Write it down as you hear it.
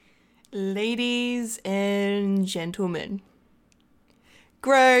Ladies and gentlemen,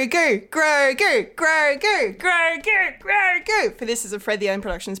 Grogu, Grogu, Grogu, Grogu, Grogu. For this is a Fred the Own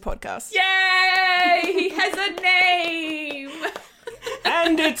Productions podcast. Yay! He has a name!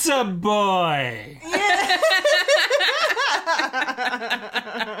 And it's a boy. Yeah.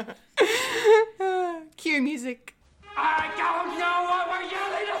 Cue music. I don't know what we're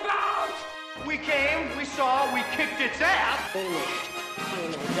yelling about! We came, we saw, we kicked its ass! Wait a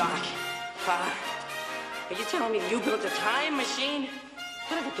minute, Doc. Are you telling me you built a time machine?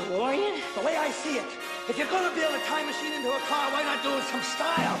 Kind of a DeLorean? The way I see it, if you're gonna build a time machine into a car, why not do it with some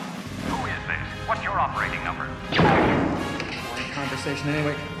style? Who is this? What's your operating number? Boring conversation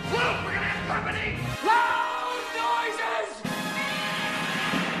anyway. Whoa, we're gonna have company! Loud noises!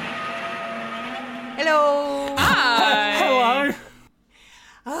 Hello. Hi! Hello.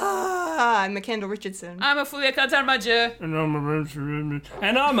 I'm a Kendall Richardson. I'm a Fulia Katarmaja. And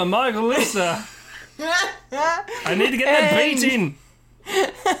I'm a Michael Lissa. I need to get that beat in.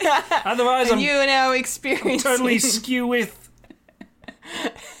 Otherwise, I'm You are now experiencing totally skew with.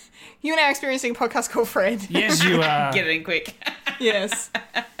 You are now experiencing a podcast called Fred. Yes, you are. Get it in quick. Yes.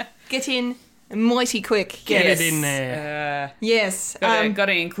 Get in mighty quick. Get Yes. it in there. Yes.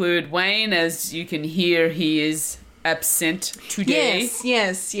 Gotta include Wayne, as you can hear, he is absent today.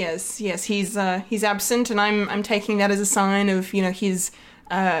 Yes. He's absent, and I'm taking that as a sign of his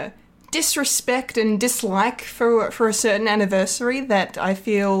disrespect and dislike for a certain anniversary that I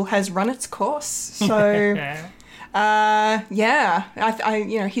feel has run its course. So,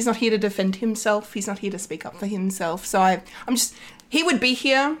 he's not here to defend himself. He's not here to speak up for himself. So he would be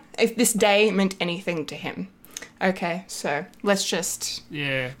here if this day meant anything to him. Okay, so let's just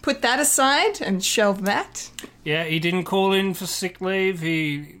put that aside and shelve that. Yeah, he didn't call in for sick leave.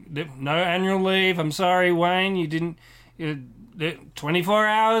 No annual leave. I'm sorry, Wayne. You didn't. 24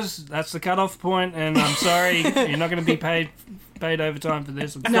 hours. That's the cutoff point, and I'm sorry, you're not going to be paid overtime for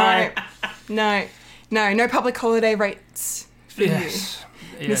this. I'm sorry. No public holiday rates for Yes.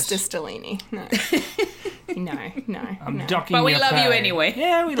 you, Mr. Stellini. No. I'm no. docking But we your love you pay. anyway.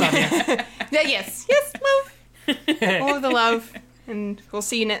 Yeah, we love you. Yeah, yes, love. All of the love, and we'll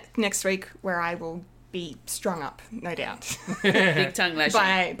see you next week, where I will be strung up, no doubt, Big tongue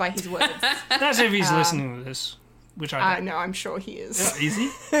lashing. by his words. That's if he's listening to this, which I don't. No, I'm sure he is. Is he?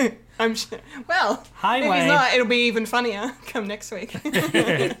 I'm sure. Well, Hi, if Wayne. he's not, it'll be even funnier come next week. If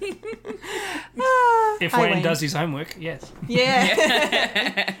Hi, Wayne Wayne. does his homework, yes.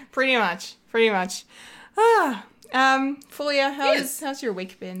 Yeah, pretty much. Fulia, how's your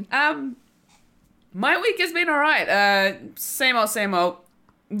week been? My week has been alright. Same old.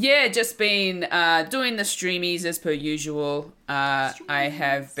 Yeah, just been doing the streamies as per usual. I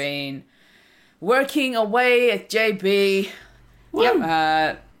have been working away at JB.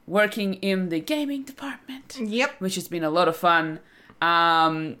 Yep. Working in the gaming department. Yep. Which has been a lot of fun.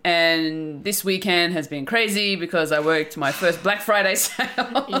 And this weekend has been crazy because I worked my first Black Friday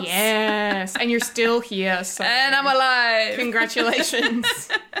sale. Yes, and you're still here, so And I'm alive. congratulations.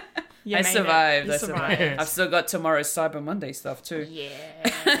 You I made it. survived. You I survived. I've still got tomorrow's Cyber Monday stuff too.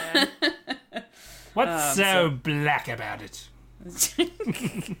 Yeah. What's so black about it?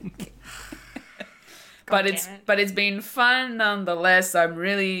 But damn it. it's been fun nonetheless.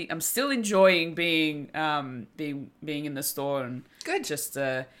 I'm still enjoying being in the store and Good. just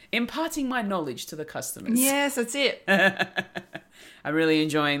imparting my knowledge to the customers. Yes, that's it. I'm really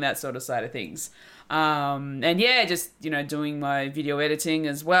enjoying that sort of side of things. And yeah, just, doing my video editing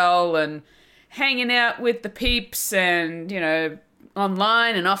as well and hanging out with the peeps and,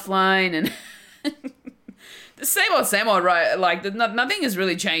 online and offline and the same old, right? Like nothing has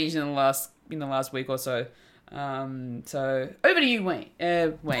really changed in the last week or so. So over to you, Wayne.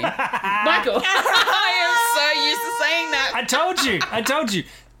 Michael. I am so used to saying that. I told you.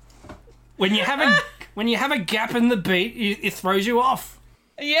 When you have a gap in the beat, it throws you off.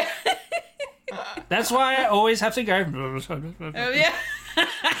 Yeah. That's why I always have to go. Yeah.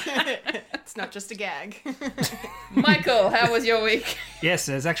 It's not just a gag. Michael, how was your week? Yes,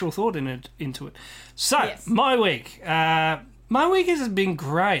 there's actual thought into it. So Yes. my week has been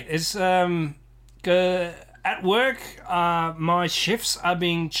great. It's at work. My shifts are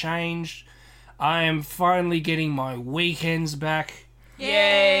being changed. I am finally getting my weekends back.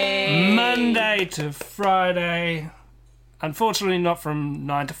 Yay. Monday to Friday. Unfortunately, not from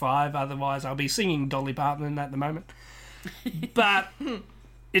 9 to 5. Otherwise, I'll be singing Dolly Parton at the moment. But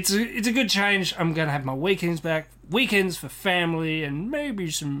it's a good change. I'm going to have my weekends back. Weekends for family and maybe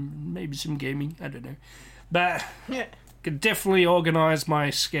some gaming. I don't know. But could definitely organise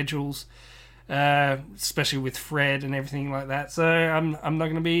my schedules especially with Fred and everything like that. So I'm not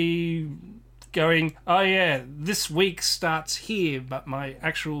going to be going, oh yeah, this week starts here, but my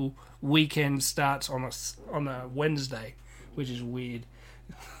actual weekend starts on a Wednesday, which is weird.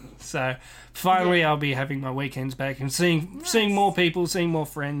 So finally I'll be having my weekends back and seeing more people, seeing more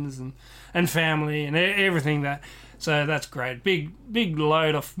friends and family and everything that. So that's great. Big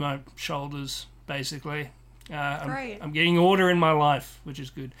load off my shoulders, basically. I'm getting order in my life, which is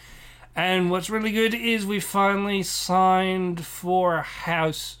good. And what's really good is we finally signed for a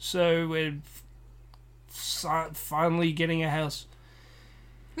house. So we're finally getting a house.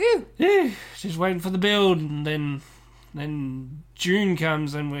 Woo! Yeah, just waiting for the build, and then June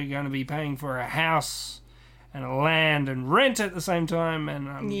comes and we're going to be paying for a house and a land and rent at the same time, and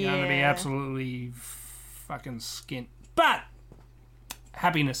I'm going to be absolutely fucking skint. But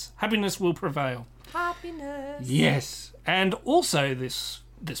happiness will prevail. Happiness. Yes, and also this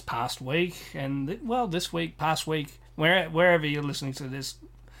past week, and past week, wherever you're listening to this,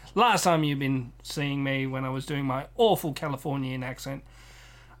 last time you've been seeing me when I was doing my awful Californian accent.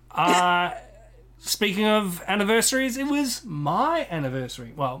 Speaking of anniversaries, it was my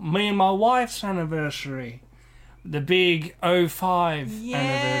anniversary. Well, me and my wife's anniversary. The big 05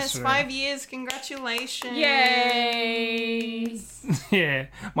 yes, anniversary. 5 years. Congratulations. Yay! Yeah,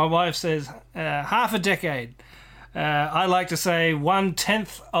 my wife says half a decade. I like to say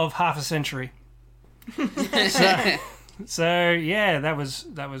 1/10 of half a century. So yeah, that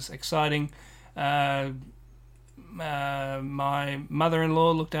was exciting. My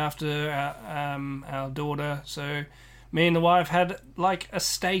mother-in-law looked after our daughter, so me and the wife had like a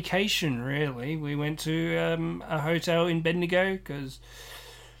staycation, really. We went to a hotel in Bendigo because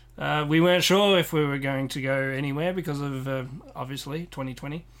we weren't sure if we were going to go anywhere because of obviously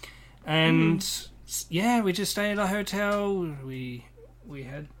 2020, and yeah, we just stayed at a hotel. We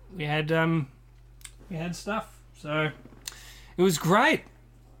had stuff, so it was great.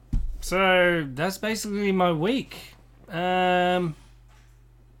 So that's basically my week. Yeah,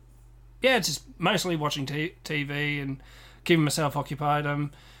 just mostly watching TV and keeping myself occupied.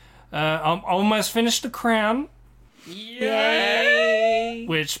 I'm almost finished The Crown. Yay!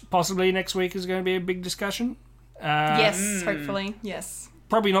 Which possibly next week is going to be a big discussion. Yes, hopefully. Yes.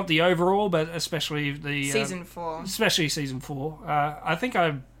 Probably not the overall, but especially the Season 4. Especially season 4. I think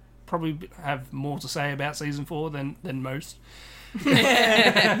I probably have more to say about season 4 than most.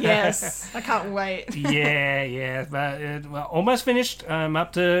 Yes, I can't wait. yeah, but almost finished.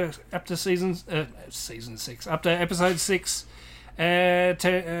 Up to season 6, up to episode 6.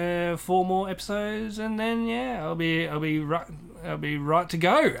 4 more episodes, and then I'll be right to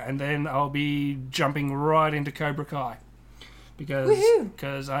go, and then I'll be jumping right into Cobra Kai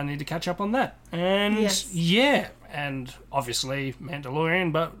because I need to catch up on that. And and obviously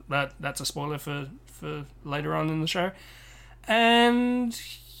Mandalorian, but that's a spoiler for later on in the show. And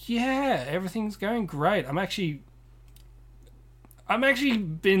yeah, everything's going great. I'm actually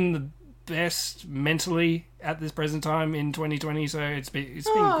been the best mentally at this present time in 2020, so it's been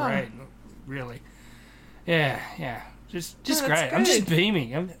great, really. Yeah, just great. Good. I'm just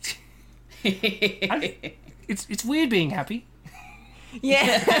beaming. It's weird being happy.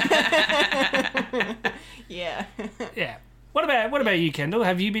 Yeah. Yeah. Yeah. What about you, Kendall?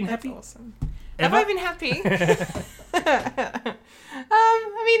 Have you been happy? That's awesome. Ever? Have I been happy? I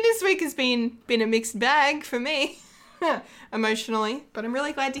mean, this week has been a mixed bag for me, emotionally, but I'm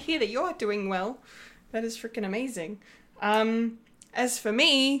really glad to hear that you're doing well. That is freaking amazing. As for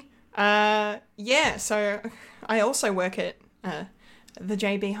me, so I also work at the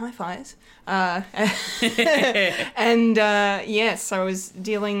JB Hi-Fi's. And so I was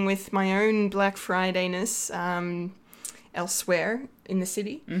dealing with my own Black Friday-ness elsewhere in the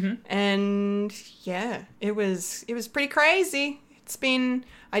city. And yeah, it was pretty crazy.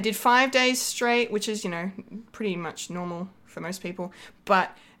 I did 5 days straight, which is, pretty much normal for most people,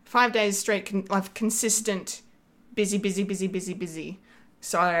 but 5 days straight of consistent busy.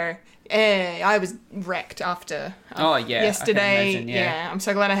 So I was wrecked after yesterday. I can imagine, I'm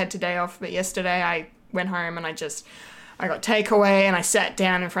so glad I had today off, but yesterday I went home and I got takeaway and I sat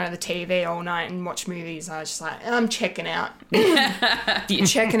down in front of the TV all night and watched movies. I was just like, I'm checking out.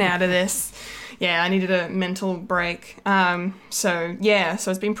 Checking out of this. Yeah, I needed a mental break. So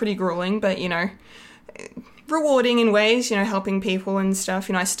it's been pretty grueling, but, rewarding in ways, helping people and stuff.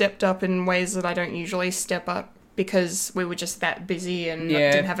 I stepped up in ways that I don't usually step up because we were just that busy and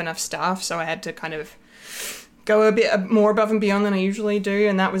didn't have enough staff, so I had to kind of go a bit more above and beyond than I usually do,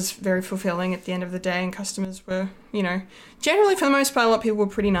 and that was very fulfilling at the end of the day, and customers were, generally for the most part, a lot of people were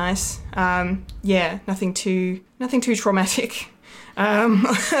pretty nice. Nothing too traumatic.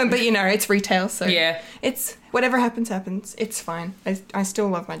 But, it's retail, so Yeah. it's whatever happens, happens. It's fine. I still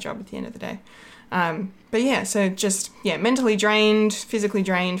love my job at the end of the day. But yeah, so just, mentally drained, physically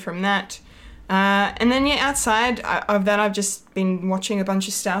drained from that. And then, outside of that, I've just been watching a bunch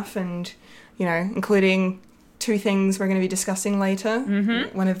of stuff and, including 2 things we're going to be discussing later.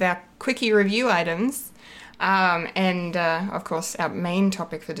 Mm-hmm. One of our quickie review items. And, of course, our main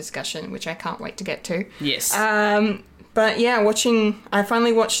topic for discussion, which I can't wait to get to. Yes. But, I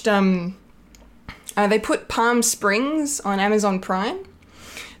finally watched, they put Palm Springs on Amazon Prime.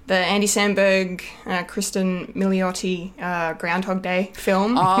 The Andy Samberg, Kristen Milioti Groundhog Day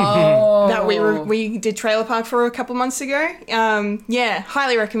film that we did Trailer Park for a couple months ago.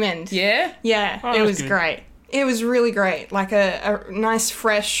 Highly recommend. Yeah? Yeah, it was great. It was really great. Like a nice,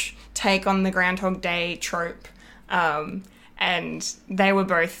 fresh take on the Groundhog Day trope. And they were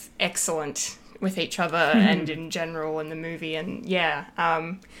both excellent with each other and in general in the movie. And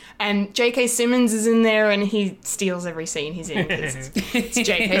and J.K. Simmons is in there and he steals every scene he's in because it's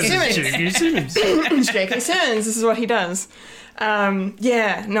J.K. Simmons. It's J.K. Simmons. This is what he does.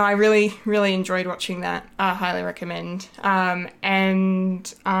 I really, really enjoyed watching that. I highly recommend.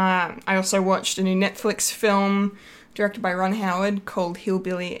 And I also watched a new Netflix film directed by Ron Howard called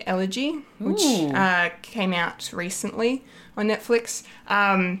Hillbilly Elegy, which came out recently on Netflix.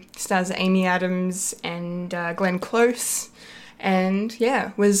 Stars Amy Adams and Glenn Close. And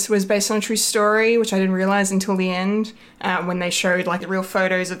was based on a true story, which I didn't realize until the end when they showed like the real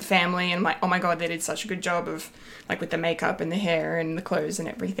photos of the family, and I'm like, oh my god, they did such a good job of like with the makeup and the hair and the clothes and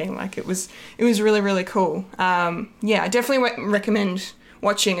everything. Like it was really, really cool. I definitely recommend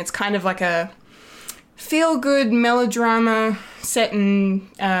watching. It's kind of like a feel-good melodrama set in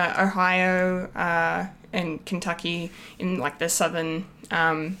Ohio and Kentucky in like the southern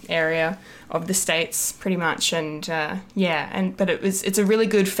area of the States pretty much, and but it's a really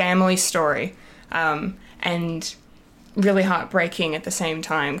good family story and really heartbreaking at the same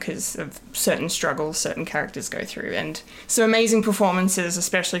time because of certain struggles certain characters go through, and some amazing performances,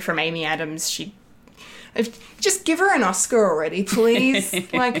 especially from Amy Adams. Just give her an Oscar already, please.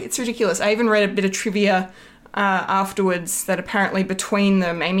 Like, it's ridiculous. I even read a bit of trivia afterwards that apparently between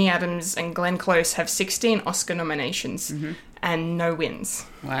them, Amy Adams and Glenn Close have 16 Oscar nominations and no wins.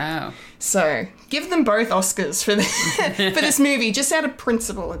 Wow. So give them both Oscars for this movie, just out of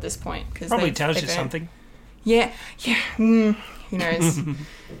principle at this point. Probably tells you something. Yeah. Who knows?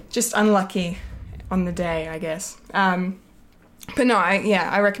 Just unlucky on the day, I guess. But no,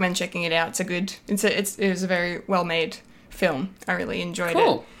 I recommend checking it out. It was a very well-made film. I really enjoyed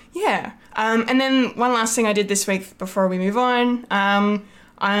it. Yeah. And then one last thing I did this week before we move on.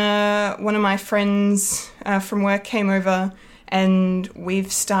 One of my friends from work came over and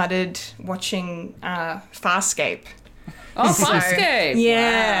we've started watching Farscape. Oh, Farscape!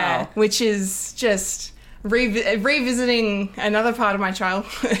 Yeah. Wow. Which is just revisiting another part of my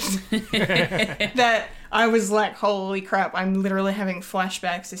childhood that I was like, holy crap, I'm literally having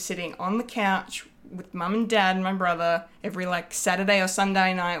flashbacks of sitting on the couch with mum and dad and my brother every like Saturday or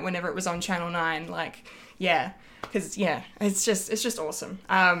Sunday night whenever it was on Channel 9. Like, yeah, because it's just awesome.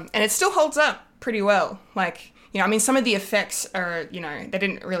 And it still holds up pretty well. Like, some of the effects are, they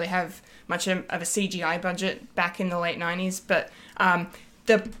didn't really have much of a CGI budget back in the late 90s, but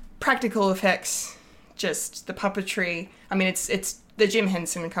the practical effects, just the puppetry, it's the Jim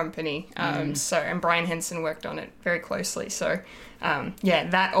Henson Company, and Brian Henson worked on it very closely, so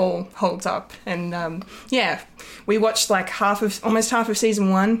that all holds up. And we watched like almost half of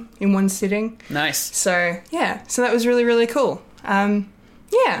season 1 in one sitting. Nice. So that was really, really cool. All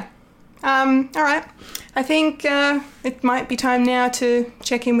right, I think it might be time now to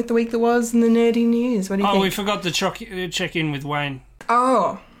check in with the week that was and the nerdy news. What do you think? Oh, we forgot to check in with Wayne.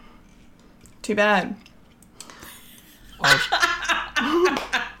 Oh, too bad.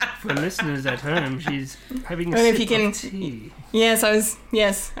 For listeners at home, she's having a sip of tea. Yes, I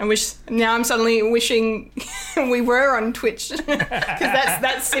wish. Now I'm suddenly wishing we were on Twitch because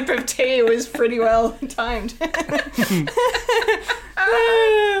that sip of tea was pretty well timed.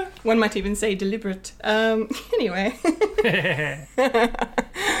 One might even say deliberate. Anyway.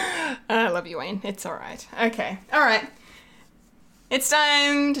 I love you, Wayne. It's all right. Okay. All right. It's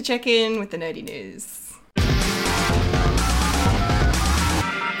time to check in with the nerdy news.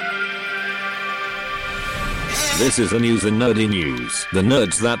 This is the news and nerdy news. The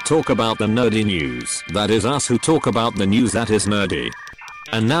nerds that talk about the nerdy news. That is us who talk about the news that is nerdy.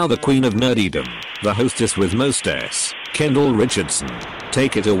 And now the queen of nerdydom, the hostess with most S, Kendall Richardson.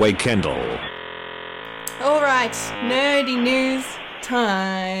 Take it away, Kendall. All right, nerdy news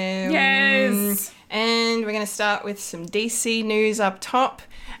time. Yes. And we're going to start with some DC news up top.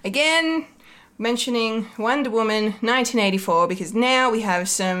 Again, mentioning Wonder Woman 1984 because now we have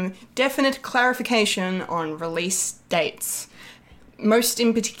some definite clarification on release dates. Most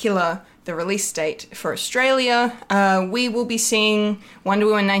in particular, the release date for Australia. We will be seeing Wonder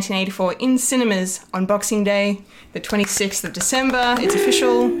Woman 1984 in cinemas on Boxing Day, the 26th of December. It's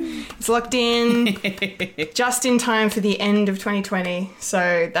official. It's locked in. Just in time for the end of 2020.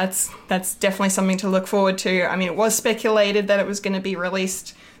 So that's definitely something to look forward to. I mean, it was speculated that it was going to be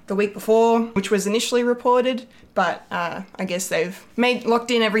released the week before, which was initially reported, but I guess they've locked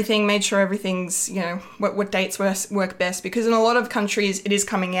in everything, made sure everything's, what dates work best, because in a lot of countries it is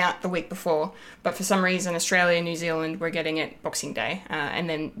coming out the week before, but for some reason Australia and New Zealand, we're getting it Boxing Day, and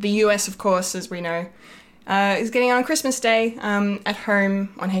then the US, of course, as we know, is getting it on Christmas Day at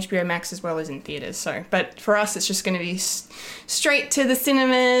home on HBO Max as well as in theatres. So, but for us, it's just going to be straight to the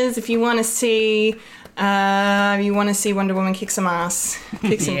cinemas if you want to see. Wonder Woman kick some ass,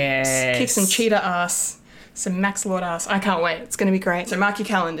 kick some cheetah ass, some Max Lord ass. I can't wait. It's going to be great. So mark your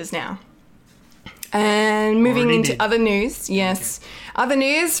calendars now. And moving into other news, yes. Okay. Other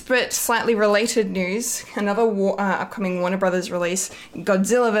news, but slightly related news. Another upcoming Warner Brothers release,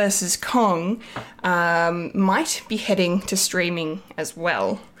 Godzilla vs. Kong, might be heading to streaming as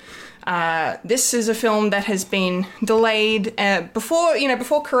well. This is a film that has been delayed before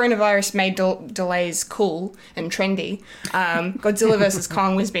coronavirus made delays cool and trendy. Godzilla vs.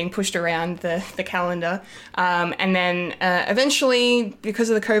 Kong was being pushed around the calendar. And then eventually, because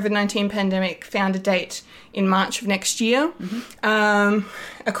of the COVID-19 pandemic, found a date in March of next year. Mm-hmm.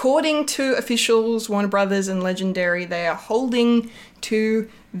 According to officials, Warner Brothers and Legendary, they are holding to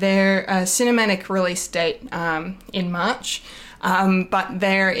their cinematic release date in March. But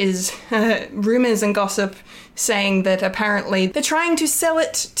there is rumours and gossip saying that apparently they're trying to sell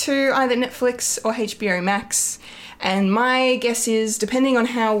it to either Netflix or HBO Max. And my guess is, depending on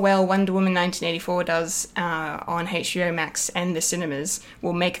how well Wonder Woman 1984 does on HBO Max and the cinemas,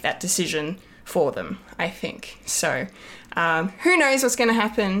 will make that decision for them, I think. So who knows what's going to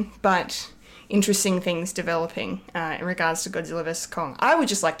happen, but interesting things developing in regards to Godzilla vs. Kong. I would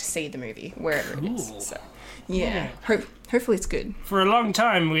just like to see the movie, wherever it is. So, yeah. Hopefully it's good. For a long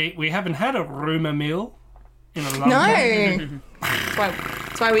time, we haven't had a rumour mill in a long time.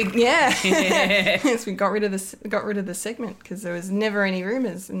 That's why we yes, we got rid of the segment because there was never any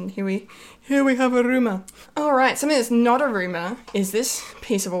rumours, and here we have a rumour. All right, something that's not a rumour is this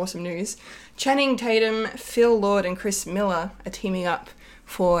piece of awesome news. Channing Tatum, Phil Lord, and Chris Miller are teaming up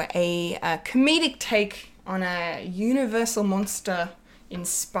for a comedic take on a Universal Monster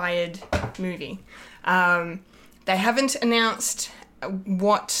inspired movie. They haven't announced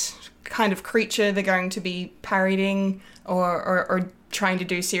what kind of creature they're going to be parodying or trying to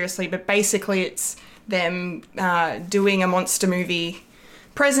do seriously, but basically it's them doing a monster movie,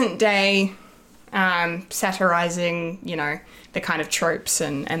 present day, satirizing, the kind of tropes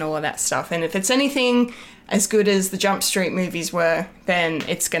and all of that stuff. And if it's anything as good as the Jump Street movies were, then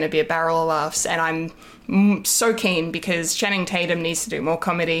it's going to be a barrel of laughs. And I'm so keen because Channing Tatum needs to do more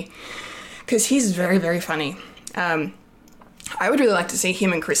comedy because he's very, very funny. I would really like to see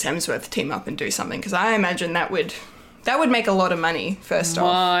him and Chris Hemsworth team up and do something because I imagine that would make a lot of money, first off.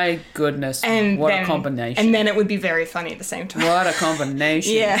 My goodness, what a combination. And then it would be very funny at the same time. What a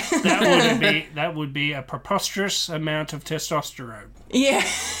combination. Yeah. That would be a preposterous amount of testosterone. Yeah.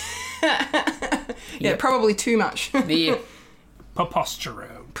 Yeah, probably too much. Yeah.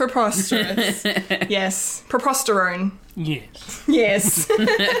 Preposterone. Preposterous. Yes. Preposterone. Yes. Yes.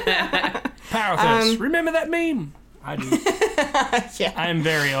 Powerhouse. Remember that meme? I do. Yeah. I am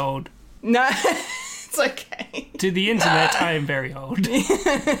very old. No, it's okay. To the internet, I am very old.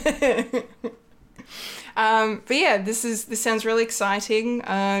 But yeah, this sounds really exciting.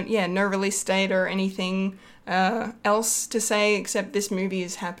 No release date or anything else to say except this movie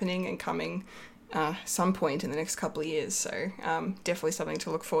is happening and coming some point in the next couple of years. So definitely something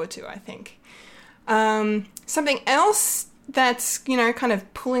to look forward to, I think. Something else that's, kind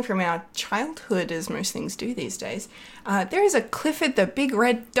of pulling from our childhood, as most things do these days. There is a Clifford the Big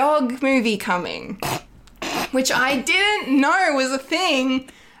Red Dog movie coming, which I didn't know was a thing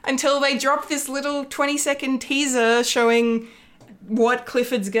until they dropped this little 20-second teaser showing what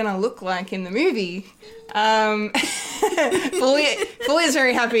Clifford's gonna look like in the movie. Fully is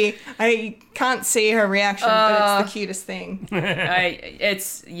very happy. I can't see her reaction, but it's the cutest thing.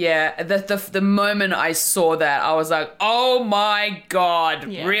 The moment I saw that, I was like, oh my god,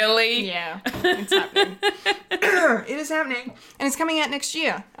 really? Yeah, it's happening. It is happening. And it's coming out next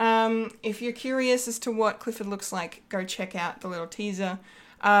year. If you're curious as to what Clifford looks like, go check out the little teaser.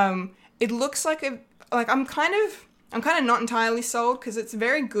 it looks like I'm kind of not entirely sold because it's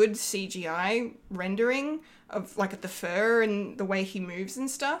very good CGI rendering of like the fur and the way he moves and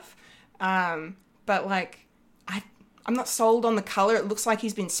stuff. But like I'm not sold on the color. It looks like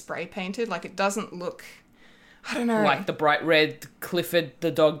he's been spray painted. Like it doesn't look, I don't know. Like the bright red Clifford,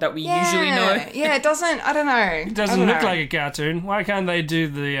 the dog that we usually know. Yeah, it doesn't, I don't know. It doesn't look like a cartoon. Why can't they do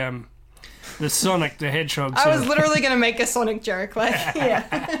the Sonic the Hedgehog? I was literally going to make a Sonic joke. Like,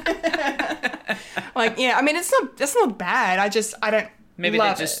 yeah. Like, yeah, I mean, that's not bad. I don't Maybe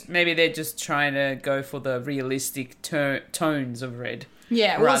they're just trying to go for the realistic tones of red.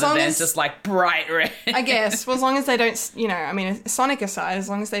 Yeah, well, rather than just like bright red. I guess. Well, as long as they don't, I mean, Sonic aside, as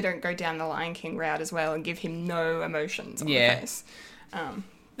long as they don't go down the Lion King route as well and give him no emotions on the face.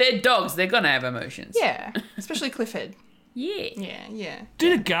 They're dogs. They're gonna have emotions. Yeah, especially Clifford. Yeah. Yeah. Do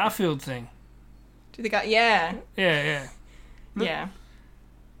the Garfield thing. Do the guy? Yeah. Yeah. Yeah.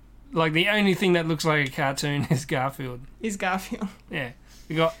 Like the only thing that looks like a cartoon is Garfield. Is Garfield? Yeah.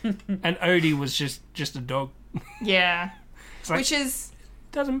 We got, and Odie was just a dog. Yeah. Like, which is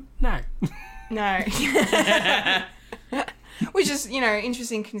no. Which is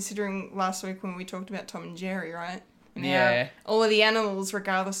interesting considering last week when we talked about Tom and Jerry, right? And yeah. All of the animals,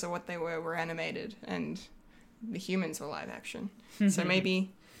 regardless of what they were animated, and the humans were live action. So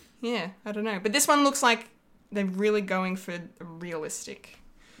maybe, I don't know. But this one looks like they're really going for a realistic,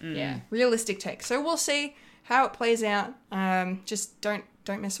 realistic take. So we'll see how it plays out. Just don't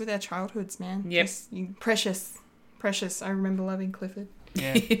mess with our childhoods, man. Yep. Just, precious. I remember loving Clifford.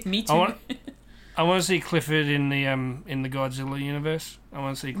 Yeah. Me too. I want to see Clifford in the Godzilla universe. I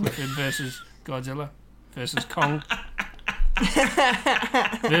want to see Clifford versus Godzilla versus Kong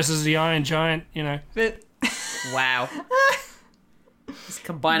versus the Iron Giant. But wow. Just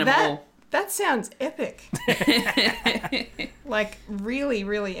combine them all. That sounds epic. Like really,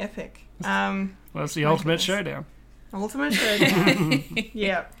 really epic. Well, it's the ultimate showdown. Ultimate showdown.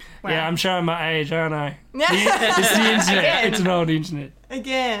 Yeah. Wow. Yeah, I'm showing my age, aren't I? It's the internet. Again. It's an old internet.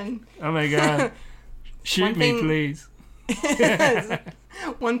 Again. Oh my god. Shoot me, please.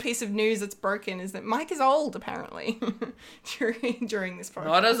 One piece of news that's broken is that Mike is old, apparently, during this podcast.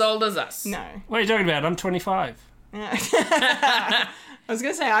 Not as old as us. No. What are you talking about? I'm 25. I was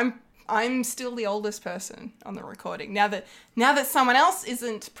going to say, I'm still the oldest person on the recording. Now that someone else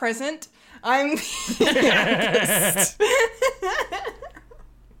isn't present, I'm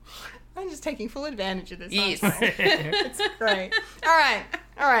I'm just taking full advantage of this. Yes. It's great. All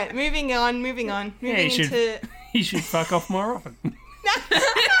right. Moving on. You should fuck off more often.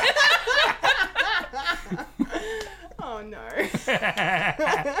 Oh no.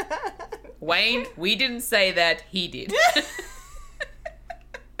 Wayne, we didn't say that. He did.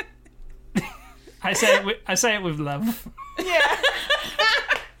 I say it with love. Yeah.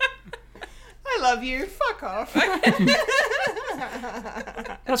 I love you. Fuck off.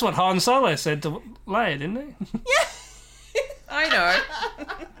 That's what Han Solo said to Leia, didn't he? Yeah. I know.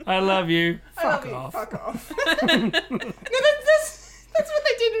 I love you. Fuck off. Fuck off. No, that's what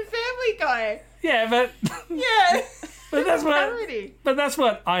they did in Family Guy. Yeah, but Yeah. but that's what Parody. but that's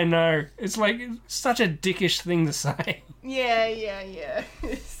what I know. It's like such a dickish thing to say. Yeah.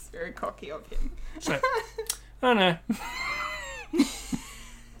 It's very cocky of him. So, I don't know.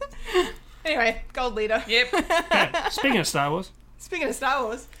 Anyway, gold leader. Yep. Yeah, speaking of Star Wars. Speaking of Star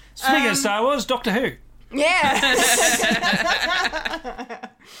Wars. Doctor Who. Yeah.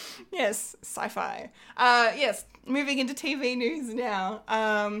 Yes, sci-fi. Yes, moving into TV news now.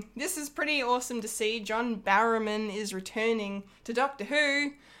 This is pretty awesome to see. John Barrowman is returning to Doctor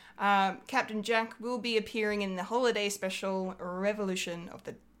Who. Captain Jack will be appearing in the holiday special Revolution of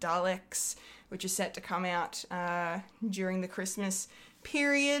the Daleks, which is set to come out during the Christmas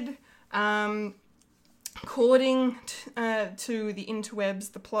period. According to the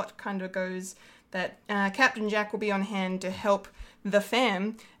interwebs, the plot kind of goes that Captain Jack will be on hand to help the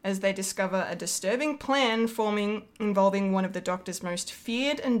fam as they discover a disturbing plan forming involving one of the Doctor's most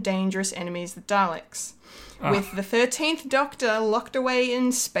feared and dangerous enemies, the Daleks. With the 13th Doctor locked away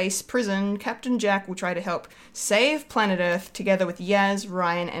in space prison, Captain Jack will try to help save planet Earth together with Yaz,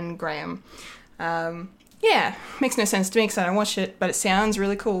 Ryan, and Graham. Yeah, makes no sense to me because I don't watch it, but it sounds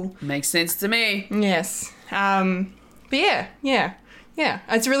really cool. Makes sense to me. Yes. But yeah,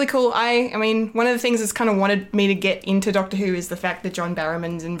 it's really cool. I mean, one of the things that's kind of wanted me to get into Doctor Who is the fact that John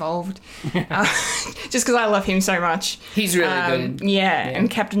Barrowman's involved. Just because I love him so much. He's really good. Yeah, and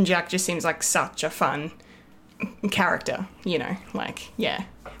Captain Jack just seems like such a fun character, you know, like, yeah.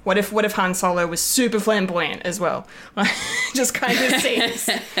 What if Han Solo was super flamboyant as well? Just kind of seems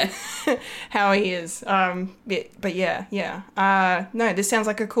how he is. But yeah. No, this sounds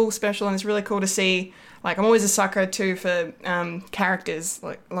like a cool special, and it's really cool to see. Like, I'm always a sucker too for characters,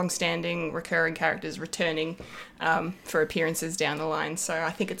 like long-standing, recurring characters returning for appearances down the line. So I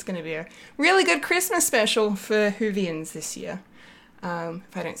think it's going to be a really good Christmas special for Whovians this year,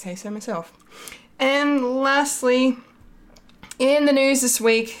 if I don't say so myself. And lastly, in the news this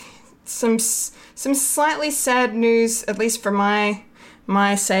week, some slightly sad news, at least for my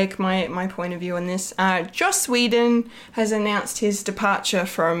sake, my point of view on this. Joss Whedon has announced his departure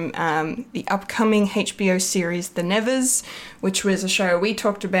from the upcoming HBO series The Nevers, which was a show we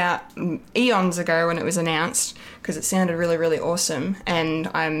talked about eons ago when it was announced, because it sounded really, really awesome, and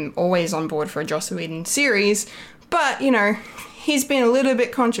I'm always on board for a Joss Whedon series, but, you know, he's been a little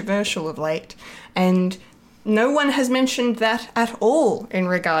bit controversial of late, and no one has mentioned that at all in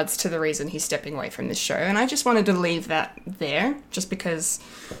regards to the reason he's stepping away from this show, and I just wanted to leave that there, just because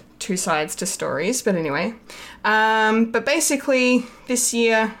two sides to stories, but anyway. But basically, this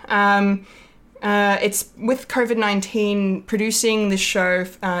year, it's with COVID-19 producing the show,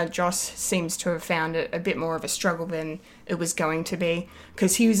 Joss seems to have found it a bit more of a struggle than it was going to be,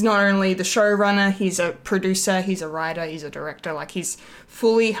 because he's not only the showrunner, he's a producer, he's a writer, he's a director, like he's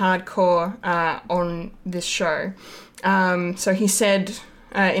fully hardcore on this show. So he said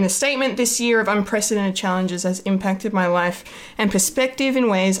in a statement, "This year of unprecedented challenges has impacted my life and perspective in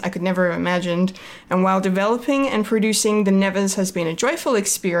ways I could never have imagined. And while developing and producing The Nevers has been a joyful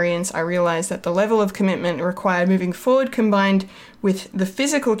experience, I realized that the level of commitment required moving forward, combined with the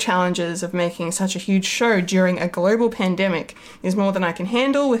physical challenges of making such a huge show during a global pandemic, is more than I can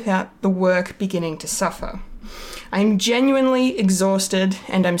handle without the work beginning to suffer. I'm genuinely exhausted,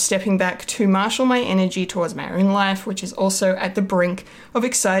 and I'm stepping back to marshal my energy towards my own life, which is also at the brink of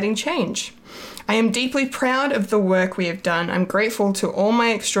exciting change. I am deeply proud of the work we have done. I'm grateful to all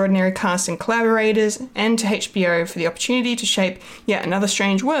my extraordinary cast and collaborators, and to HBO for the opportunity to shape yet another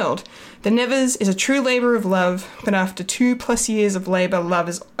strange world. The Nevers is a true labour of love, but after 2+ years of labour, love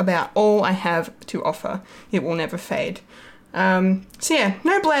is about all I have to offer. It will never fade." So yeah,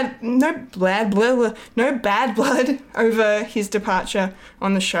 no bad blood over his departure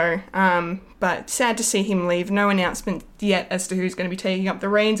on the show. But sad to see him leave. No announcement yet as to who's going to be taking up the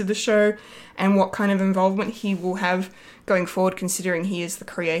reins of the show and what kind of involvement he will have going forward, considering he is the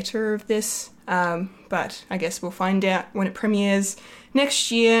creator of this. But I guess we'll find out when it premieres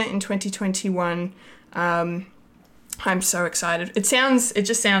next year in 2021. I'm so excited. It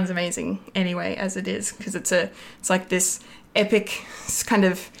just sounds amazing anyway, as it is, because it's like this epic kind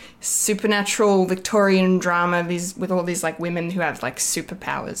of supernatural Victorian drama with all these like women who have like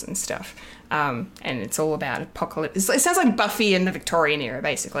superpowers and stuff. And it's all about apocalypse. It sounds like Buffy in the Victorian era,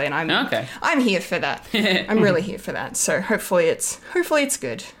 basically, and I'm here for that. I'm really here for that. So hopefully it's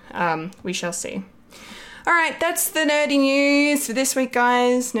good. We shall see. All right, that's the nerdy news for this week,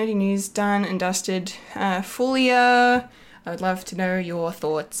 guys. Nerdy news done and dusted. Fulia, I would love to know your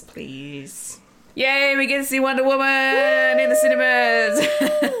thoughts, please. Yay, we get to see Wonder Woman in the cinemas.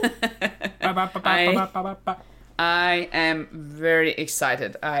 I am very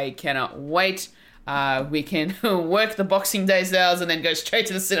excited. I cannot wait. We can work the Boxing Day sales and then go straight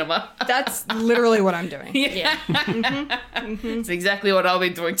to the cinema. That's literally what I'm doing. Yeah. It's exactly what I'll be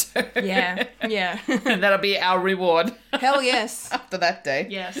doing too. Yeah. That'll be our reward. Hell yes. After that day.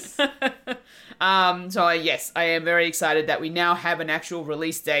 Yes. So yes, I am very excited that we now have an actual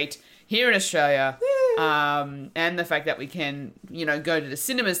release date here in Australia. And the fact that we can, go to the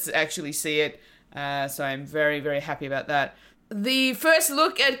cinemas to actually see it. So I'm very, very happy about that. The first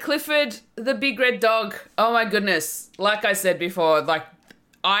look at Clifford, the big red dog. Oh my goodness. Like I said before,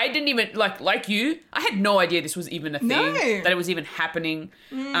 I didn't even, like you, I had no idea this was even a thing, that it was even happening.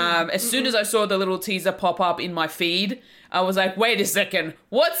 As soon as I saw the little teaser pop up in my feed, I was like, wait a second,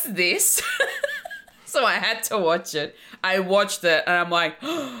 what's this? So I had to watch it. I watched it and I'm like,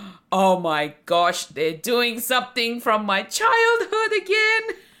 oh my gosh, they're doing something from my childhood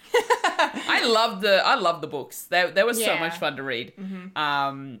again. I love the books. They were so much fun to read.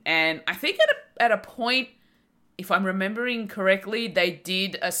 Mm-hmm. And I think at a point, if I'm remembering correctly, they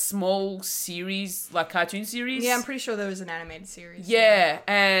did a small series, like cartoon series. Yeah, I'm pretty sure there was an animated series. Yeah,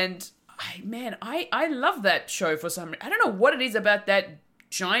 and I love that show for some reason. I don't know what it is about that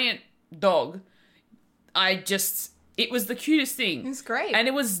giant dog. It was the cutest thing. It was great. And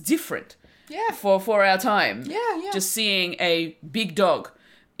it was different. Yeah. For our time. Yeah. Just seeing a big dog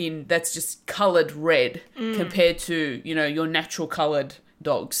that's just coloured red compared to, your natural coloured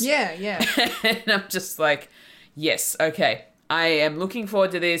dogs. Yeah. And I'm just like, Yes, okay. I am looking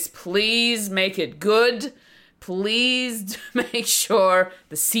forward to this. Please make it good. Please make sure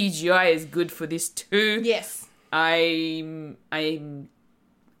the CGI is good for this too. Yes. I'm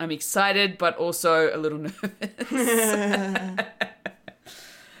excited, but also a little nervous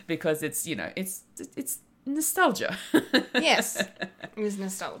because it's nostalgia. Yes, it was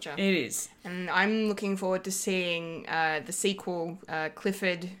nostalgia. It is, and I'm looking forward to seeing the sequel,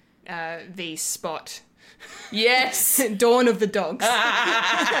 Clifford v. Spot. Yes, Dawn of the Dogs.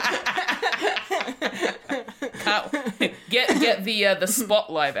 Get the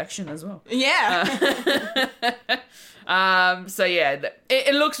Spot live action as well. Yeah. So yeah,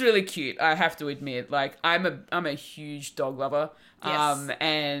 it looks really cute. I have to admit, like I'm a huge dog lover. Yes.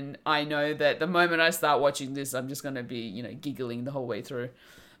 And I know that the moment I start watching this, I'm just gonna be giggling the whole way through.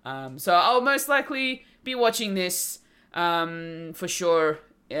 So I'll most likely be watching this for sure.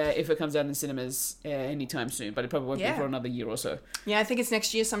 If it comes out in cinemas anytime soon, but it probably won't be for another year or so. Yeah, I think it's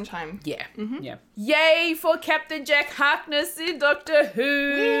next year sometime. Yeah, yeah. Yay for Captain Jack Harkness in Doctor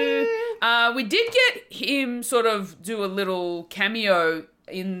Who! We did get him sort of do a little cameo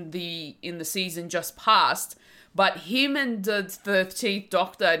in the season just past, but him and the 13th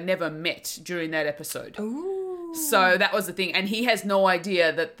Doctor never met during that episode. Ooh. So that was the thing, and he has no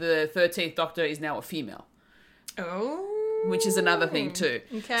idea that the 13th Doctor is now a female. Oh. Which is another thing too.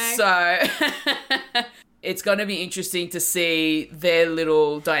 Okay. So it's going to be interesting to see their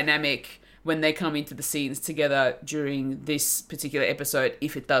little dynamic when they come into the scenes together during this particular episode,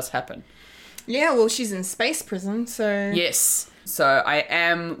 if it does happen. Yeah, well, she's in space prison, so... Yes. So I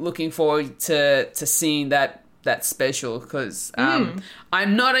am looking forward to seeing that special because I'm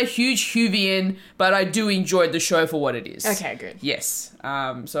not a huge Whovian, but I do enjoy the show for what it is. Okay, good. Yes.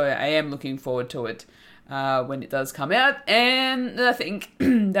 So I am looking forward to it. When it does come out, and I think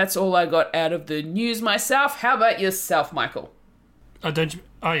that's all I got out of the news myself. How about yourself, Michael? Oh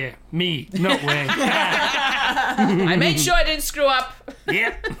yeah, me, not way. I made sure I didn't screw up.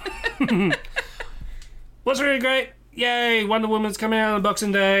 Yep. What's really great? Yay! Wonder Woman's coming out on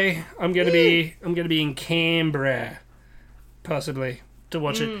Boxing Day. I'm gonna be in Canberra, possibly, to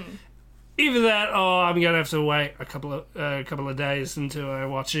watch it. Either that, or I'm gonna have to wait a couple of days until I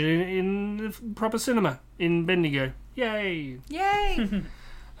watch it in the proper cinema in Bendigo. Yay! Yay!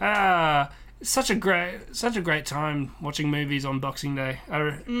 Such a great time watching movies on Boxing Day.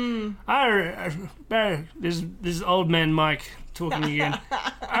 This old man Mike talking again.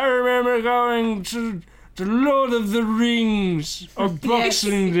 I remember going to the Lord of the Rings on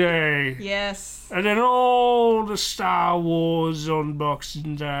Boxing Day. Yes. And then all the Star Wars on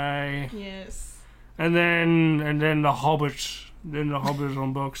Boxing Day. Yes. And then the Hobbit. Then the Hobbit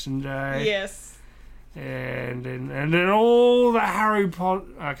on Boxing Day. Yes. And then all the Harry Potter.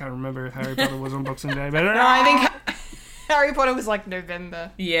 I can't remember if Harry Potter was on Boxing Day, but No, I think Harry Potter was like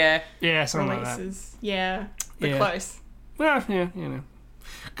November Yeah. yeah, something releases. Yeah. But Yeah. close. like that. Well, yeah,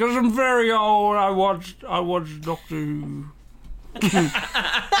 because I'm very old. I watched Doctor Who.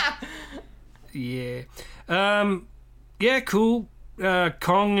 Yeah. Yeah, cool.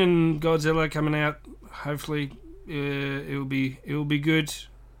 Kong and Godzilla coming out. Hopefully, it'll be good.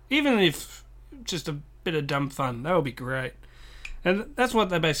 Even if just a bit of dumb fun, that would be great. And that's what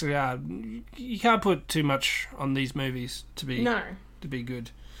they basically are. You can't put too much on these movies to be good.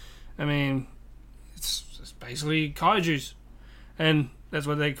 I mean, it's basically kaijus, and that's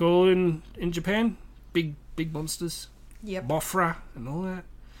what they call in Japan. Big monsters. Yep. Mothra and all that.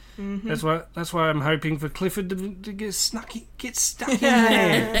 Mm-hmm. That's why I'm hoping for Clifford to get stuck in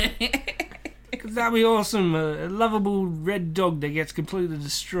there. Because that'd be awesome. A lovable red dog that gets completely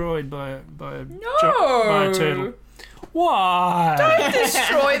destroyed by a turtle. Why? Don't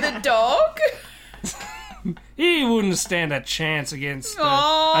destroy the dog. He wouldn't stand a chance against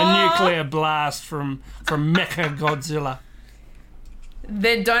a nuclear blast from Mecha Godzilla.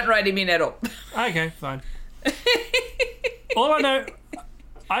 Then don't write him in at all. Okay, fine. All I know,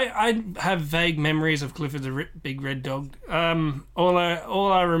 I have vague memories of Clifford the Big Red Dog. All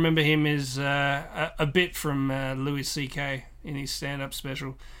I remember him is a bit from Louis C.K. in his stand-up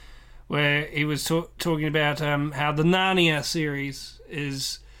special, where he was talking about how the Narnia series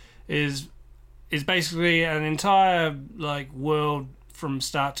is basically an entire world from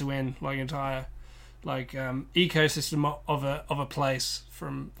start to end, entire ecosystem of a place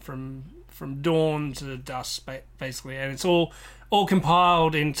from dawn to dusk, basically, and it's all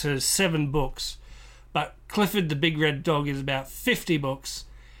compiled into 7 books. But Clifford the Big Red Dog is about 50 books,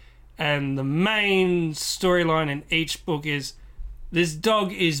 and the main storyline in each book is this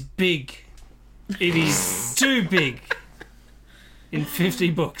dog is big. It is too big in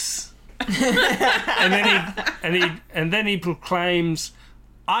 50 books. and then he proclaims,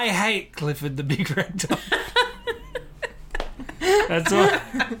 "I hate Clifford the Big Red Dog." That's all.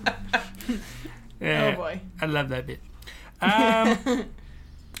 Yeah, Oh boy. I love that bit.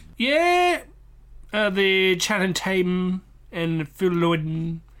 Yeah, the Channing Tatum and Phil Lord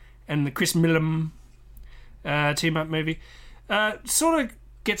and the Chris Millum team up movie sort of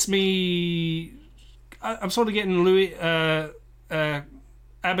gets me. I'm sort of getting Louis Abbott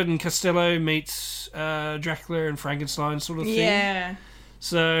and Costello meets Dracula and Frankenstein sort of thing. Yeah.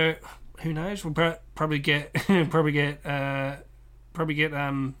 So who knows? We'll probably get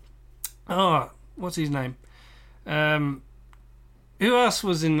what's his name? Who else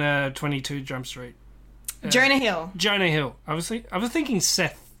was in 22 Jump Street? Jonah Hill. Jonah Hill. I was thinking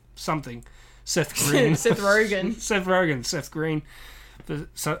Seth something. Seth Green. Seth Rogen. Seth Green. For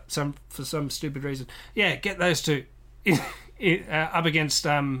some stupid reason. Yeah, get those two up against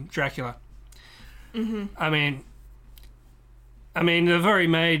Dracula. Mm-hmm. I mean, they've already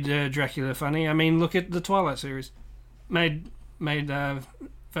made Dracula funny. I mean, look at the Twilight series. Made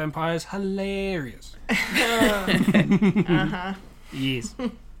vampires hilarious. Uh-huh. Yes.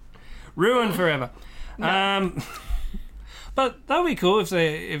 Ruined forever. No. But that would be cool if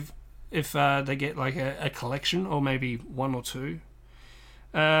they get like a collection or maybe one or two.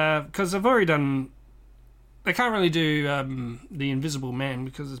 Because they've already done. They can't really do The Invisible Man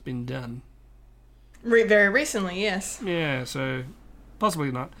because it's been done. Very recently, yes. Yeah, so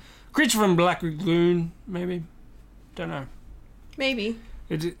possibly not. Creature from Black Lagoon, maybe. Don't know. Maybe.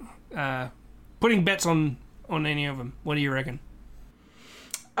 Putting bets on any of them. What do you reckon?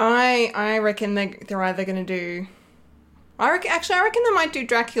 I reckon they're either going to do... I reckon they might do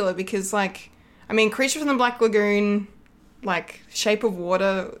Dracula because, like... I mean, Creature from the Black Lagoon, like, Shape of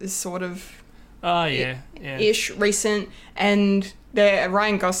Water is sort of... Oh, yeah. Ish, recent. And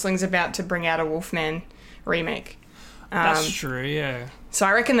Ryan Gosling's about to bring out a Wolfman remake. That's true, yeah. So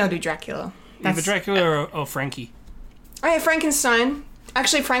I reckon they'll do Dracula. Either Dracula or Frankie. Oh, yeah, Frankenstein.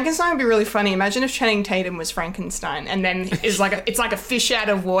 Actually, Frankenstein would be really funny. Imagine if Channing Tatum was Frankenstein, and then it's like a fish out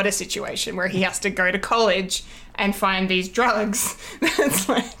of water situation where he has to go to college and find these drugs. That's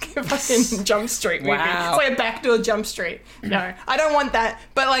like a fucking Jump Street movie. Wow. It's like a backdoor Jump Street. No, I don't want that.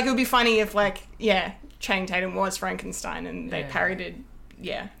 But like, it would be funny if Channing Tatum was Frankenstein and they parodied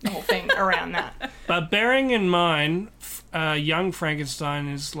the whole thing around that. But bearing in mind, young Frankenstein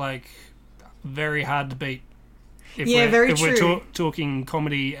is like very hard to beat. If we're talking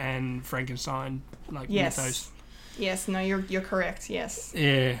comedy and Frankenstein, like mythos. Yes, no, you're correct. Yes.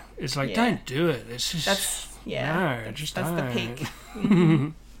 Yeah, it's like don't do it. It's just that's don't. The peak. Mm-hmm.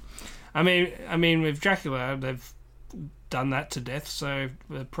 I mean, with Dracula, they've done that to death. So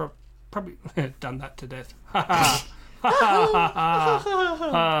they've probably done that to death. Yeah,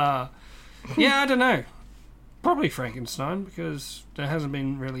 I don't know. Probably Frankenstein because there hasn't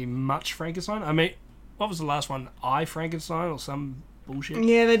been really much Frankenstein. I mean. What was the last one? I, Frankenstein or some bullshit?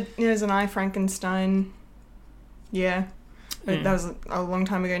 Yeah, there's an I, Frankenstein. Yeah. That was a long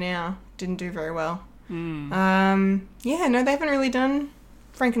time ago now. Didn't do very well. Mm. Yeah, no, they haven't really done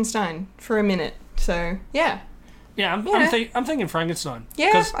Frankenstein for a minute. So, yeah. Yeah, I'm thinking Frankenstein.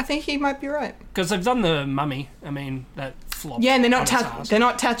 Yeah, I think he might be right. Because they've done the Mummy. I mean, that flopped. Yeah, and they're not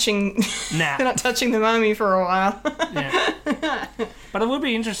touching Nah. they're not touching the Mummy for a while. Yeah. But it would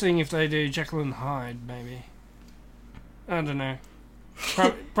be interesting if they do Jekyll and Hyde, maybe. I don't know.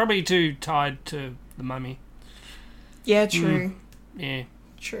 Probably too tied to the Mummy. Yeah, true. Yeah.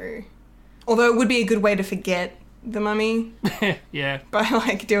 True. Although it would be a good way to forget the Mummy. Yeah. By,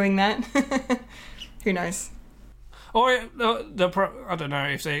 like, doing that. Who knows? Or I don't know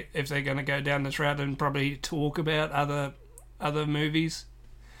if they're going to go down this route and probably talk about other movies.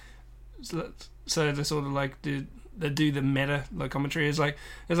 So they sort of like they do the meta commentary. It's like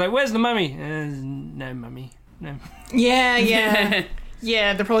where's the Mummy? No Mummy. No. Yeah.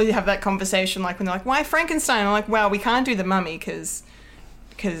 Yeah, they'll probably have that conversation like when they're like, why Frankenstein? I'm like, well, we can't do the Mummy because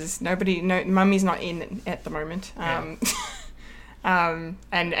Mummy's not in at the moment. Yeah.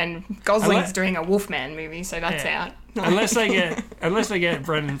 And Gosling's doing a Wolfman movie, so that's out. unless they get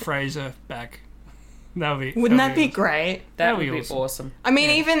Brendan Fraser back, wouldn't that be great? That would be awesome. I mean,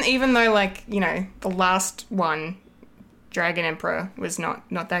 even though like the least one, Dragon Emperor, was not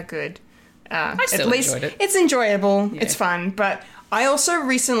that good. I still enjoyed it. It's enjoyable. Yeah. It's fun, but I also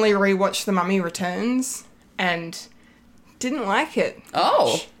recently rewatched The Mummy Returns and didn't like it.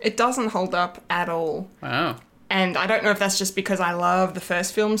 Oh, it doesn't hold up at all. Wow. And I don't know if that's just because I love the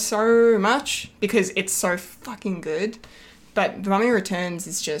first film so much, because it's so fucking good. But The Mummy Returns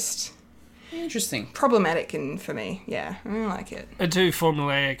is just... Interesting. problematic for me. Yeah, I don't like it. And too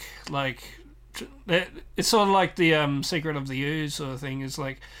formulaic, like it's sort of like the Secret of the Ooze sort of thing. It's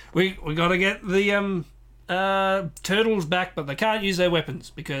like we got to get the turtles back, but they can't use their weapons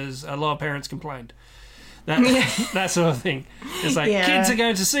because a lot of parents complained. That sort of thing. It's like kids are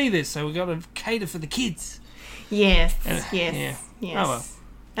going to see this, so we got to cater for the kids. Yes. Yeah. Yes. Oh well.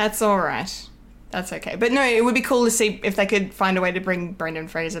 That's all right. That's okay. But no, it would be cool to see if they could find a way to bring Brendan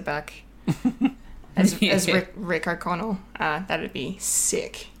Fraser back as Rick O'Connell. That'd be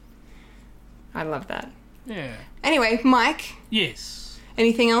sick. I love that. Yeah. Anyway, Mike. Yes.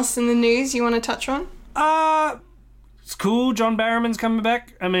 Anything else in the news you want to touch on? It's cool. John Barrowman's coming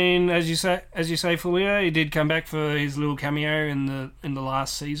back. I mean, as you say, Fulia, he did come back for his little cameo in the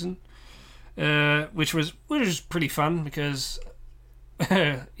last season, which was pretty fun because,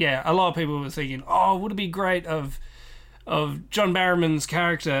 a lot of people were thinking, oh, would it be great of John Barrowman's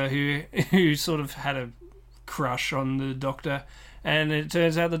character who sort of had a crush on the Doctor, and it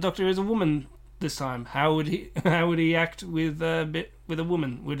turns out the Doctor is a woman this time. How would he act with a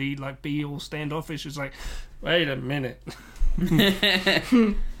woman? Would he like be all standoffish? It's like, wait a minute,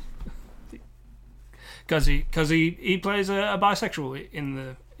 because he plays a bisexual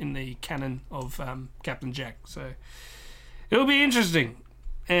in the canon of Captain Jack. So it'll be interesting,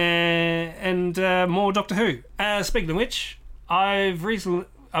 and more Doctor Who. Speaking of which, I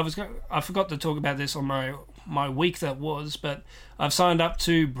forgot to talk about this on my week that was, but I've signed up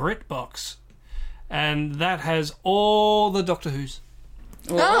to BritBox. And that has all the Doctor Who's.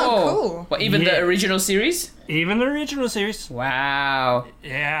 Oh, cool. What, even the original series? Even the original series. Wow.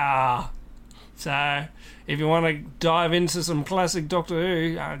 Yeah. So, if you want to dive into some classic Doctor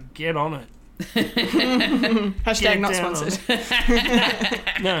Who, get on it. Hashtag not sponsored.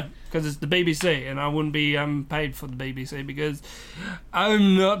 No, because it's the BBC, and I wouldn't be paid for the BBC because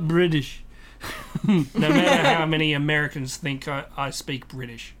I'm not British. No matter how many Americans think I speak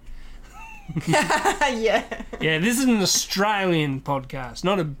British. Yeah, this is an Australian podcast,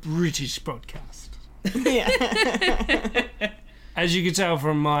 not a British podcast. Yeah. As you can tell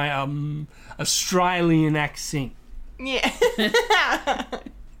from my Australian accent. Yeah.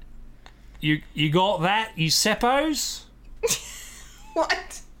 You got that, you seppos?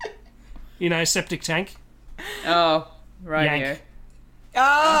 What? You know, septic tank. Oh, right. Yank.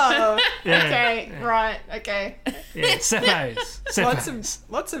 Oh, Yeah. okay, right, okay. Yeah, seppos.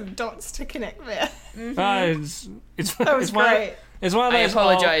 Lots of dots to connect there. It's That was great. It's one of I those.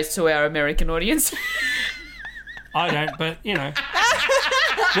 apologise to our American audience. I don't, but you know,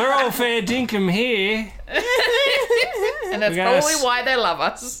 we're all fair dinkum here. And that's probably why they love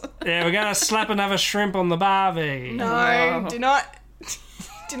us. Yeah, we're gonna slap another shrimp on the barbie. No, do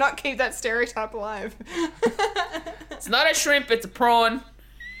not keep that stereotype alive. It's not a shrimp, it's a prawn.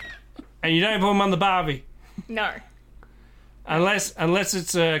 And you don't put them on the barbie No. unless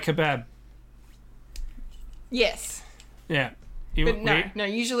it's a kebab. Yes. Yeah. But no,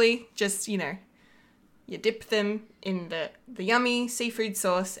 usually just, you dip them in the yummy seafood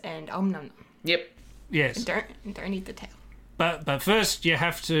sauce and nom nom. Yep. Yes. And don't eat the tail. But first you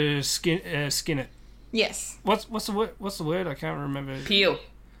have to skin it. Yes. What's the word? What's the word? I can't remember. Peel.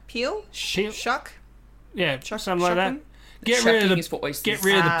 Peel? Peel. Shuck? Yeah, something like that. Shucking? Get rid Shucking of is for oysters. Get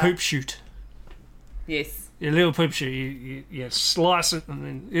rid of the poop chute. Yes. Your little poop chute. You slice it, and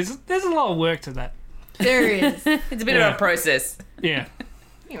then there's a lot of work to that. There is. It's a bit of a process. Yeah.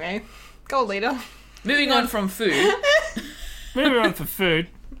 Anyway, gold leader. Moving on from food. Moving on for food.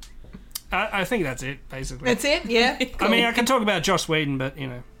 I think that's it, basically. That's it? Yeah. I mean, I can talk about Joss Whedon, but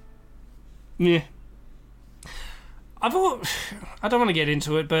yeah. I don't want to get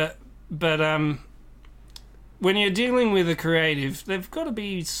into it, but when you're dealing with a creative, they've got to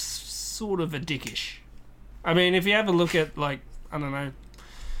be sort of a dickish. I mean, if you have a look at, like, I don't know,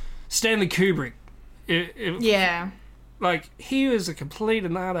 Stanley Kubrick. Yeah. Like, he was a complete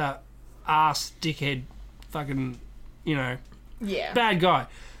and utter ass dickhead fucking, Yeah. bad guy.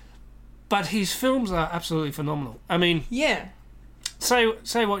 But his films are absolutely phenomenal. I mean, Yeah. say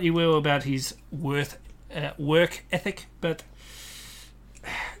what you will about his work ethic, but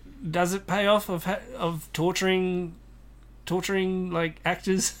does it pay off of torturing like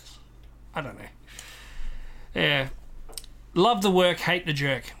actors? I don't know. Yeah, love the work, hate the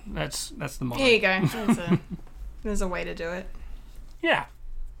jerk. That's the motto. There you go. There's a way to do it. Yeah,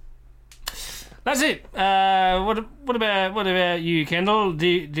 that's it. What about you, Kendall?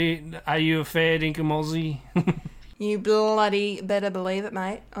 Are you a fair dinkum Aussie? You bloody better believe it,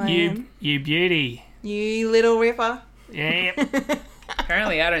 mate. I am. You beauty. You little ripper. Yeah.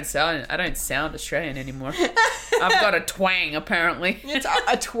 Apparently, I don't sound Australian anymore. I've got a twang. Apparently, It's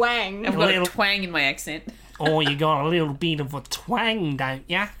a twang. I've got a twang in my accent. Oh, you got a little bit of a twang, don't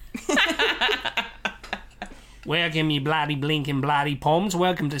ya? Welcome, you bloody blinking bloody poms.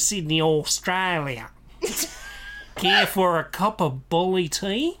 Welcome to Sydney, Australia. Care for a cup of bully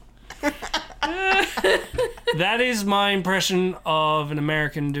tea? That is my impression of an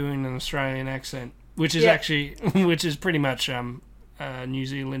American doing an Australian accent, which is which is pretty much New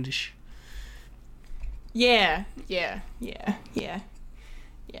Zealandish. Yeah.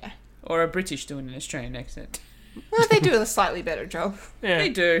 Or a British doing an Australian accent. Well, they do a slightly better job. Yeah, They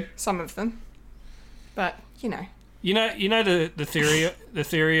do. Some of them. But, You know the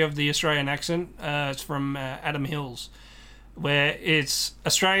theory of the Australian accent. It's from Adam Hills, where it's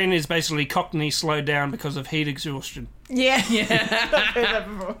Australian is basically Cockney slowed down because of heat exhaustion. Yeah. I've heard that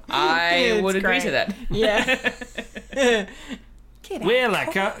before. I would agree great. to that. Yeah. Well, I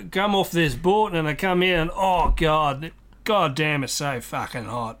come off this boat and I come in and oh god damn, it's so fucking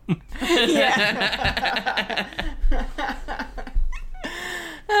hot.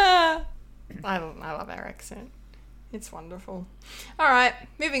 I love our accent. It's wonderful. All right,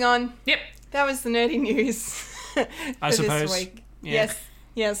 moving on. Yep. That was the nerdy news I for suppose. this week. Yeah.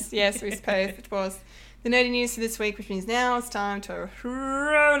 Yes, we suppose it was the nerdy news for this week, which means now it's time to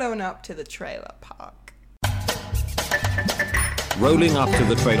roll on up to the trailer park. Rolling up to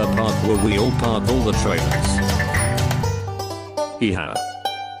the trailer park where we all park all the trailers. Hee-ha.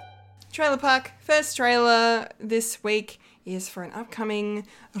 Trailer park. First trailer this week is for an upcoming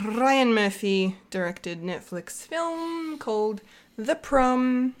Ryan Murphy directed Netflix film called The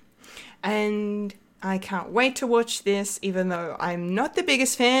Prom. And I can't wait to watch this, even though I'm not the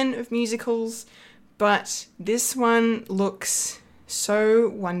biggest fan of musicals, but this one looks so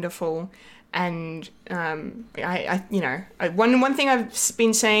wonderful. And one thing I've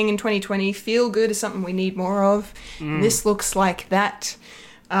been saying in 2020, feel good is something we need more of. This looks like that.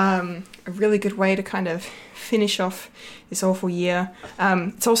 A really good way to kind of finish off this awful year.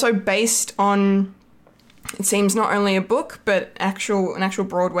 It's also based on, it seems, not only a book, but an actual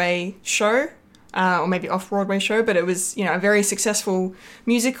Broadway show, or maybe off-Broadway show, but it was, a very successful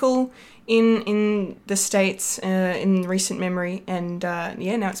musical in the States in recent memory, and now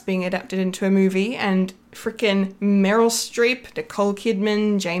it's being adapted into a movie, and frickin' Meryl Streep, Nicole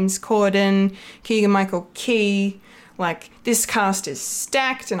Kidman, James Corden, Keegan-Michael Key, like, this cast is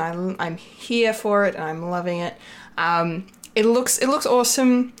stacked, and I'm here for it, and I'm loving it. It looks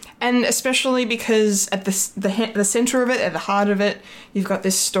awesome, and especially because at the center of it, at the heart of it, you've got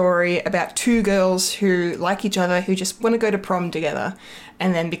this story about two girls who like each other, who just want to go to prom together,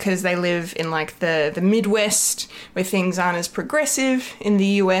 and then because they live in like the Midwest, where things aren't as progressive in the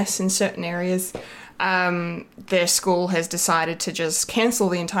US in certain areas, their school has decided to just cancel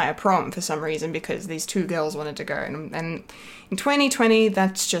the entire prom for some reason because these two girls wanted to go, and in 2020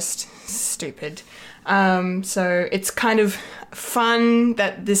 that's just stupid. So it's kind of fun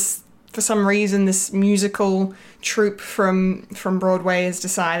that for some reason, this musical troupe from Broadway has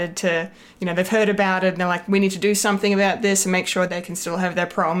decided to, they've heard about it and they're like, we need to do something about this and make sure they can still have their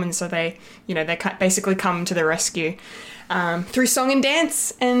prom. And so they basically come to the rescue through song and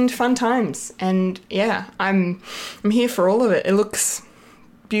dance and fun times. And yeah, I'm here for all of it. It looks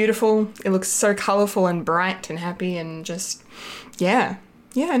beautiful. It looks so colourful and bright and happy and just, yeah.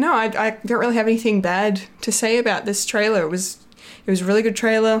 Yeah, no, I don't really have anything bad to say about this trailer. It was a really good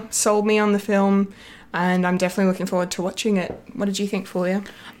trailer, sold me on the film, and I'm definitely looking forward to watching it. What did you think, Fulia?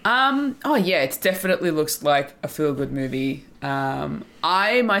 It definitely looks like a feel-good movie.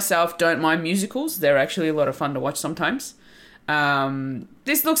 I myself don't mind musicals. They're actually a lot of fun to watch sometimes.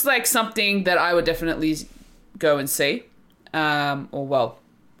 This looks like something that I would definitely go and see, that I'll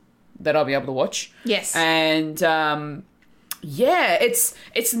be able to watch. Yes. And it's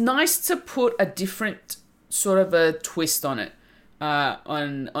nice to put a different sort of a twist on it,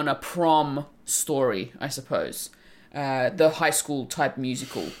 on a prom story, I suppose. The high school type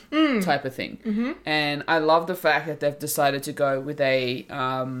musical type of thing. Mm-hmm. And I love the fact that they've decided to go with a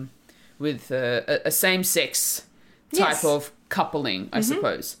same-sex type of coupling, I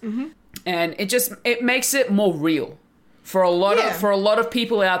suppose. Mm-hmm. And it makes it more real for a lot of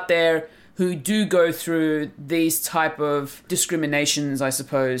people out there who do go through these type of discriminations, I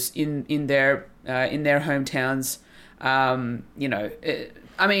suppose, in their hometowns. I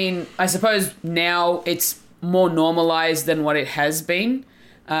suppose now it's more normalized than what it has been,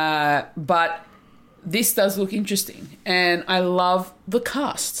 but this does look interesting, and I love the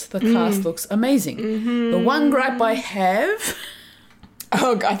cast. The cast looks amazing. Mm-hmm. The one gripe I have...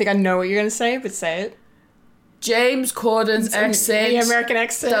 Oh, I think I know what you're going to say, but say it. James Corden's accent, the American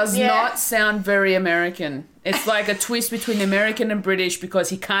accent, does not sound very American. It's like a twist between American and British because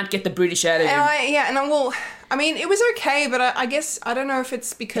he can't get the British out of him. I mean, it was okay, but I guess, I don't know if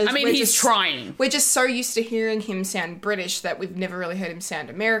it's because... he's trying. We're just so used to hearing him sound British that we've never really heard him sound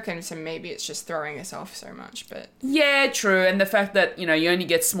American, so maybe it's just throwing us off so much, but... Yeah, true, and the fact that, you only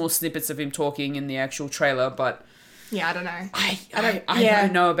get small snippets of him talking in the actual trailer, but... Yeah, I don't know. I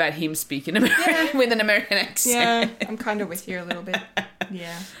don't know about him speaking American with an American accent. Yeah, I'm kind of with you a little bit.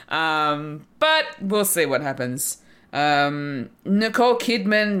 Yeah. But we'll see what happens. Nicole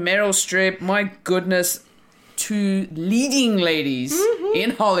Kidman, Meryl Streep, my goodness, 2 leading ladies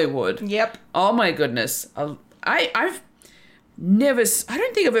in Hollywood. Yep. Oh my goodness. I've never... I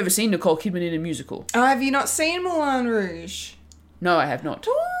don't think I've ever seen Nicole Kidman in a musical. Oh, have you not seen Moulin Rouge? No, I have not.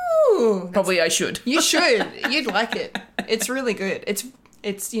 Ooh. Probably I should. You should. You'd like it. It's really good. It's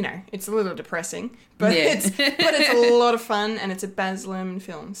it's a little depressing, but it's a lot of fun, and it's a Baz Luhrmann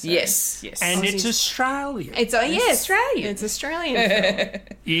film. So. Yes. And it's Australian. It's Australian. It's Australian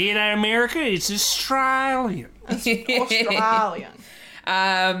film. America, it's Australian. Australian.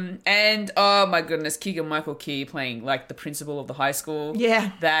 And oh my goodness, Keegan-Michael Key playing like the principal of the high school.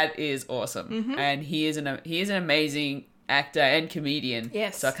 Yeah, that is awesome. And he is an amazing actor and comedian.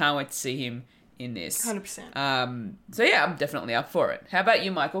 Yes, so I can't wait to see him in this. 100%. So yeah, I'm definitely up for it. How about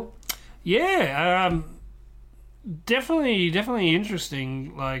you, Michael? Yeah, definitely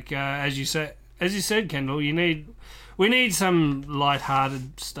interesting. Like as you said, Kendall, we need some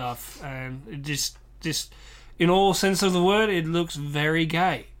light-hearted stuff, and it just in all sense of the word, it looks very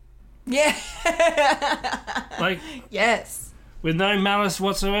gay. Yeah. Like yes. With no malice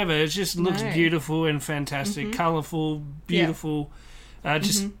whatsoever. It just looks beautiful and fantastic, colourful, beautiful,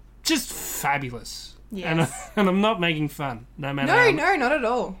 just fabulous. Yes. And I'm not making fun. No, not at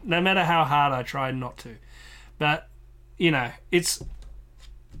all. No matter how hard I try not to. But, it's...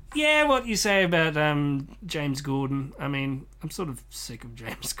 Yeah, what you say about James Gordon. I mean, I'm sort of sick of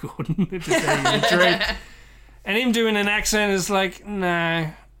James Gordon, to tell you the truth. And him doing an accent is like,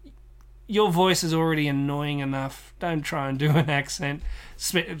 no, your voice is already annoying enough. Don't try and do an accent.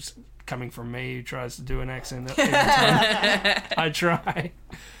 It's coming from me, who tries to do an accent every time I try.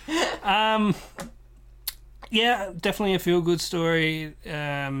 Yeah, definitely a feel-good story.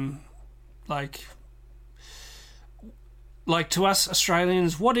 Like to us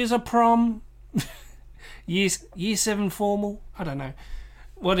Australians, what is a prom? year 7 formal? I don't know.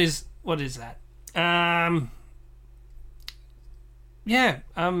 What is that? Yeah,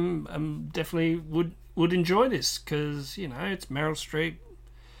 definitely would enjoy this because it's Meryl Streep,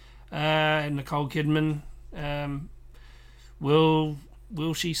 Nicole Kidman. Will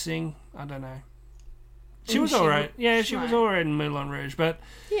she sing? I don't know. She was all right. Yeah, she was all right in Moulin Rouge, but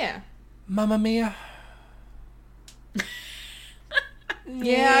yeah, Mamma Mia.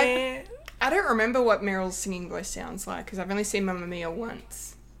 Yeah, I don't remember what Meryl's singing voice sounds like because I've only seen Mamma Mia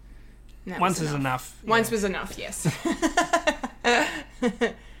once. Once is enough. Once was enough, yes.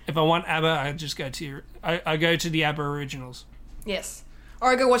 If I want ABBA, I just go to I go to the ABBA originals. Yes,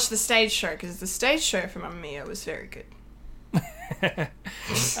 or I go watch the stage show because the stage show for Mamma Mia was very good.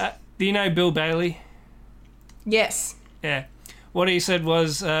 Do you know Bill Bailey? Yes. Yeah. What he said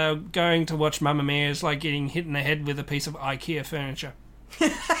was going to watch Mamma Mia is like getting hit in the head with a piece of IKEA furniture.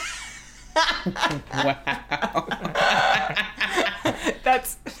 Wow.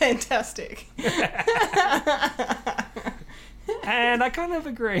 That's fantastic. And I kind of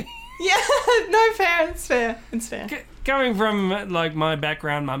agree. Yeah, no, fair. It's fair. It's fair. Coming from like my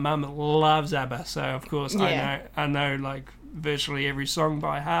background, my mum loves ABBA, so of course I know like virtually every song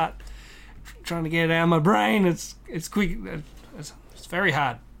by heart. Trying to get it out of my brain, it's quick. It's very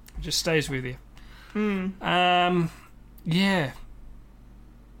hard. It just stays with you. Yeah.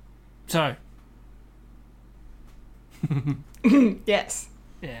 So. Yes.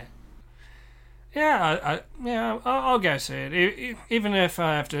 Yeah. Yeah, I'll go see it. Even if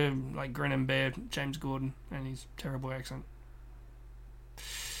I have to like grin and bear James Gordon and his terrible accent.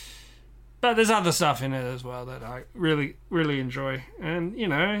 But there's other stuff in it as well that I really, really enjoy, and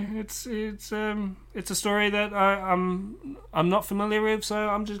it's a story that I'm not familiar with, so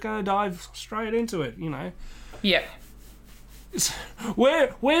I'm just going to dive straight into it. Yeah.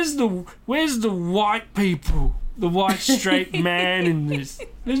 Where's the white people? The white straight man in this?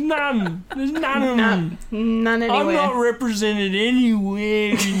 There's none. There's none of them. None anywhere. I'm not represented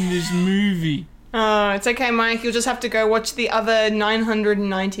anywhere in this movie. Oh, it's okay, Mike. You'll just have to go watch the other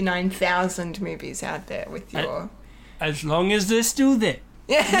 999,000 movies out there with your... As long as they're still there.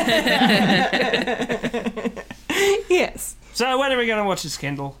 Yes. So when are we going to watch this,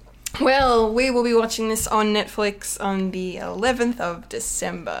 Kendall? Well, we will be watching this on Netflix on the 11th of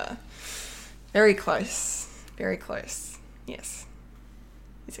December. Very close. Very close. Yes.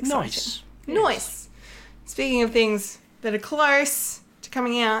 It's exciting. Nice. Nice. Speaking of things that are close to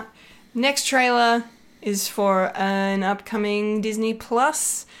coming out, next trailer is for an upcoming Disney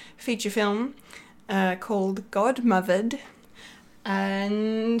Plus feature film called Godmothered.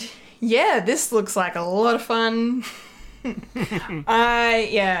 And yeah, this looks like a lot of fun.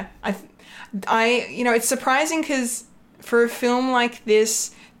 It's surprising because for a film like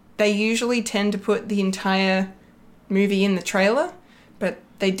this, they usually tend to put the entire movie in the trailer, but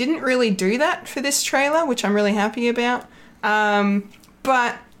they didn't really do that for this trailer, which I'm really happy about.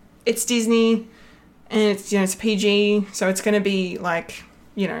 But it's Disney, and it's a PG, so it's going to be like,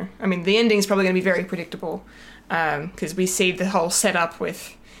 the ending's probably going to be very predictable, because we see the whole setup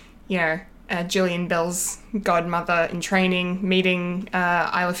with, Jillian Bell's godmother in training meeting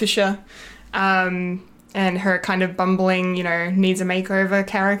Isla Fisher, and her kind of bumbling, needs a makeover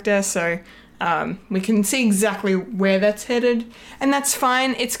character. So we can see exactly where that's headed, and that's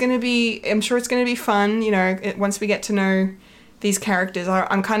fine. I'm sure it's going to be fun. Once we get to know these characters,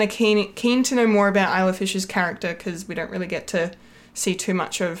 I'm kind of keen to know more about Isla Fisher's character, because we don't really get to see too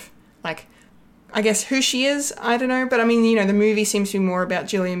much of, I guess, who she is. I don't know, but the movie seems to be more about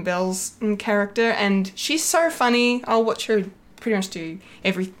Jillian Bell's character, and she's so funny. I'll watch her pretty much do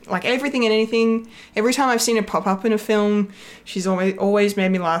everything and anything. Every time I've seen her pop up in a film, she's always made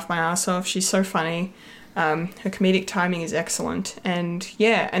me laugh my ass off. She's so funny. Her comedic timing is excellent, and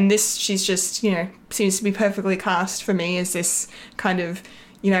this, she's just, seems to be perfectly cast for me as this kind of,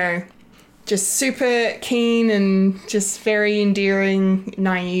 just super keen and just very endearing,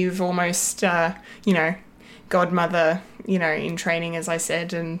 naive, almost, godmother, in training, as I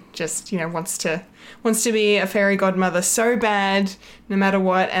said, and just, wants to be a fairy godmother so bad, no matter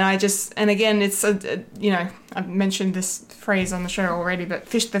what. And again, it's I've mentioned this phrase on the show already, but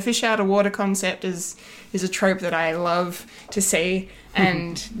the fish out of water concept is a trope that I love to see.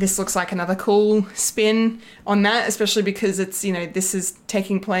 And this looks like another cool spin on that, especially because it's, this is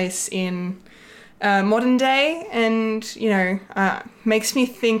taking place in modern day, and, makes me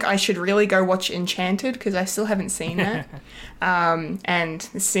think I should really go watch Enchanted, because I still haven't seen that. And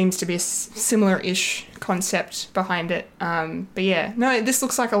this seems to be a similar-ish concept behind it. But yeah, no, this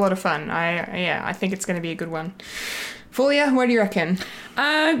looks like a lot of fun. I think it's going to be a good one. Fulia, what do you reckon?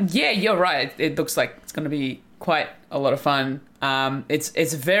 You're right. It looks like it's going to be quite a lot of fun.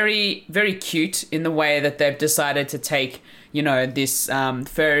 It's very, very cute in the way that they've decided to take, this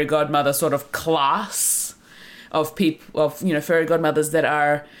fairy godmother sort of class of people, of fairy godmothers that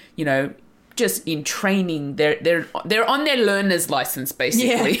are, just in training. They're on their learner's license,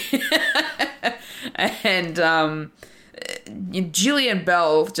 basically. Yeah. And Jillian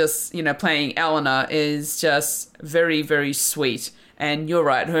Bell, just playing Eleanor, is just very, very sweet. And you're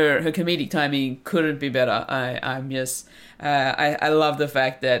right, her comedic timing couldn't be better. I love the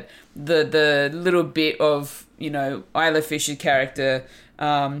fact that the little bit of, Isla Fisher character,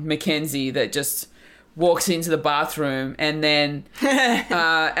 Mackenzie, that just walks into the bathroom, and then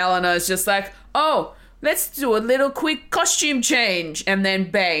Eleanor's just like, oh, let's do a little quick costume change. And then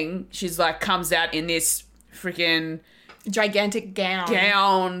bang, she's like, comes out in this freaking gigantic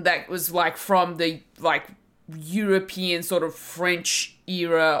gown that was from the European sort of French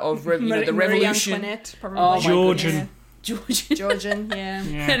era of the Revolution. Antoinette, probably. Georgian, yeah.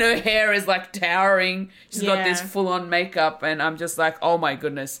 And her hair is towering. She's got this full-on makeup, and I'm just like, oh my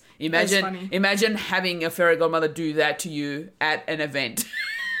goodness! Imagine having a fairy godmother do that to you at an event,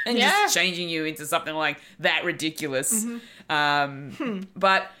 and just changing you into something like that ridiculous. Mm-hmm.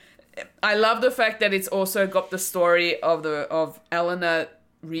 But I love the fact that it's also got the story of Eleanor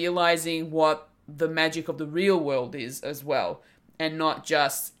realizing what the magic of the real world is as well, and not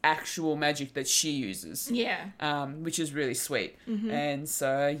just actual magic that she uses. Yeah. Which is really sweet. Mm-hmm. And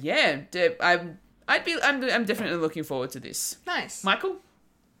so I'm definitely looking forward to this. Nice. Michael?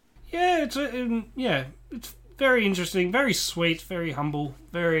 Yeah, it's very interesting, very sweet, very humble,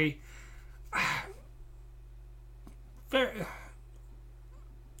 very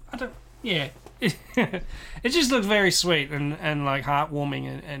it just looks very sweet and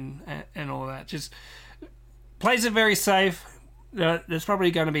heartwarming and all that. Just plays it very safe. There's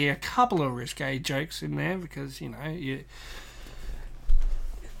probably going to be a couple of risque jokes in there because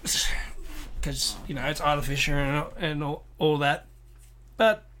it's Isla Fisher and all that.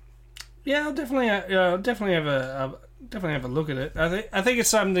 But yeah, I'll definitely have a look at it. I think it's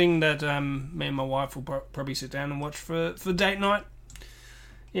something that me and my wife will probably sit down and watch for date night.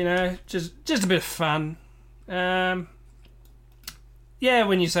 Just a bit of fun. yeah,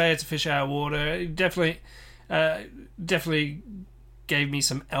 when you say it's a fish out of water, it definitely gave me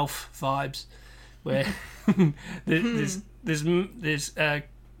some Elf vibes, where this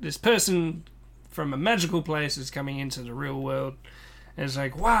person from a magical place is coming into the real world, and it's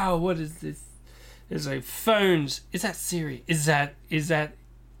like, wow, what is this? It's like phones. Is that Siri? Is that a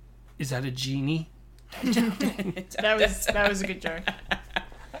genie? That was a good joke.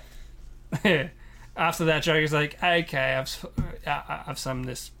 After that joke, it's like, okay, I've summed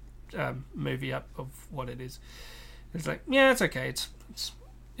this movie up of what it is. It's like, yeah, it's okay. It's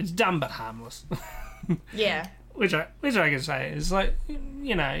dumb but harmless. Yeah. Which I can say is like,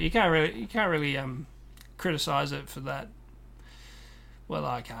 you know, you can't really criticize it for that. Well,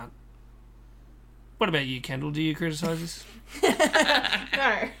 I can't. What about you, Kendall? Do you criticize this?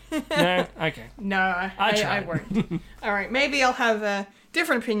 No. No? Okay. No, I won't. All right, maybe I'll have a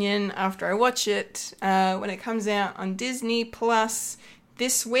different opinion after I watch it when it comes out on Disney Plus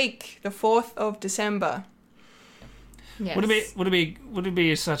this week, the 4th of December. Yes. Would it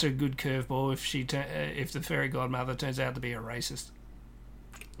be such a good curveball if the fairy godmother turns out to be a racist?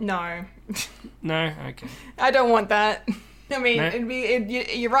 No. No? Okay. I don't want that. I mean, No?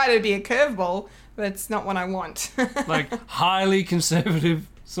 you're right, it'd be a curveball, but it's not what I want. Like, highly conservative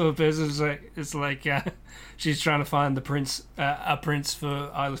sort of person. It's like she's trying to find a prince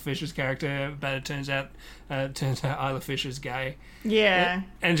for Isla Fisher's character, but it turns out Isla Fisher's gay. Yeah.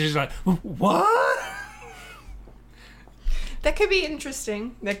 And she's like, what? That could be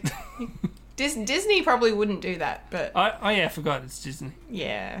interesting. Disney probably wouldn't do that, but... I forgot it's Disney.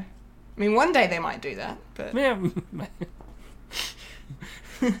 Yeah. I mean, one day they might do that, but... Yeah.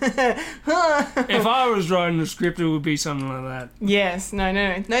 If I was writing the script, it would be something like that. Yes, no.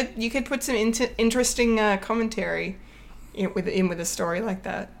 You could put some interesting commentary in with a story like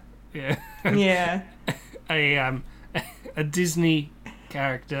that. Yeah. Yeah. A Disney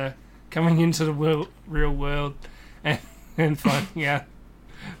character coming into the real world and finding out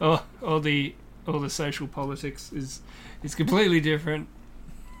all the social politics is completely different.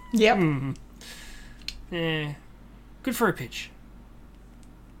 Yep. Mm-hmm. Yeah. Good for a pitch.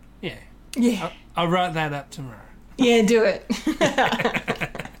 Yeah. Yeah. I'll write that up tomorrow. Yeah, do it.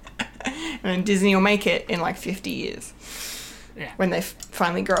 And Disney will make it in like 50 years. Yeah. When they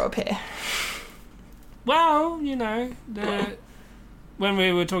finally grow a pair. Well, you know, when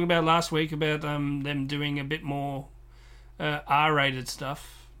we were talking about last week about them doing a bit more R-rated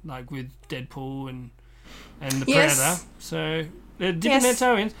stuff, like with Deadpool and the Yes. Predator, so they're dipping their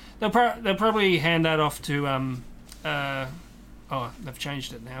toe in. They'll probably hand that off to they've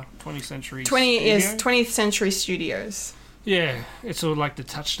changed it now. 20th Century Studio? 20th Century Studios. Yeah, it's sort of like the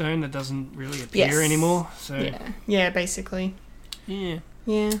Touchstone that doesn't really appear anymore. So yeah, basically. Yeah.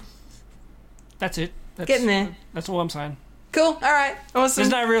 That's it. Getting there. That's all I'm saying. Cool. All right. Awesome.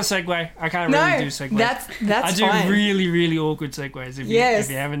 There's no real segue. I can't really do segues. That's I do fine. really, really awkward segues. If you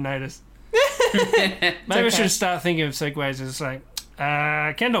haven't noticed. Maybe I should start thinking of segues as like,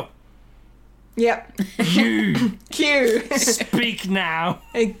 Kendall. Yep. You. Q. Speak now.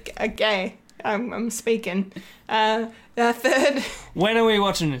 Okay. I'm speaking. Third. When are we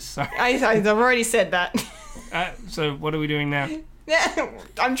watching this? Sorry. I've already said that. So what are we doing now?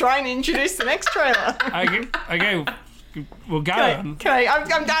 I'm trying to introduce the next trailer. Okay. We'll go.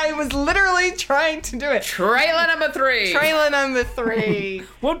 I was literally trying to do it. Trailer number 3. Trailer number 3.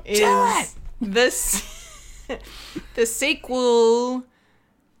 What is this? The sequel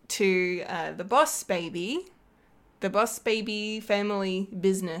to The Boss Baby Family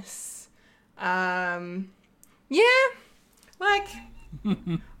Business.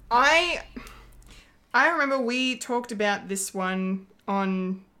 I remember we talked about this one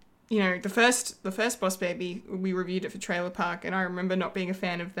on, the first Boss Baby. We reviewed it for Trailer Park, and I remember not being a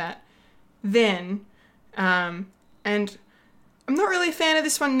fan of that then. And I'm not really a fan of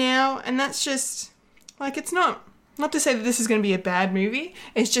this one now, and that's just, it's not to say that this is going to be a bad movie.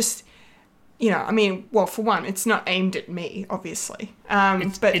 It's just, for one, it's not aimed at me, obviously.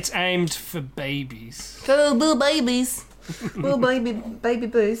 But it's aimed for babies. For little babies. Little baby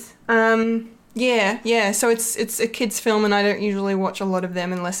boos. Yeah. So it's a kid's film, and I don't usually watch a lot of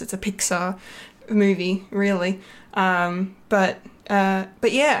them unless it's a Pixar movie, really. But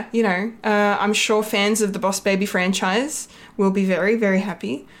yeah, I'm sure fans of the Boss Baby franchise will be very, very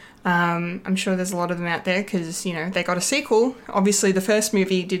happy. I'm sure there's a lot of them out there because, they got a sequel. Obviously, the first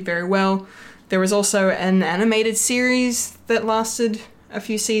movie did very well. There was also an animated series that lasted a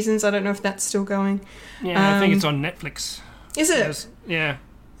few seasons. I don't know if that's still going. Yeah, I think it's on Netflix. Is it? Yeah.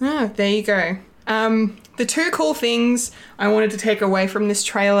 Oh, there you go. The two cool things I wanted to take away from this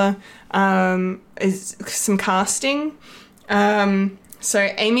trailer is some casting. So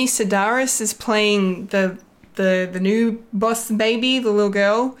Amy Sedaris is playing the new boss baby, the little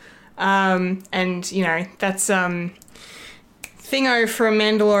girl. And, you know, that's Thingo from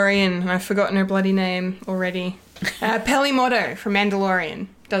Mandalorian. I've forgotten her bloody name already. Peli Motto from Mandalorian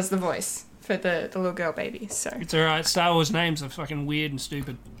does the voice for the little girl baby. So It's alright, Star Wars names are fucking weird and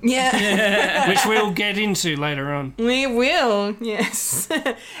stupid. yeah. Which we'll get into later on. We will, yes.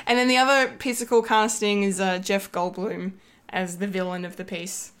 And then the other piece of cool casting is Jeff Goldblum as the villain of the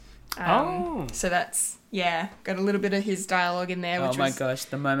piece. So that's, yeah, got a little bit of his dialogue in there. Which Oh my gosh,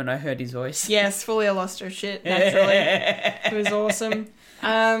 the moment I heard his voice. Yes, fully I lost her shit, naturally. It was awesome.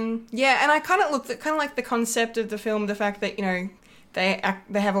 Yeah, and I kind of like the concept of the film, the fact that, you know, they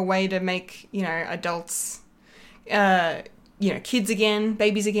have a way to make, you know, adults, you know, kids again,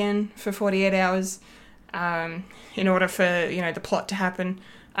 babies again for 48 hours in order for, you know, the plot to happen.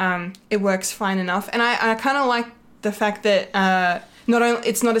 It works fine enough. And I kind of like the fact that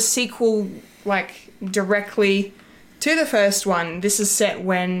it's not a sequel, like, directly to the first one. This is set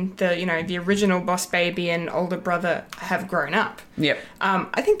when the original boss baby and older brother have grown up. Yep.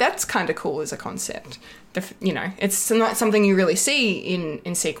 I think that's kind of cool as a concept. It's not something you really see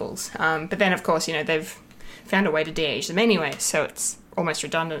in sequels. But then, of course, you know, they've found a way to de-age them anyway, so it's almost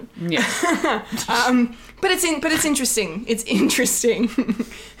redundant. Yeah. But it's interesting. It's interesting.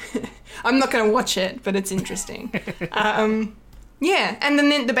 I'm not going to watch it, but it's interesting. Yeah, and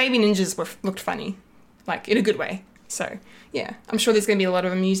then the baby ninjas looked funny, like in a good way. So yeah, I'm sure there's going to be a lot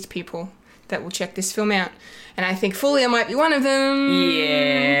of amused people that will check this film out, and I think Fulia might be one of them.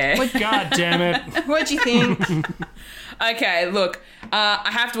 Yeah. God damn it. What'd you think? Okay, look, I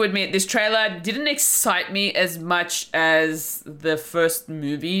have to admit, this trailer didn't excite me as much as the first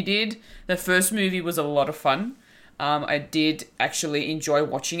movie did. The first movie was a lot of fun. I did actually enjoy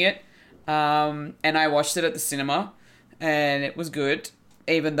watching it, and I watched it at the cinema, and it was good,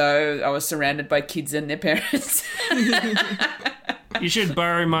 even though I was surrounded by kids and their parents. You should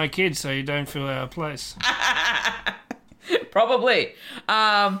borrow my kids so you don't feel out of place. Probably.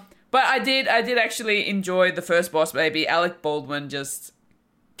 But I did actually enjoy the first boss baby. Alec Baldwin just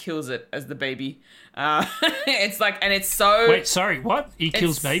kills it as the baby. It's like, and it's so... Wait, sorry, what? He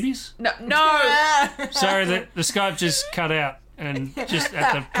kills babies? No. Sorry, the Skype just cut out and just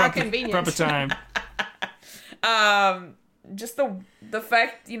at the proper time. Just the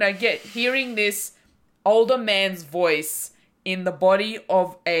fact, you know, hearing this older man's voice in the body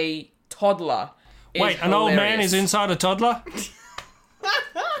of a toddler. Wait, an hilarious. old man is inside a toddler?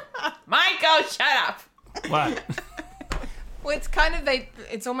 Michael, shut up. What? Well,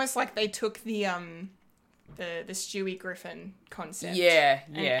 it's almost like they took the Stewie Griffin concept. Yeah.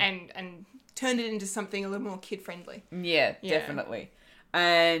 And turned it into something a little more kid friendly. Yeah, definitely.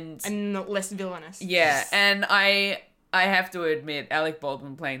 And not less villainous. Yeah, and I have to admit, Alec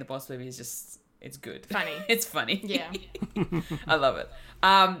Baldwin playing the boss baby is just, it's good. Funny. It's funny. Yeah. I love it.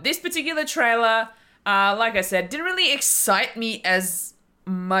 This particular trailer, like I said, didn't really excite me as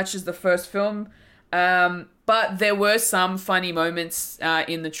much as the first film, but there were some funny moments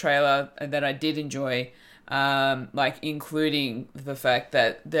in the trailer that I did enjoy, like including the fact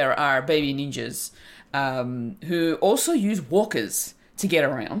that there are baby ninjas who also use walkers to get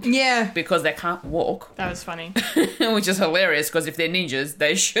around. Yeah. Because they can't walk. That was funny. Which is hilarious, because if they're ninjas,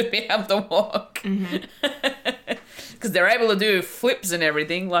 they should be able to walk. Because they're able to do flips and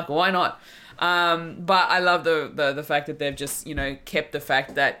everything. Like, why not? But I love the fact that they've just, you know, kept the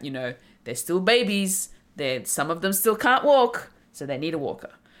fact that, you know, they're still babies. Some of them still can't walk, so they need a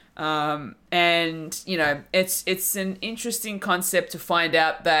walker. And, you know, it's an interesting concept to find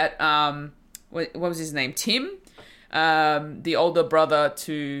out that, what was his name? Tim? The older brother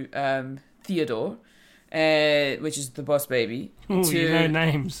to Theodore, which is the boss baby. Ooh, you know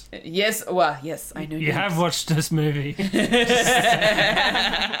names. Yes, well, yes, I know names. You have watched this movie.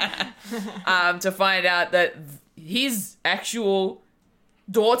 To find out that his actual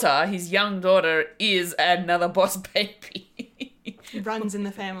daughter, his young daughter, is another boss baby. Runs in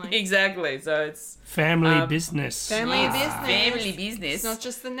the family. Exactly, so it's... Family business. Family business. Family business. It's not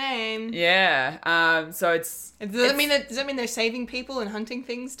just the name. Yeah, so it's... Does that mean they're saving people and hunting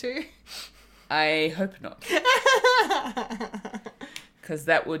things too? I hope not. Because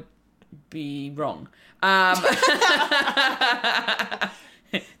that would be wrong.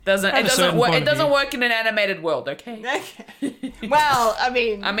 It doesn't work in an animated world, okay? Okay. Well, I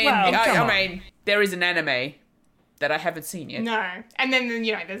mean, there is an anime that I haven't seen yet. No. And then,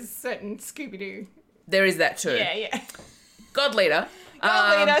 you know, there's certain Scooby-Doo. There is that too. Yeah. God Leader.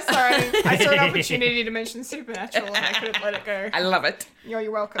 Sorry. I saw an opportunity to mention Supernatural and I couldn't let it go. I love it.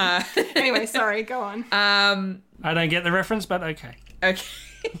 You're welcome. Anyway, sorry, go on. I don't get the reference, but okay. Okay.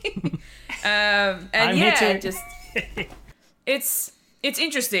 And I'm yeah, here too. just it's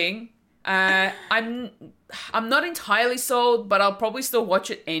interesting. I'm not entirely sold, but I'll probably still watch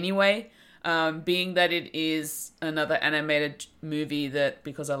it anyway. Being that it is another animated movie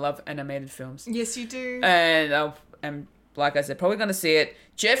because I love animated films. Yes, you do. And I'm, like I said, probably going to see it.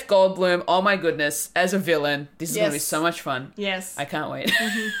 Jeff Goldblum, oh my goodness, as a villain. This is going to be so much fun. Yes. I can't wait.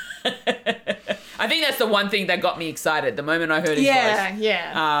 I think that's the one thing that got me excited. The moment I heard his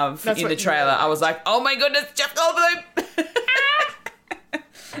voice in the trailer, I was like, oh my goodness, Jeff Goldblum!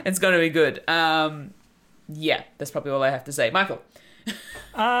 It's going to be good. Yeah, that's probably all I have to say. Michael?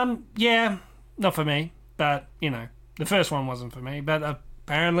 Yeah, not for me. But, the first one wasn't for me. But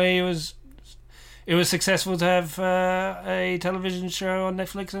apparently it was successful to have a television show on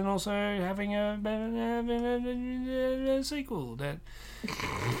Netflix and also having a sequel that...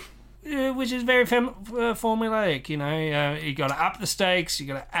 which is very formulaic, you got to up the stakes, you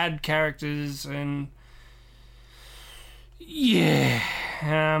got to add characters, and I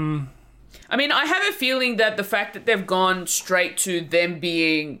mean, I have a feeling that the fact that they've gone straight to them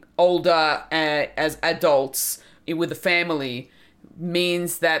being older as adults with a family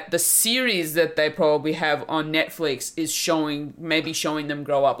means that the series that they probably have on Netflix is showing them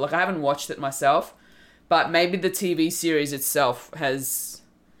grow up. Like, I haven't watched it myself, but maybe the TV series itself has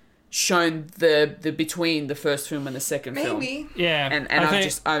shown the between the first film and the second film. Maybe. Yeah. And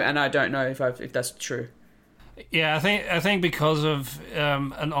I don't know if that's true. Yeah, I think because of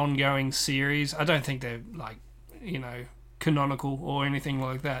an ongoing series, I don't think they're canonical or anything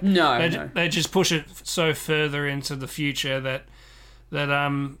like that. No, they just push it so further into the future that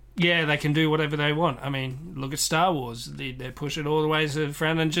they can do whatever they want. I mean, look at Star Wars; they push it all the way to the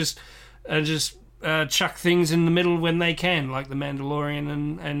front and just chuck things in the middle when they can, like The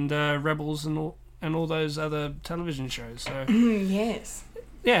Mandalorian and Rebels and all those other television shows. So yes,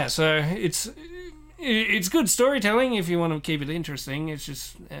 yeah. So it's good storytelling if you want to keep it interesting. It's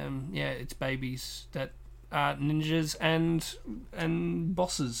just it's babies that are ninjas and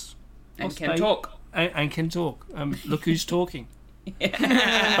bosses and can talk and can talk. Look who's talking, but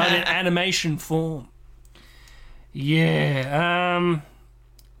in animation form. Yeah.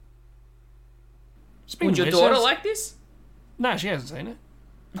 Would your daughter like this? No, she hasn't seen it.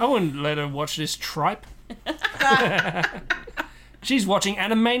 I wouldn't let her watch this tripe. She's watching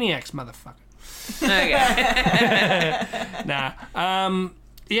Animaniacs, motherfucker. Okay. Nah.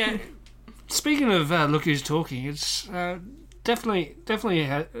 Yeah. Speaking of Look Who's Talking, it's definitely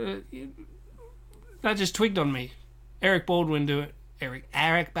that just twigged on me. Eric Baldwin doing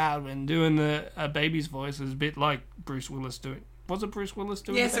the baby's voice is a bit like Bruce Willis doing. Was it Bruce Willis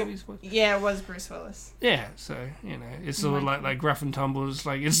doing the baby's voice? Yeah, it was Bruce Willis. Yeah, so, it's sort of like gruff and tumble. It's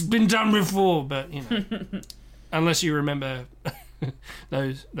like, it's been done before, but, unless you remember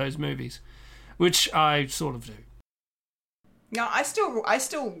those movies, which I sort of do. No, I still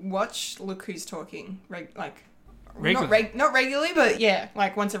watch Look Who's Talking, Regularly. not regularly, but yeah,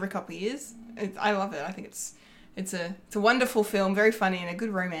 like once every couple of years. I love it. I think it's a wonderful film, very funny, and a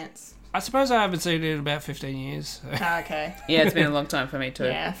good romance. I suppose I haven't seen it in about 15 years. So. Okay. Yeah, it's been a long time for me too.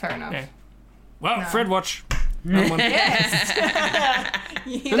 Yeah, fair enough. Yeah. Well, Fred watch. No one. Yes.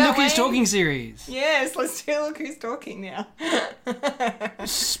 The Look Who's Talking series. Yes, let's do Look Who's Talking now.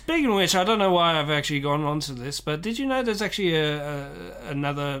 Speaking of which, I don't know why I've actually gone on to this, but did you know there's actually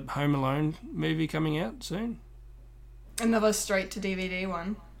another Home Alone movie coming out soon? Another straight to DVD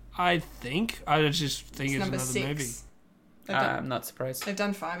one. I just think it's number another 6. movie. I'm not surprised. They've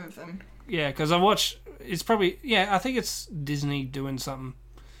done 5 of them. Yeah, because I watched. It's probably I think it's Disney doing something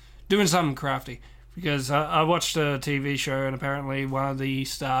crafty. Because I watched a TV show and apparently one of the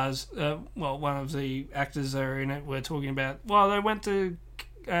stars, one of the actors that are in it, were talking about. Well, they went to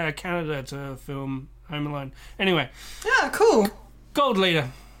Canada to film Home Alone. Anyway. Ah, cool. Gold Leader.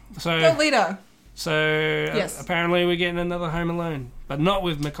 Gold Leader. So yes. Apparently we're getting another Home Alone, but not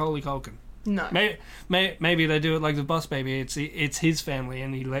with Macaulay Culkin. No. Maybe they do it like the Boss Baby. It's his family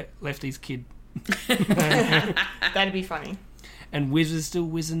and he left his kid. That'd be funny. And Wiz is still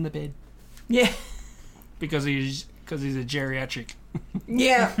whizzing the bed. Yeah. Because he's a geriatric.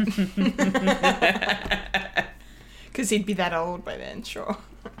 Yeah. Because he'd be that old by then, sure.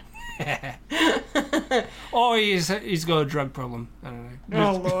 Or he's got a drug problem. I don't know.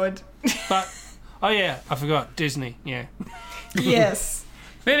 Oh, Lord. But, I forgot. Disney, yeah. Yes.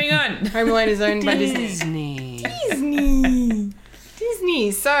 Moving on. Home Alone is owned by Disney.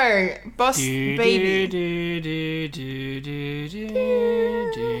 Disney. So, Boss Baby.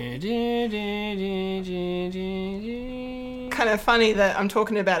 Kind of funny that I'm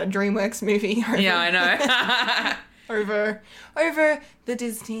talking about a DreamWorks movie. Yeah, I know. over the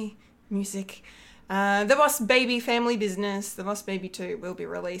Disney music. The Boss Baby Family Business, The Boss Baby 2, will be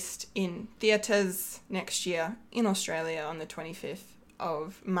released in theatres next year in Australia on the 25th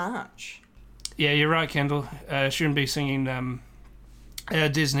of March. Yeah, you're right, Kendall. I shouldn't be singing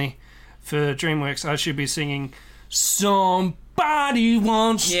Disney for DreamWorks. I should be singing Somebody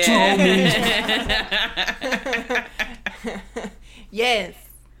Once Told Me. Yes,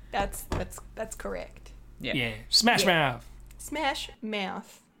 that's correct. Yeah. Smash Mouth. Smash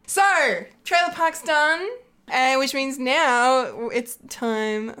Mouth. So, Trailer Park's done, which means now it's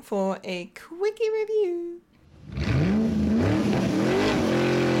time for a quickie review.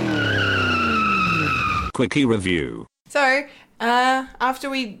 Quickie review. So, after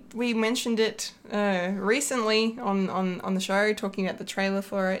we mentioned it recently on the show, talking about the trailer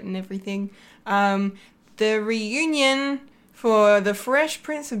for it and everything, the reunion for The Fresh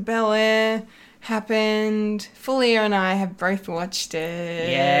Prince of Bel-Air happened. Fulia and I have both watched it.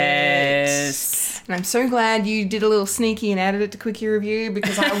 Yes. And I'm so glad you did a little sneaky and added it to Quickie Review,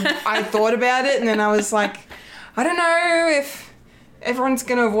 because I thought about it and then I was like, I don't know if everyone's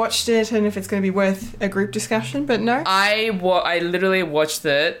going to have watched it and if it's going to be worth a group discussion, but no. I literally watched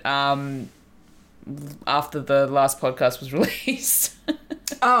it after the last podcast was released.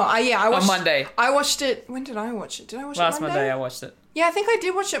 I watched on Monday. I watched it. When did I watch it? Did I watch it Last Monday? Monday I watched it. Yeah, I think I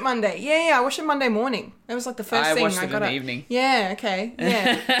did watch it Monday. Yeah, I watched it Monday morning. It was like the first thing I watched it got in up. the evening. Yeah, okay.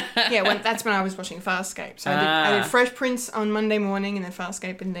 Yeah. That's when I was watching Farscape. So I did Fresh Prince on Monday morning and then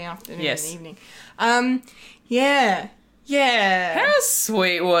Farscape in the afternoon and the evening. Yeah. How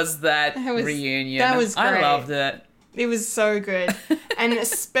sweet was that reunion? That was great. I loved it. It was so good. And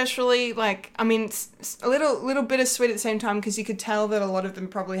especially, it's a little bittersweet at the same time, because you could tell that a lot of them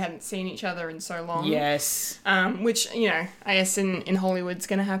probably hadn't seen each other in so long. Yes. Which, I guess in Hollywood's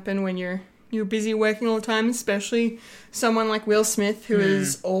going to happen when you're busy working all the time, especially someone like Will Smith, who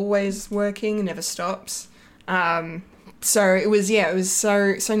is always working and never stops. So it was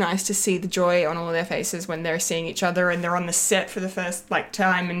so nice to see the joy on all of their faces when they're seeing each other and they're on the set for the first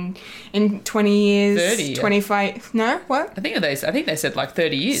time in 20 years, 30, 25. No, what? I think they said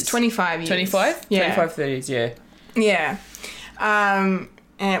 30 years. It's 25 years. 25? Yeah. 25, 30 years, yeah. Yeah.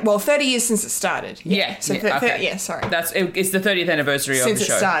 30 years since it started. Yeah. So okay. Sorry. It's the 30th anniversary of the show. Since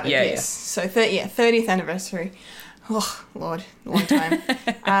it started, yeah, yes. So 30th anniversary. Oh, Lord, long time.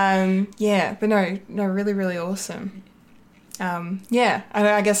 But no, really, really awesome.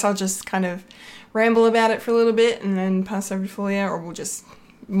 I guess I'll just kind of ramble about it for a little bit and then pass over to Fulia, or we'll just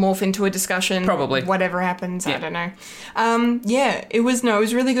morph into a discussion. Probably. Whatever happens, yeah. I don't know. It was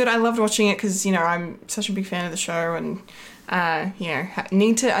really good. I loved watching it because, I'm such a big fan of the show, and, I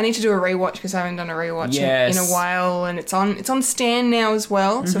need to do a rewatch because I haven't done a rewatch in a while, and it's on Stan now as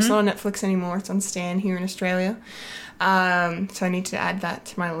well, so it's not on Netflix anymore. It's on Stan here in Australia. So I need to add that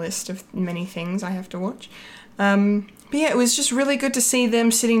to my list of many things I have to watch. But yeah, it was just really good to see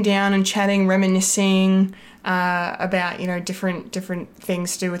them sitting down and chatting, reminiscing about, different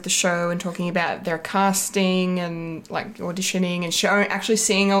things to do with the show, and talking about their casting and auditioning and actually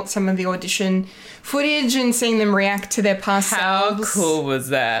seeing some of the audition footage and seeing them react to their past selves. How cool was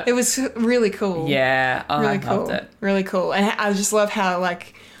that? It was really cool. Yeah, really I loved it. Really cool. And I just love how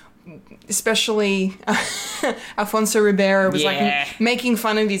especially Alfonso Ribeiro was making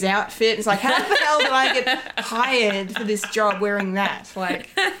fun of his outfit. It's like, how the hell did I get hired for this job wearing that?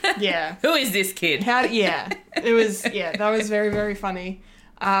 Who is this kid? It was, that was very, very funny.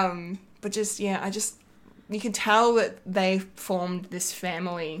 But you could tell that they formed this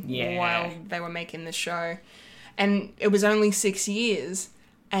family while they were making the show. And it was only 6 years,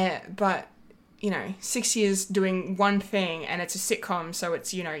 but 6 years doing one thing, and it's a sitcom, so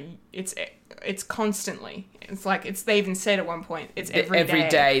it's, it's constantly. They even said at one point, it's every day. Every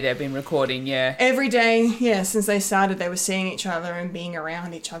day they've been recording, yeah. Every day, since they started, they were seeing each other and being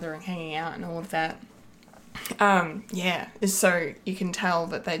around each other and hanging out and all of that. So you can tell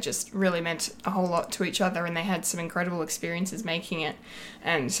that they just really meant a whole lot to each other, and they had some incredible experiences making it.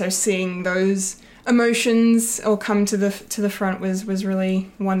 And so seeing those emotions all come to the front was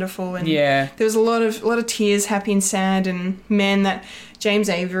really wonderful. And there was a lot of tears, happy and sad, and man, that James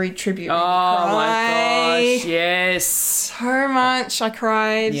Avery tribute. Oh my gosh, yes. So much. I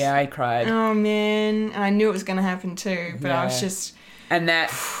cried. Yeah, I cried. Oh man. And I knew it was going to happen too, but I was just... And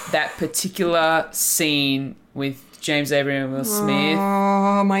that particular scene with James Avery and Will Smith.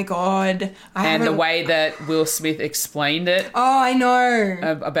 Oh my God. And the way that Will Smith explained it. Oh, I know.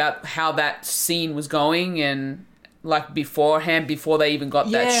 About how that scene was going, and beforehand, before they even got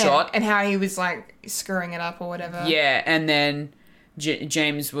that shot. And how he was screwing it up or whatever. Yeah, and then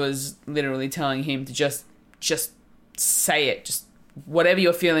James was literally telling him to just say it. Just whatever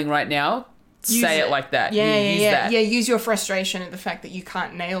you're feeling right now, say it like that. Use that. Yeah, use your frustration at the fact that you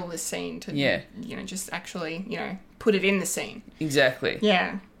can't nail this scene to, just actually, put it in the scene. Exactly.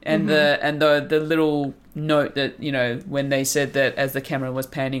 Yeah. And the little note that, when they said that as the camera was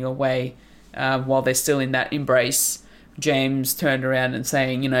panning away, while they're still in that embrace, James turned around and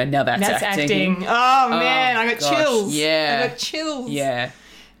saying, now that's acting. Oh, man, I got chills. Yeah. I got chills. Yeah.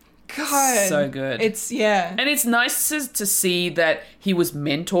 God. So good. And it's nice to see that he was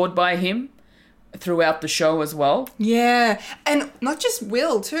mentored by him throughout the show as well. Yeah. And not just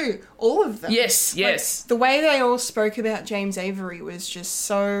Will, too. All of them. Yes. Like, the way they all spoke about James Avery was just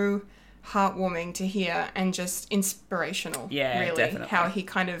so heartwarming to hear and just inspirational. Yeah, really. definitely. How he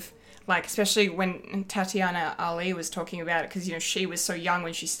kind of, like, especially when Tatiana Ali was talking about it, because, she was so young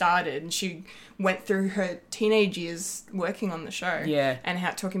when she started and she went through her teenage years working on the show. Yeah. And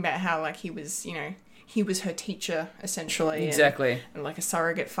talking about how, like, he was her teacher, essentially. Exactly. And like a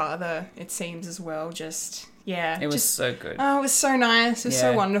surrogate father, it seems, as well. Just, yeah. It was so good. Oh, it was so nice. It was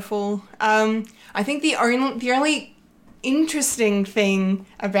so wonderful. I think the only interesting thing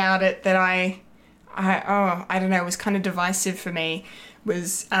about it that I don't know, was kind of divisive for me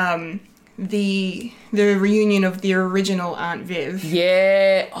was the reunion of the original Aunt Viv.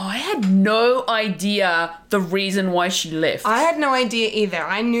 Yeah. Oh, I had no idea the reason why she left. I had no idea either.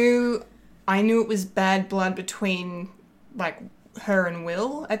 I knew it was bad blood between, like, her and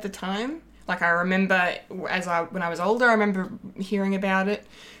Will at the time. Like, I remember when I was older, I remember hearing about it,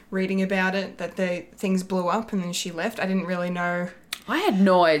 reading about it, that things blew up and then she left. I didn't really know. I had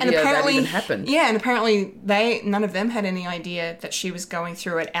no idea that even happened. Yeah, and apparently none of them had any idea that she was going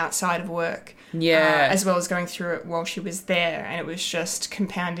through it outside of work. Yeah. As well as going through it while she was there. And it was just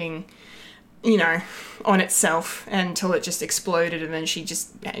compounding, on itself until it just exploded, and then she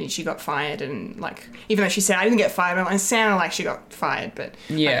got fired. And, like, even though she said, I didn't get fired, it sounded like she got fired, but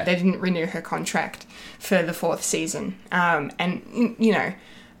like, they didn't renew her contract for the 4th season.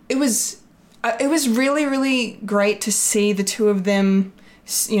 It was really, really great to see the two of them,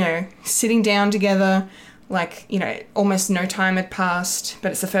 sitting down together. Like, almost no time had passed,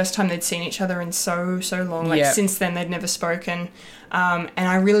 but it's the first time they'd seen each other in so long. Like, since then, they'd never spoken. And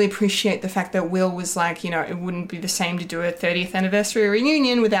I really appreciate the fact that Will was like, it wouldn't be the same to do a 30th anniversary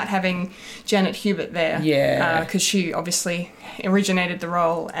reunion without having Janet Hubert there. Yeah. Because she obviously originated the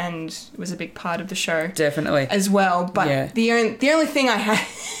role and was a big part of the show. Definitely. As well. But the only thing I had,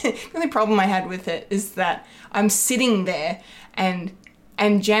 the only problem I had with it is that I'm sitting there and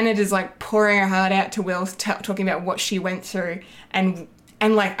Janet is, like, pouring her heart out to Will, talking about what she went through, and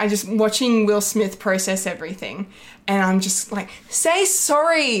like, I just watching Will Smith process everything, and I'm just like, say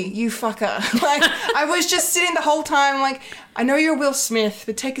sorry, you fucker. Like, I was just sitting the whole time, like, I know you're Will Smith,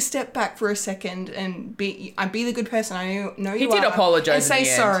 but take a step back for a second and be the good person I know you are. He did apologize and say in the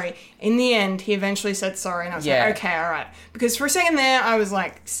sorry. end. In the end, he eventually said sorry, and I was like, okay, all right. Because for a second there, I was,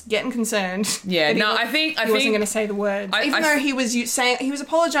 like, getting concerned. Yeah, that I think he wasn't going to say the words, even though he was he was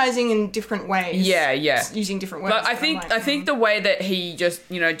apologizing in different ways. Yeah, using different words. But I think the way that he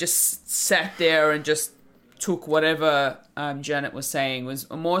just sat there and just took whatever Janet was saying was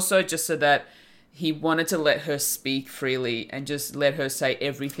more so just so that he wanted to let her speak freely and just let her say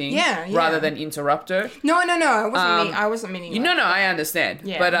everything rather than interrupt her. No, I wasn't meaning No, I understand.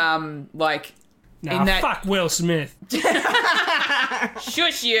 Yeah. But, in that... fuck Will Smith.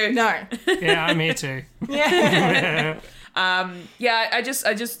 Shush you. No. Yeah, I'm here too. Yeah. I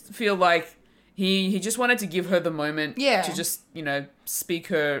just feel like he just wanted to give her the moment to just, speak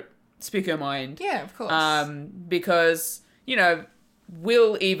her mind. Yeah, of course. Because,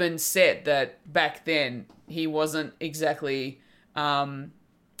 Will even said that back then he wasn't exactly,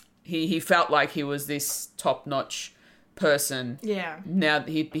 he felt like he was this top-notch person. Yeah. Now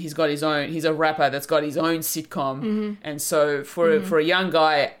he's got his own, he's a rapper that's got his own sitcom. And so for a young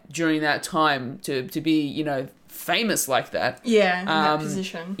guy during that time to be, famous like that. Yeah, in that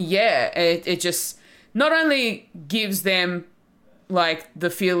position. Yeah, it just not only gives them, like, the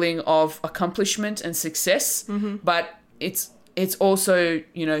feeling of accomplishment and success, but it's also,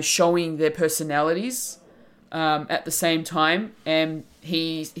 showing their personalities at the same time. And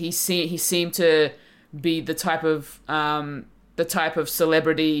he seemed to be the type of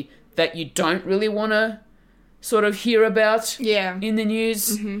celebrity that you don't really want to sort of hear about in the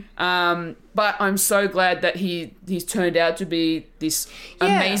news. But I'm so glad that he's turned out to be this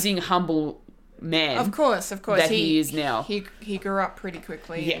amazing, humble man. Of course. That he is now. He grew up pretty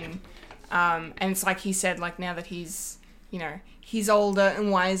quickly. Yeah. And it's like he said, like, now that he's, he's older and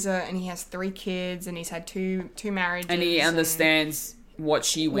wiser and he has 3 kids and he's had two marriages. And he understands, what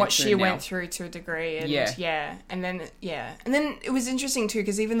she went through to a degree. And and then it was interesting too,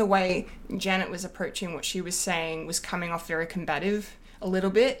 because even the way Janet was approaching what she was saying was coming off very combative a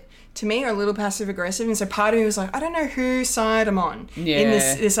little bit to me, or a little passive aggressive, and so part of me was like, I don't know whose side I'm on in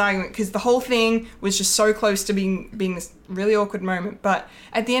this argument, because the whole thing was just so close to being this really awkward moment. But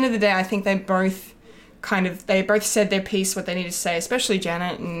at the end of the day, I think they both said their piece, what they needed to say, especially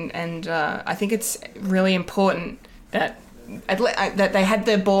Janet, and I think it's really important that they had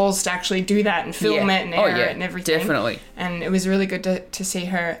the balls to actually do that and film it and air it and everything. Definitely. And it was really good to see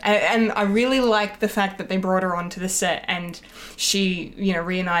her. And I really liked the fact that they brought her onto the set and she,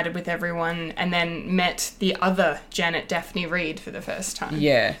 reunited with everyone and then met the other Janet, Daphne Reed, for the first time.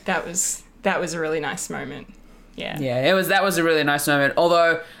 Yeah. That was a really nice moment. Yeah. Yeah, that was a really nice moment.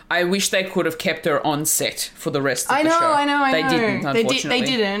 Although I wish they could have kept her on set for the rest of the show. I know. They didn't, unfortunately. They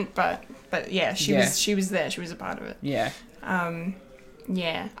didn't, but yeah, she was there. She was a part of it. Yeah. I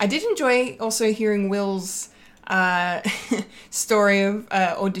did enjoy also hearing Will's story of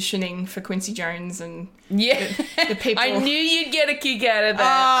auditioning for Quincy Jones and the people. I knew you'd get a kick out of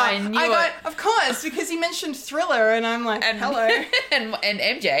that. I knew it. Of course, because he mentioned Thriller, and I'm like, hello. and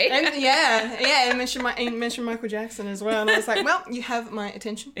MJ. And he mentioned Michael Jackson as well, and I was like, well, you have my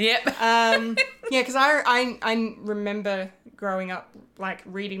attention. Yep. Because I remember growing up, like,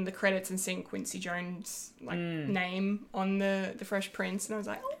 reading the credits and seeing Quincy Jones' name on the Fresh Prince, and I was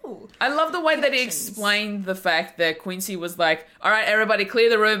like, oh. I love the way that he explained the fact that Quincy was like, all right, everybody clear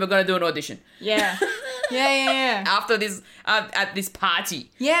the room, we're going to do an audition. Yeah. Yeah. After this, at this party.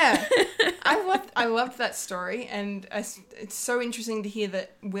 Yeah. I loved that story, and it's so interesting to hear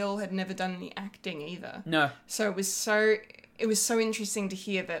that Will had never done any acting either. No. So it was so interesting to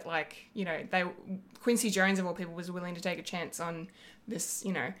hear that, like, Quincy Jones, of all people, was willing to take a chance on this,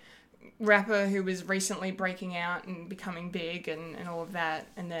 rapper who was recently breaking out and becoming big and all of that.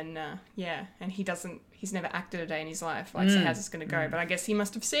 And then, and he's never acted a day in his life. Like, so how's this going to go? But I guess he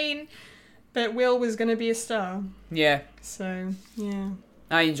must have seen that Will was going to be a star. Yeah. So, yeah.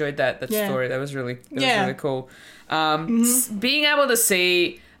 I enjoyed that story. That was really cool. Being able to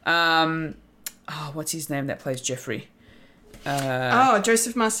see, what's his name that plays Jeffrey?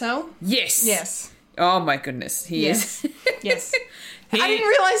 Joseph Marcel? Yes. Oh my goodness, he is. Yes. I didn't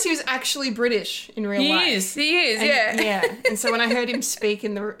realise he was actually British in real life. He is, yeah. Yeah. And so when I heard him speak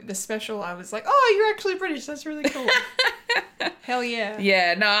in the special, I was like, oh, you're actually British. That's really cool. Hell yeah.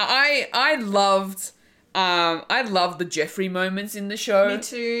 Yeah, no, I loved the Jeffrey moments in the show. Me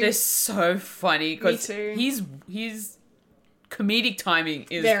too. They're so funny because his comedic timing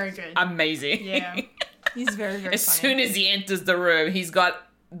is very good. Amazing. Yeah. He's very, very as funny. Soon as he enters the room, he's got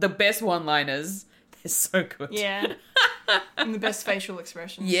the best one-liners. They're so good. Yeah. And the best facial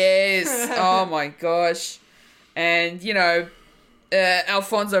expressions. Yes. Oh my gosh. And,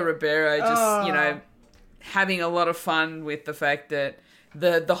 Alfonso Ribeiro just, having a lot of fun with the fact that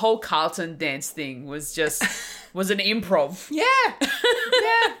the whole Carlton dance thing was an improv. Yeah.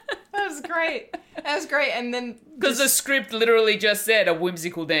 Yeah. That was great. And then... Because the script literally just said a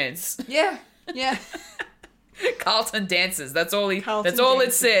whimsical dance. Yeah. Yeah. Carlton dances. That's all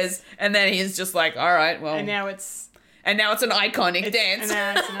it says. And then he's just like, all right, well. And now it's an iconic dance. And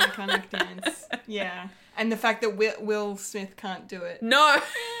now it's an iconic dance. Yeah. And the fact that Will Smith can't do it. No.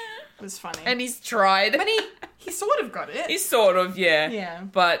 Was funny. And he's tried. But he sort of got it. He sort of, yeah. Yeah.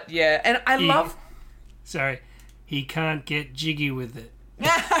 But yeah. And I love. Sorry. He can't get jiggy with it.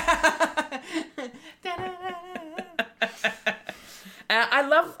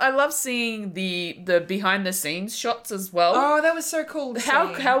 I love seeing the behind the scenes shots as well. Oh, that was so cool.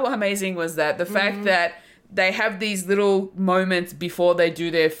 How amazing was that? The fact that they have these little moments before they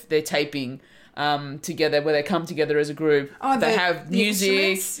do their taping together, where they come together as a group. Oh, they have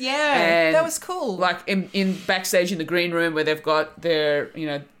music. Yeah, that was cool. Like in backstage in the green room where they've got their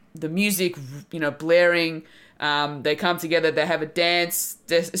the music blaring. They come together. They have a dance.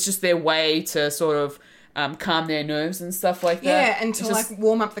 It's just their way to sort of. Calm their nerves and stuff like that. Yeah, and to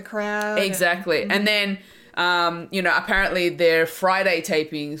warm up the crowd. Exactly. And then, apparently their Friday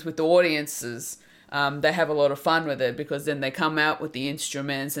tapings with the audiences, they have a lot of fun with it because then they come out with the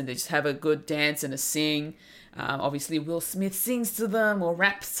instruments and they just have a good dance and a sing. Obviously, Will Smith sings to them or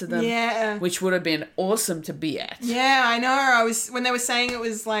raps to them. Yeah. Which would have been awesome to be at. Yeah, I know. When they were saying it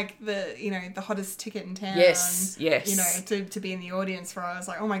was like the hottest ticket in town. Yes. To be in the audience for, I was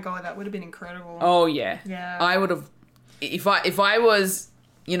like, oh my God, that would have been incredible. Oh, yeah. Yeah. I would have, if I was,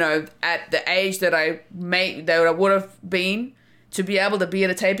 at the age that I would have been, to be able to be at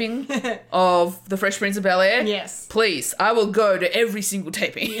a taping of The Fresh Prince of Bel-Air, Yes. please, I will go to every single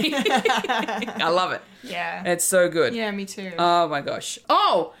taping. I love it. Yeah. It's so good. Yeah, me too. Oh my gosh.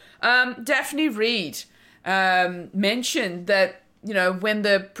 Oh, Daphne Reid mentioned that, you know, when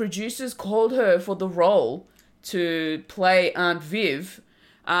the producers called her for the role to play Aunt Viv,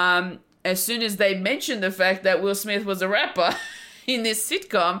 as soon as they mentioned the fact that Will Smith was a rapper in this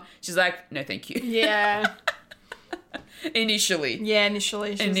sitcom, she's like, no, thank you. Yeah. Initially. Yeah,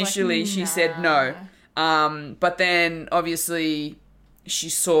 initially. She said no. But then obviously she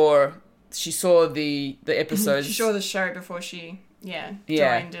saw the episodes. She saw the show before she Yeah.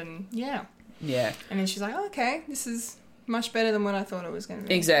 joined and yeah. Yeah. And then she's like, oh, okay, this is much better than what I thought it was going to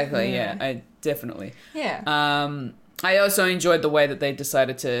be. Exactly, yeah. I definitely. Yeah. I also enjoyed the way that they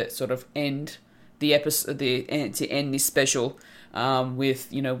decided to sort of end the episode, to end this special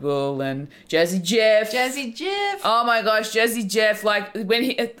with, you know, Will and Jazzy Jeff. Jazzy Jeff. Oh my gosh, Jazzy Jeff, like when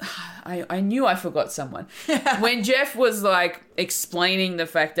he... I knew I forgot someone. When Jeff was like explaining the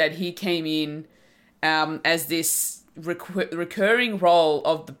fact that he came in as this recurring role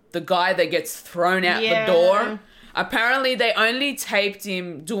of the guy that gets thrown out the door. Apparently, they only taped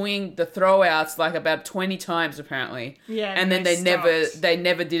him doing the throwouts like about 20 times, apparently. Yeah, and then they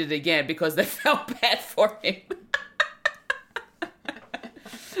never did it again because they felt bad for him.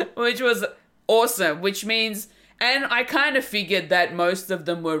 Which was awesome, which means... And I kind of figured that most of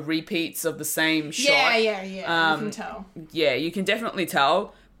them were repeats of the same shot. Yeah. You can tell. Yeah, you can definitely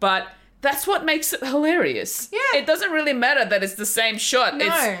tell. But that's what makes it hilarious. Yeah. It doesn't really matter that it's the same shot.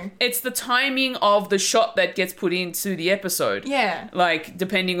 No. It's the timing of the shot that gets put into the episode. Yeah. Like,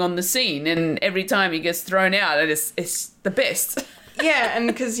 depending on the scene. And every time he gets thrown out, it's the best. Yeah, and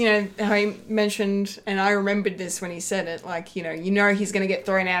because, you know, how he mentioned, and I remembered this when he said it, like, you know he's going to get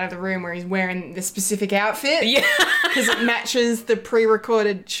thrown out of the room where he's wearing the specific outfit. Yeah. Because it matches the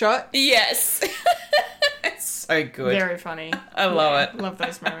pre-recorded shot. Yes. It's so good. Very funny. I love it. Love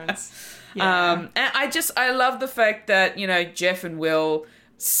those moments. Yeah. And I love the fact that, you know, Jeff and Will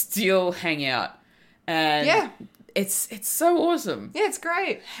still hang out. And Yeah. It's so awesome. Yeah, it's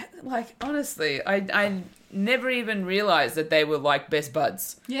great. Like, honestly, I never even realized that they were like best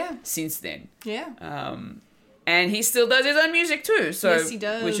buds. Yeah. Since then. Yeah. And he still does his own music too. So, Yes, he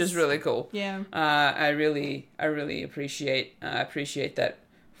does. Which is really cool. Yeah. I really appreciate that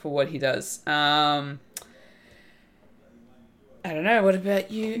for what he does. I don't know. What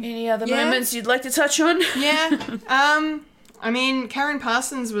about you? Any other moments you'd like to touch on? Yeah. I mean, Karen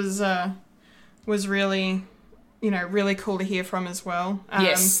Parsons was really, you know, really cool to hear from as well.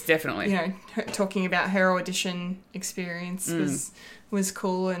 Yes, definitely. You know, talking about her audition experience was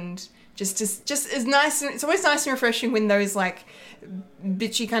cool, and just is nice. And it's always nice and refreshing when those like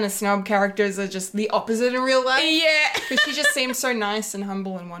bitchy kind of snob characters are just the opposite in real life. Yeah. Because she just seems so nice and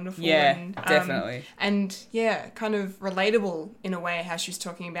humble and wonderful. Yeah, and, definitely. And yeah, kind of relatable in a way, how she was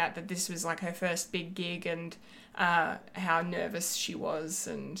talking about that this was like her first big gig, and how nervous she was,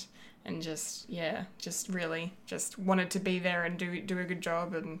 and just really just wanted to be there and do a good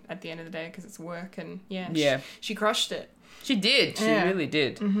job, and at the end of the day, because it's work, and she crushed it. She did. She really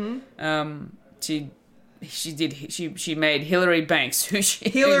did. Mm-hmm. She made Hillary Banks, who she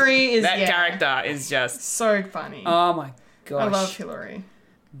is. That character is just so funny. Oh my gosh. I love Hillary.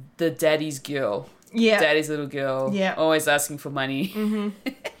 The daddy's girl. Yeah. Daddy's little girl. Yeah. Always asking for money. Mm-hmm.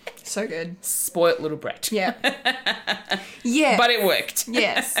 So good. Spoilt little brat. Yeah. Yeah. But it worked.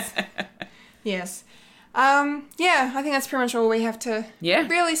 Yes. Yes. Yeah, I think that's pretty much all we have to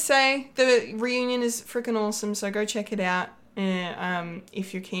really say. The reunion is freaking awesome, so go check it out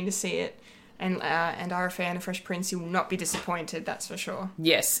if you're keen to see it. And are a fan of Fresh Prince, you will not be disappointed, that's for sure.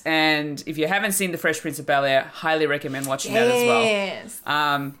 Yes, and if you haven't seen The Fresh Prince of Bel-Air, highly recommend watching that as well. Yes.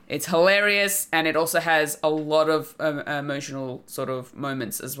 It's hilarious, and it also has a lot of emotional sort of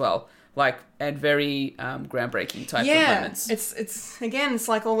moments as well. Like, and very groundbreaking type of moments. It's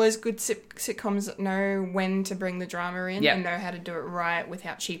like all those good sitcoms that know when to bring the drama in and know how to do it right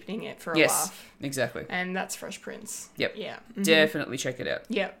without cheapening it for a laugh. Exactly. And that's Fresh Prince. Yep. Yeah. Mm-hmm. Definitely check it out.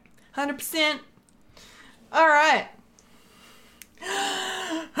 Yep. 100%. All right.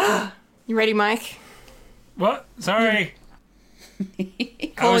 You ready, Mike? What? Sorry.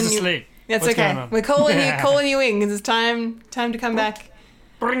 I was asleep. That's What's okay. We're calling you in because it's time to come back.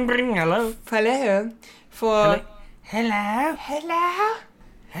 Bring, hello. Hello. For... Hello. Hello.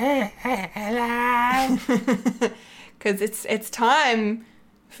 Hello. Because it's time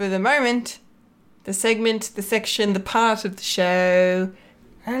for the moment, the segment, the section, the part of the show...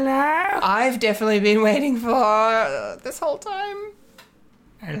 Hello. I've definitely been waiting for this whole time.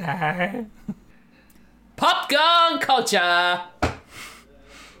 Hello. Popcorn culture.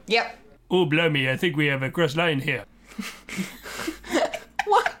 Yep. Oh, blow me, I think we have a cross line here.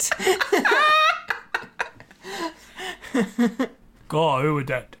 What? God, who was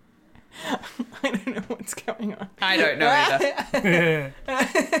that? I don't know what's going on. I don't know either.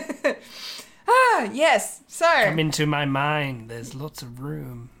 Yes. So. Come into my mind. There's lots of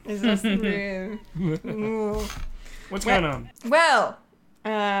room. Is this the room? Ooh. What's going on? Well,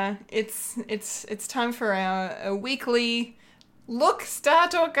 it's time for our weekly Look Star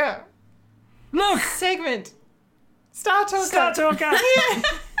Talker Look! segment. Star Talker. Star Talker!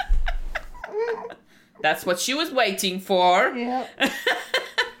 That's what she was waiting for. Yep.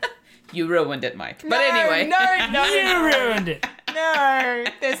 You ruined it, Mike. But anyway. No, You ruined it. no.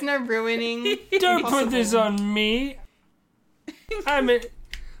 There's no ruining. Don't put this on me. I'm a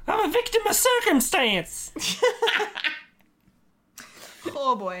victim of circumstance.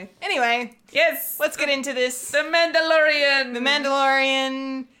 Oh boy. Anyway, Yes. let's get into this. The Mandalorian. The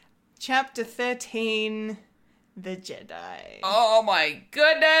Mandalorian, Chapter 13, The Jedi. Oh my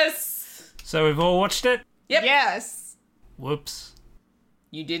goodness. So we've all watched it? Yep. Yes. Whoops.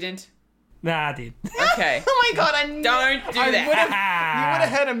 You didn't? Nah, I did. Okay. Oh my god, I knew. Don't do that. You would have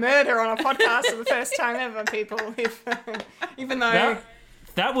heard a murder on a podcast for the first time ever, people. If, even though...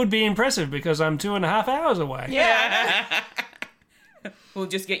 That would be impressive because I'm 2.5 hours away. Yeah. We'll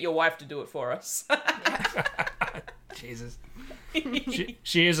just get your wife to do it for us. Jesus.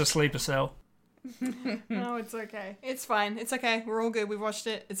 She is a sleeper cell. No, it's okay. It's fine. It's okay. We're all good. We've watched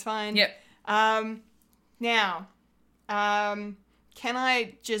it. It's fine. Yep. Now, can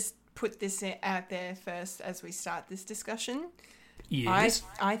I just put this out there first as we start this discussion? Yes.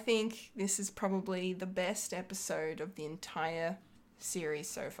 I think this is probably the best episode of the entire series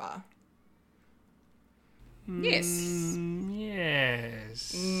so far. Yes.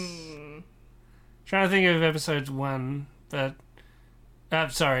 Yes. Trying to think of episode 1, but...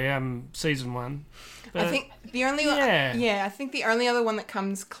 season 1. But, I think the only yeah. I think the only other one that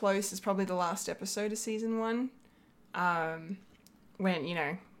comes close is probably the last episode of season 1. When, you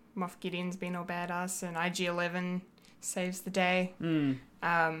know, Moff Gideon's been all badass and IG-11 saves the day.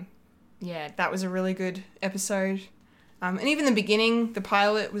 Yeah, that was a really good episode. And even the beginning, the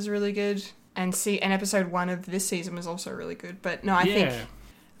pilot was really good. And episode 1 of this season was also really good. But no,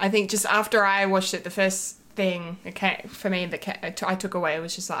 I think just after I watched it, the first thing for me that I took away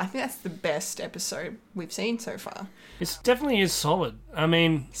was just like, I think that's the best episode we've seen so far. It definitely is solid. I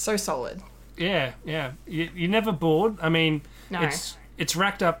mean... So solid. Yeah. You're never bored. I mean, No. it's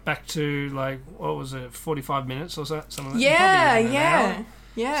racked up back to, like, what was it, 45 minutes or something like that? Yeah, Probably even an hour.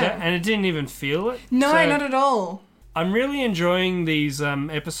 yeah. So, and it didn't even feel it. No, So not at all. I'm really enjoying these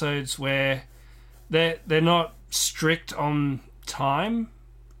episodes where they're not strict on time.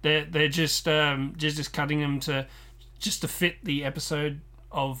 They're just cutting them to fit the episode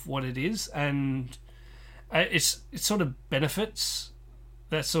of what it is, and it sort of benefits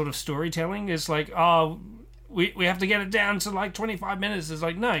that sort of storytelling. It's like, oh, we have to get it down to like 25 minutes. It's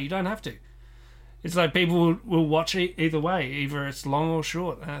like, no, you don't have to. It's like people will watch it either way, either it's long or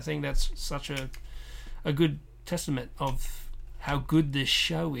short. And I think that's such a good testament of how good this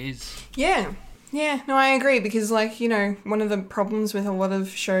show is. Yeah, no, I agree, because, like, you know, one of the problems with a lot of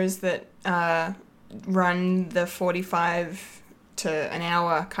shows that run the 45 to an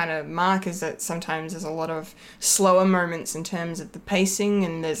hour kind of mark is that sometimes there's a lot of slower moments in terms of the pacing,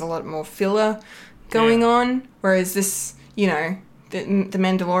 and there's a lot more filler going on, whereas this, you know, the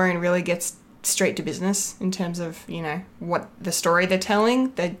Mandalorian really gets straight to business in terms of, you know, what the story they're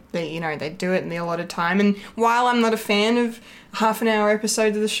telling. They you know, they do it in the allotted time. And while I'm not a fan of half-an-hour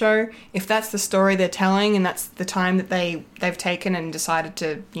episodes of the show, if that's the story they're telling and that's the time that they've taken and decided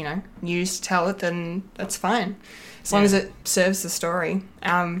to, you know, use to tell it, then that's fine, as long as it serves the story.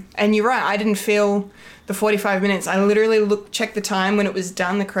 And you're right, I didn't feel the 45 minutes. I literally checked the time when it was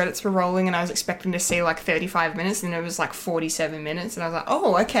done, the credits were rolling, and I was expecting to see like 35 minutes, and it was like 47 minutes, and I was like,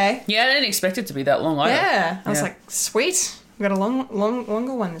 oh, okay. Yeah, I didn't expect it to be that long either. Yeah, I was like, sweet, we got a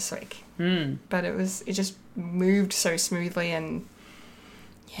longer one this week. But it just moved so smoothly, and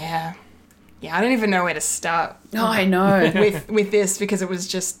yeah, I don't even know where to start. Oh, I know. with this, because it was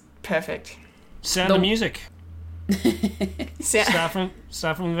just perfect. Sound of music. Start from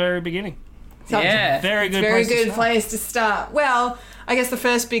the very beginning. Yeah. Very good place to start. Well, I guess the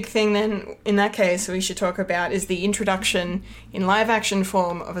first big thing then, in that case, we should talk about is the introduction in live action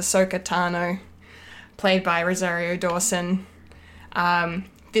form of Ahsoka Tano, played by Rosario Dawson.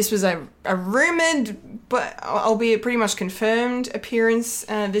 This was a rumoured, but albeit pretty much confirmed appearance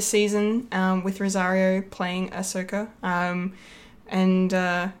this season, with Rosario playing Ahsoka.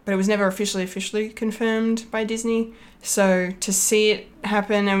 but it was never officially confirmed by Disney. So to see it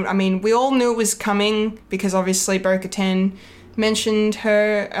happen, and I mean, we all knew it was coming because obviously Bo-Katan mentioned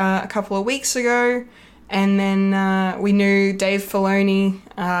her a couple of weeks ago, and then we knew Dave Filoni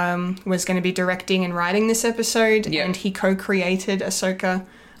was going to be directing and writing this episode, and he co-created Ahsoka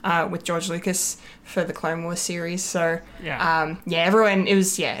with George Lucas for the Clone Wars series. So everyone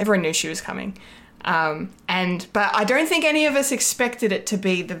knew she was coming. But I don't think any of us expected it to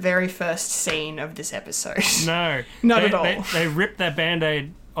be the very first scene of this episode. No. Not at all. They ripped that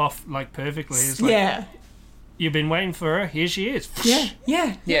Band-Aid off, like, perfectly. It's like, you've been waiting for her, here she is.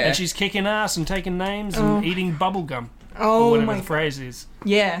 Yeah. And she's kicking ass and taking names and eating bubble gum. Oh, or whatever the phrase is.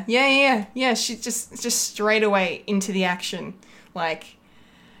 Yeah. She just straight away into the action. Like,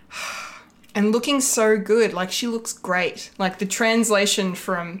 and looking so good. Like, she looks great. Like, the translation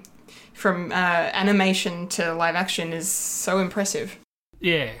from animation to live action is so impressive.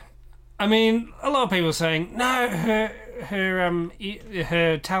 Yeah. I mean, a lot of people are saying, no,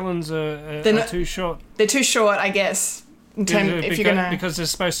 her talons are too short. They're too short, I guess. Because they're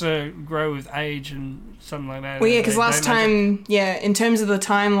supposed to grow with age and something like that. Well, yeah, because last time, in terms of the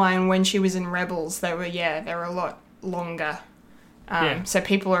timeline when she was in Rebels, they were a lot longer. So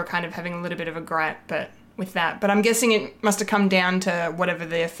people are kind of having a little bit of a gripe, with that. But I'm guessing it must have come down to whatever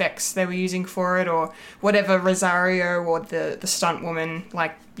the effects they were using for it, or whatever Rosario or the stunt woman,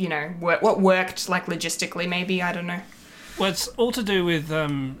 like, you know, what worked, like, logistically, maybe, I don't know. Well, it's all to do with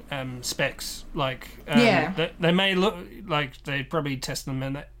specs. Like, they may look like they probably test them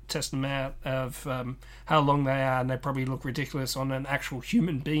out of how long they are, and they probably look ridiculous on an actual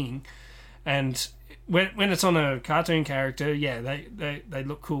human being. And when it's on a cartoon character, they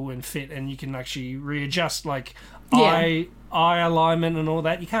look cool and fit, and you can actually readjust, like, eye alignment and all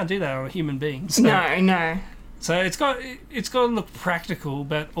that. You can't do that on a human being. So. No. So it's got to look practical,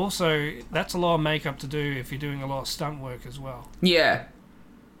 but also that's a lot of makeup to do if you're doing a lot of stunt work as well. Yeah.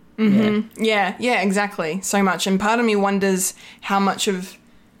 Mm-hmm. Yeah, exactly. So much. And part of me wonders how much of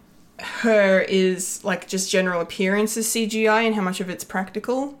her is, like, just general appearance is CGI and how much of it's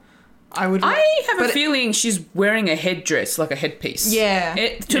practical. I have a feeling she's wearing a headdress, like a headpiece. Yeah.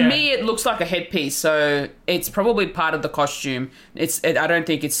 To me, it looks like a headpiece, so it's probably part of the costume. I don't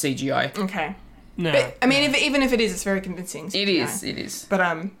think it's CGI. Okay. No. But, I mean, even if it is, it's very convincing. CGI. It is.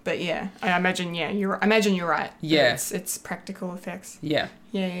 But yeah, I imagine you're right. Yeah. It's practical effects. Yeah.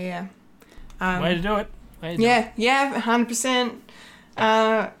 Yeah. Way to do it. 100%.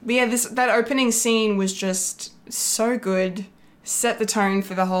 But yeah, that opening scene was just so good. Set the tone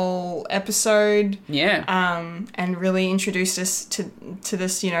for the whole episode. Yeah. And really introduced us to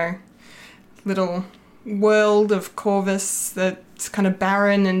this, you know, little world of Corvus that's kind of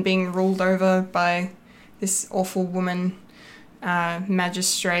barren and being ruled over by this awful woman,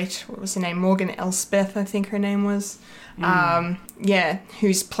 magistrate. What was her name? Morgan Elspeth, I think her name was.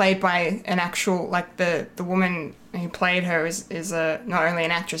 Who's played by an actual, like, the woman who played her is not only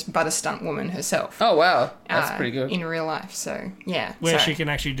an actress but a stunt woman herself. Oh wow, that's pretty good in real life. So yeah, she can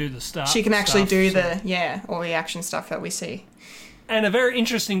actually do the stuff. She can actually do all the action stuff that we see. And a very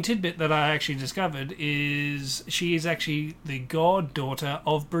interesting tidbit that I actually discovered is she is actually the goddaughter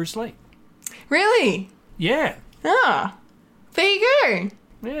of Bruce Lee. Really? Yeah. Ah, there you go.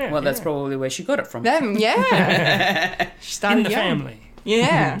 Yeah. Well, that's probably where she got it from. She started in the young. family.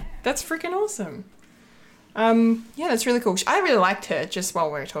 Yeah, that's freaking awesome. That's really cool. I really liked her just while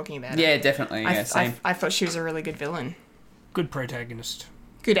we were talking about it. Yeah, definitely. Yeah, same. I thought she was a really good villain. Good protagonist.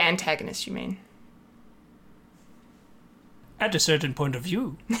 Good antagonist, you mean? At a certain point of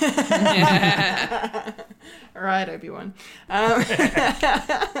view. All right, Obi-Wan.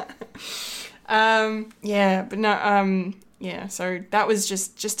 So that was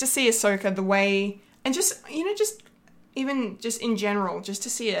just to see Ahsoka the way, and just even in general, just to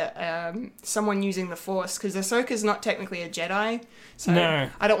see someone using the Force, because Ahsoka's not technically a Jedi, so no.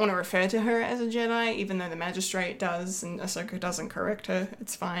 I don't want to refer to her as a Jedi, even though the Magistrate does, and Ahsoka doesn't correct her.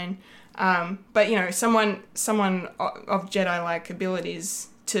 It's fine. But you know, someone of Jedi-like abilities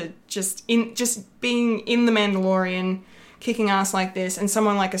to just being in the Mandalorian, kicking ass like this, and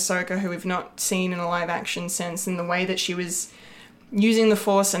someone like Ahsoka, who we've not seen in a live-action sense, in the way that she was using the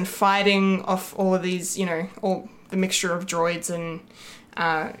Force and fighting off all of these, you know, all the mixture of droids and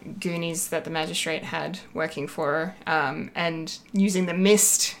Goonies that the Magistrate had working for her, and using the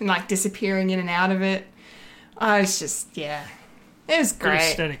mist and, like, disappearing in and out of it. It's just, it was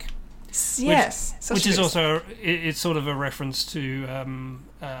great. Good aesthetic. Yes. Which is also, it's sort of a reference to,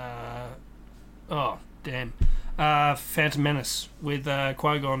 Phantom Menace with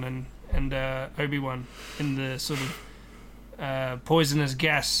Qui-Gon and Obi-Wan in the sort of poisonous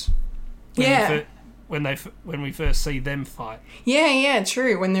gas. When we first see them fight. Yeah,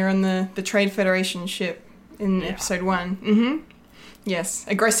 true. When they're on the Trade Federation ship in episode 1. Mm-hmm. Yes,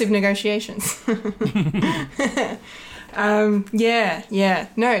 aggressive negotiations. Yeah.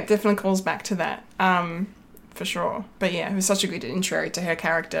 No, it definitely calls back to that. For sure. But yeah, it was such a good intro to her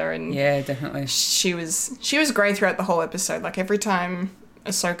character, and yeah, definitely. She was great throughout the whole episode. Like every time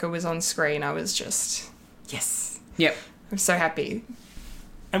Ahsoka was on screen, I was just Yep. I'm so happy.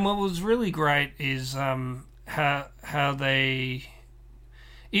 And what was really great is how they,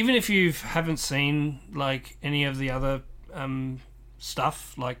 even if you haven't seen like any of the other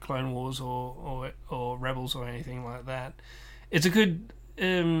stuff like Clone Wars or Rebels or anything like that, it's a good.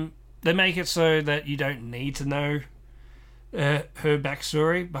 They make it so that you don't need to know her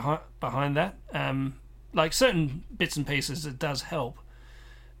backstory behind that. Like certain bits and pieces, it does help.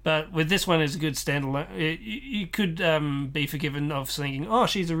 But with this one, it's a good standalone. You could be forgiven of thinking, "Oh,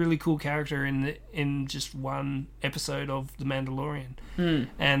 she's a really cool character in just one episode of The Mandalorian,"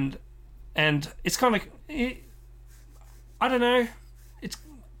 and it's kind of. I don't know.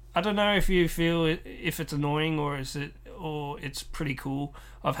 I don't know if you feel if it's annoying or it's pretty cool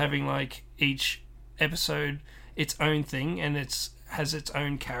of having like each episode its own thing and has its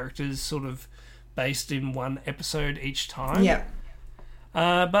own characters sort of based in one episode each time. Yeah.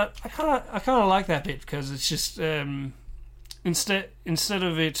 But I kind of like that bit because it's just instead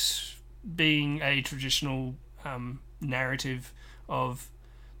of it being a traditional narrative of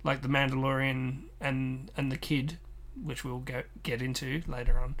like the Mandalorian and the kid, which we'll get into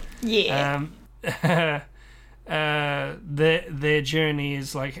later on. Yeah. Their journey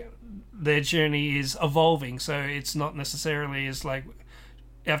is evolving, so it's not necessarily as like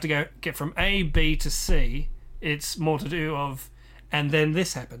you have to get from A, B to C. It's more to do of and then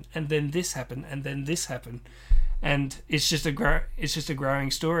this happened, and then this happened, and then this happened, and it's just a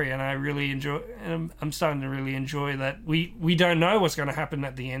growing story, and I really enjoy. I'm starting to really enjoy that. We don't know what's going to happen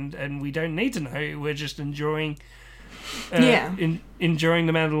at the end, and we don't need to know. We're just enjoying. Enjoying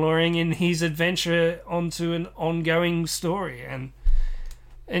the Mandalorian in his adventure onto an ongoing story, and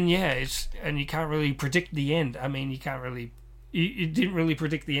you can't really predict the end. I mean, you didn't really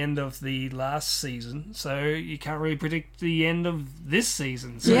predict the end of the last season, so you can't really predict the end of this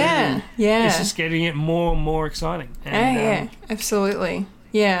season. So yeah. It's just getting it more and more exciting. And, absolutely.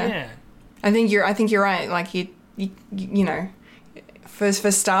 Yeah. I think you're right. Like you know.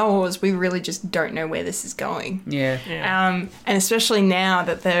 For Star Wars, we really just don't know where this is going. Yeah. And especially now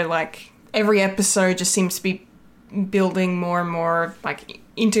that they're like every episode just seems to be building more and more, like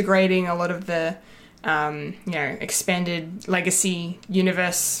integrating a lot of the expanded legacy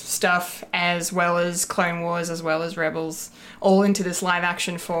universe stuff, as well as Clone Wars, as well as Rebels, all into this live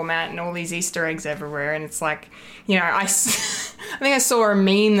action format and all these Easter eggs everywhere. And it's like, I think I saw a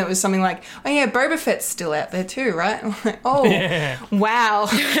meme that was something like, "Oh yeah, Boba Fett's still out there too, right?" I'm like, "Oh, wow,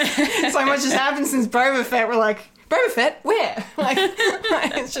 so much has happened since Boba Fett." We're like, "Boba Fett, where?" Like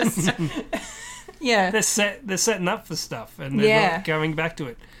it's just, yeah. They're setting up for stuff, and they're not going back to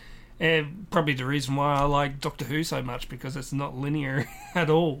it. Probably the reason why I like Doctor Who so much, because it's not linear at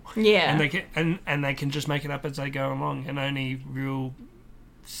all. Yeah, and they can just make it up as they go along, and only real,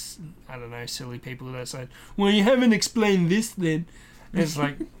 I don't know, silly people that say, "Well, you haven't explained this then." It's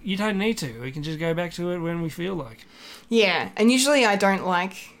like, you don't need to. We can just go back to it when we feel like. Yeah, and usually I don't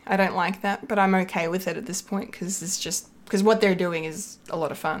like that, but I'm okay with it at this point because what they're doing is a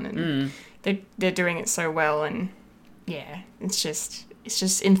lot of fun, and they're doing it so well, and yeah, it's just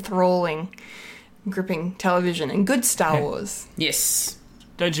enthralling, gripping television and good Star Wars. Yes.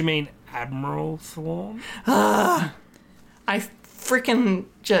 Don't you mean Admiral Thrawn? I freaking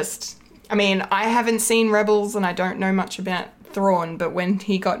I mean, I haven't seen Rebels and I don't know much about Thrawn, but when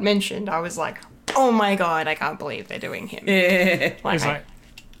he got mentioned, I was like, oh my god, I can't believe they're doing him. Yeah.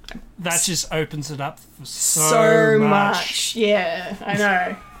 That just opens it up for so much. Yeah, I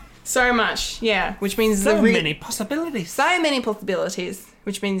know. So much, yeah. Which means many possibilities. So many possibilities.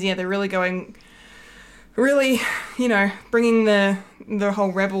 Which means, they're really going, bringing the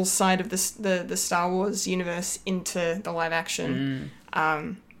whole Rebels side of the Star Wars universe into the live action,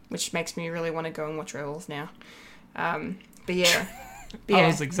 which makes me really want to go and watch Rebels now. But yeah. I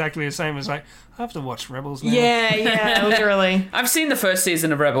was exactly the same. As I have to watch Rebels now. Yeah, literally. I've seen the first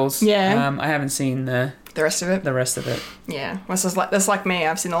season of Rebels. Yeah. I haven't seen the rest of it. Yeah. Well, that's like me.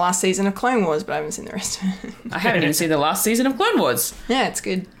 I've seen the last season of Clone Wars, but I haven't seen the rest of it. I haven't even seen the last season of Clone Wars. Yeah, it's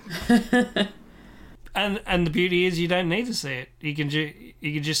good. And the beauty is you don't need to see it. You can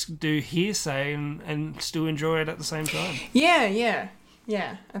just do hearsay and still enjoy it at the same time. Yeah,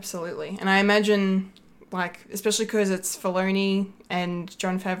 absolutely. And I imagine like, especially because it's Filoni and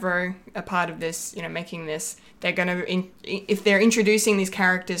Jon Favreau a part of this, you know, making this, they're going to, if they're introducing these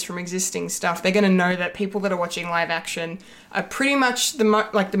characters from existing stuff, they're going to know that people that are watching live action are pretty much the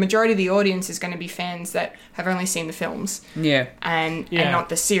majority of the audience is going to be fans that have only seen the films. Yeah. And not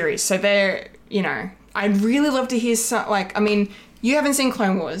the series. So they're, you know, I'd really love to hear some, like, I mean, you haven't seen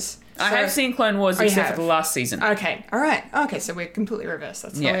Clone Wars. I have seen Clone Wars except for the last season. Okay, all right. Okay, so we're completely reversed.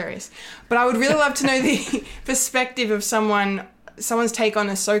 That's hilarious. But I would really love to know the perspective of someone's take on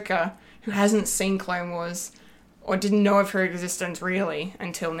Ahsoka who hasn't seen Clone Wars or didn't know of her existence really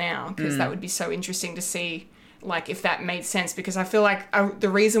until now, because that would be so interesting to see, like, if that made sense. Because I feel like the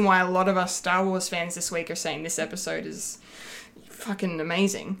reason why a lot of us Star Wars fans this week are saying this episode is fucking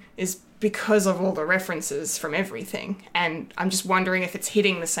amazing is because of all the references from everything. And I'm just wondering if it's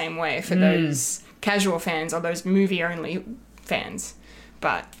hitting the same way for those casual fans or those movie-only fans.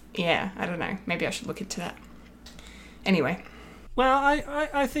 But, yeah, I don't know. Maybe I should look into that. Anyway. Well,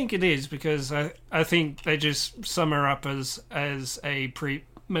 I think it is, because I think they just sum her up as a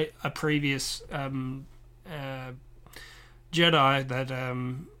previous Jedi that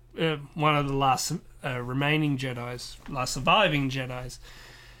one of the last remaining Jedis, last surviving Jedis.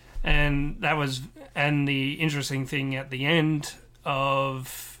 And that was, and the interesting thing at the end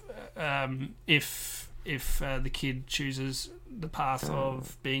of if the kid chooses the path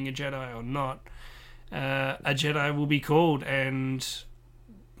of being a Jedi or not, a Jedi will be called, and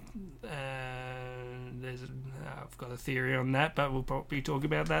I've got a theory on that, but we'll probably talk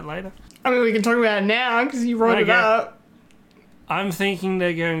about that later. I mean, we can talk about it now because you brought it up. I'm thinking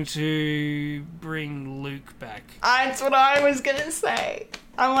they're going to bring Luke back. That's what I was gonna say.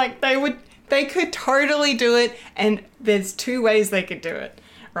 I'm like, they could totally do it, and there's two ways they could do it,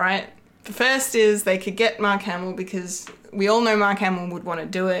 right? The first is they could get Mark Hamill, because we all know Mark Hamill would want to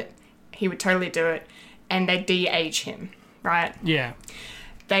do it. He would totally do it, and they de-age him, right? Yeah.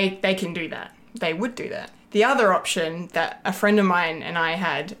 They can do that. They would do that. The other option that a friend of mine and I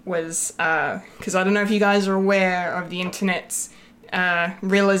had was, because I don't know if you guys are aware of the internet's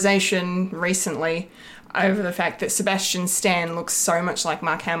realization recently over the fact that Sebastian Stan looks so much like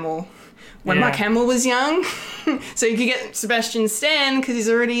Mark Hamill when Mark Hamill was young. So you could get Sebastian Stan, because he's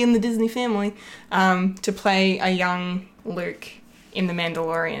already in the Disney family, to play a young Luke in The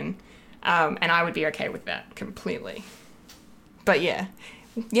Mandalorian. And I would be okay with that completely. But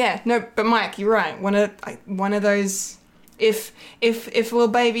but Mike, you're right. One of those, if little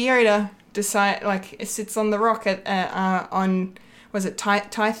baby Yoda decide, like, it sits on the rock on, was it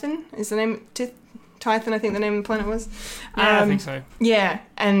Tython? Is the name Tython? I think the name of the planet was. I think so. Yeah,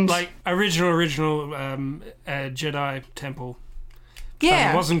 and like original Jedi temple. Yeah,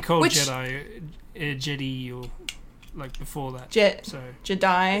 but it wasn't called Jedi or like before that.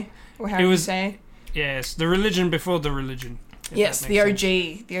 Jedi, or how you say? Yes, the religion before the religion. Yes, the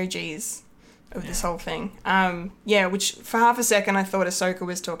OGs of this whole thing. Which for half a second I thought Ahsoka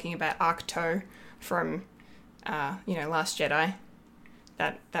was talking about Ahch-To from, Last Jedi.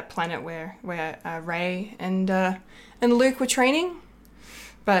 That planet where Rey and Luke were training,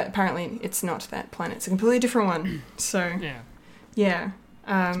 but apparently it's not that planet. It's a completely different one. So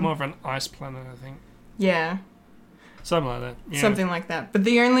it's more of an ice planet, I think. Yeah, something like that. Yeah. Something like that. But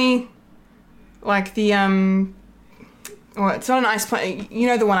the only, like the it's not an ice planet. You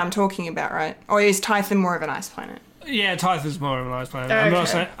know the one I'm talking about, right? Or is Tython more of an ice planet? Yeah, Tython's more of an ice planet.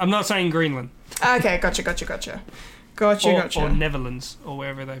 Okay. I'm not saying Greenland. Okay, gotcha. Gotcha. Or Netherlands, or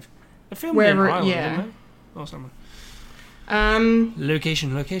wherever they've filmed in Ireland, didn't they? Or somewhere.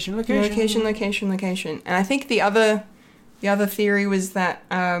 Location. And I think the other theory was that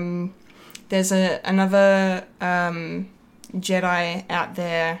there's another Jedi out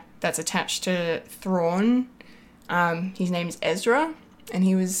there that's attached to Thrawn. His name's Ezra, and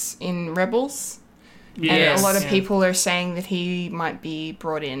he was in Rebels. Yes. And a lot of people are saying that he might be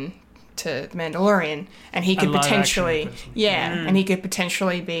brought in to The Mandalorian, and he could potentially, and he could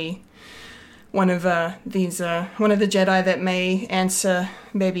potentially be one of the Jedi that may answer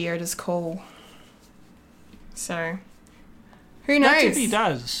Baby Yoda's call. So, who knows? That's if he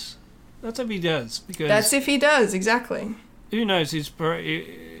does. Because that's if he does, exactly. Who knows?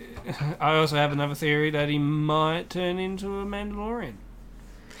 I also have another theory that he might turn into a Mandalorian.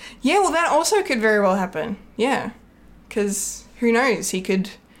 Yeah, well, that also could very well happen. Yeah, because who knows? He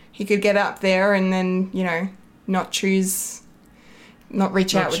could get up there and then, not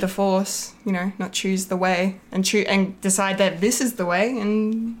reach out with the Force, not choose the way and decide that this is the way,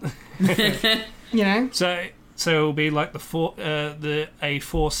 and So it'll be like a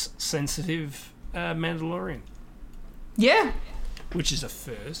Force sensitive Mandalorian. Yeah. Which is a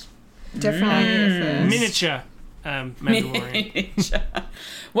first. Definitely the first. Miniature Mandalorian.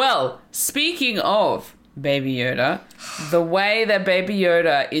 Well, speaking of Baby Yoda, the way that Baby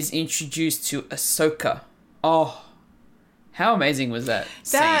Yoda is introduced to Ahsoka. Oh, how amazing was that?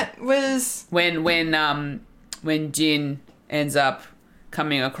 That scene? was When Jin ends up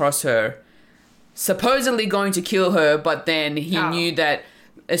coming across her, supposedly going to kill her, but then he knew that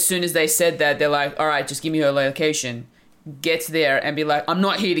as soon as they said that, they're like, all right, just give me her location. Gets there and be like, I'm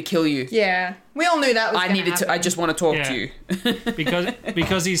not here to kill you. Yeah, we all knew that was. I just want to talk to you.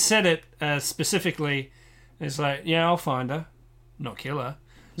 because he said it specifically. It's like, yeah, I'll find her, not kill her.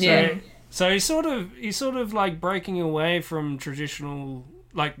 So he's sort of like breaking away from the traditional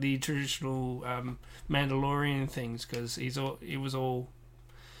Mandalorian things, because he was all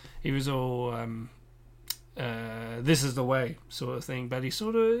this is the way sort of thing, but he's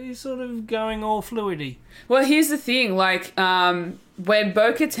sort of going all fluidy. Well, here's the thing, like when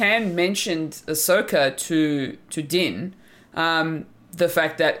Bo-Katan mentioned Ahsoka to Din, the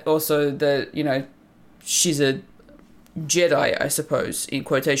fact that also she's a Jedi, I suppose, in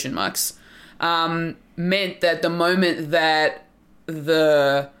quotation marks, meant that the moment that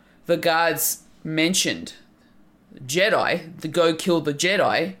the guards mentioned Jedi, the go kill the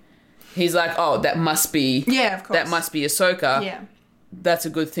Jedi, he's like, oh, that must be... Yeah, of course. That must be Ahsoka. Yeah. That's a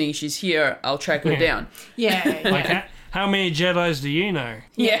good thing she's here. I'll track her down. Yeah. Like, how many Jedis do you know?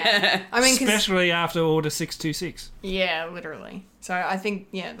 Yeah. I mean, especially after Order 626. Yeah, literally. So I think,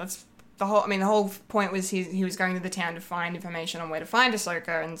 that's the whole... I mean, the whole point was he was going to the town to find information on where to find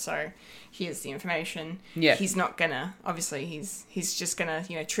Ahsoka, and so here's the information. Yeah. He's not gonna... Obviously, he's just gonna,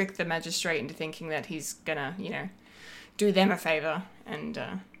 trick the magistrate into thinking that he's gonna, do them a favour, and...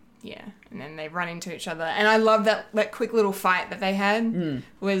 and then they run into each other, and I love that quick little fight that they had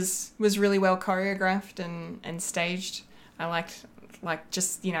was really well choreographed and staged. I liked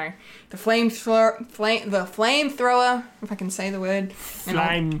just the flamethrower, if I can say the word,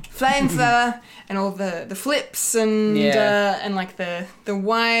 flamethrower, and all the flips and like the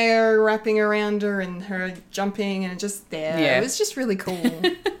wire wrapping around her and her jumping and it was just really cool.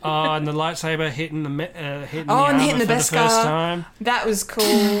 And the lightsaber hitting the and hitting the first time. That was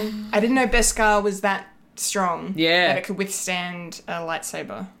cool. I didn't know Beskar was that strong. Yeah, that it could withstand a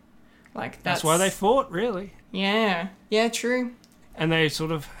lightsaber. Like that's why they fought, really. Yeah, true. And they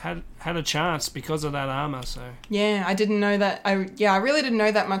sort of had a chance because of that armor. So yeah, I didn't know that. I really didn't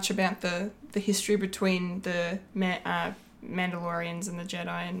know that much about the history between the Mandalorians and the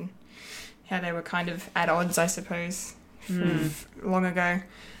Jedi, and how they were kind of at odds, I suppose, long ago.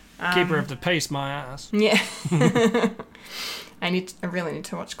 Keeper of the peace, my ass. Yeah. I really need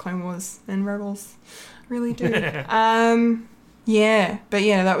to watch Clone Wars and Rebels. I really do. That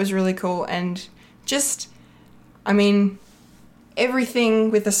was really cool, and just, I mean, everything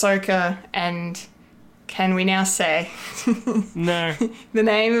with Ahsoka, and can we now say no the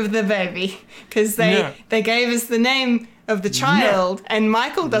name of the baby, because they gave us the name of the child, and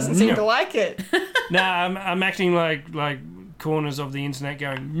Michael doesn't seem to like it. No, I'm acting like corners of the internet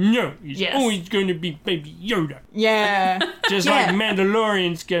going, no, he's always going to be Baby Yoda. Yeah. Just like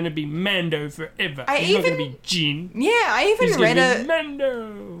Mandalorian's going to be Mando forever. He's not going to be Jin. Yeah, I even read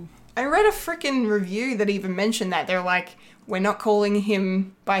Mando. I read a freaking review that even mentioned that. They're like, we're not calling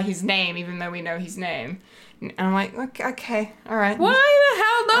him by his name, even though we know his name. And I'm like, okay, all right. Why the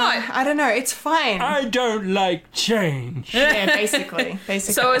hell not? I don't know. It's fine. I don't like change. Yeah, basically.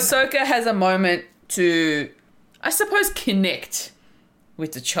 So Ahsoka has a moment to, I suppose, connect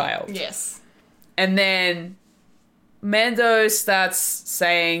with the child. Yes. And then Mando starts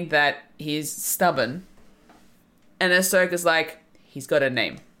saying that he's stubborn. And Ahsoka's like, he's got a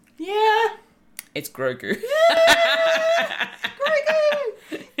name. Yeah. It's Grogu. Yeah!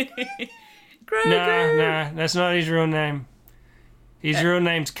 Grogu! Nah, that's not his real name. His real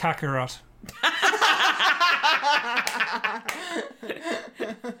name's Kakarot.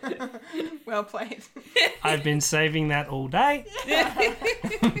 Well played. I've been saving that all day.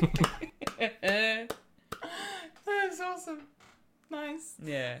 That's awesome. Nice.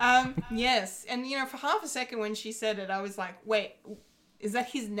 Yeah. Yes. And, for half a second when she said it, I was like, wait, is that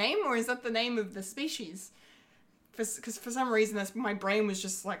his name or is that the name of the species? Because for some reason my brain was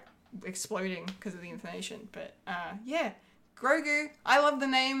just like exploding because of the information. But Grogu. I love the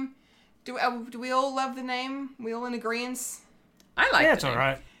name. Do we all love the name? We all in agreement? I like it. Yeah, it's all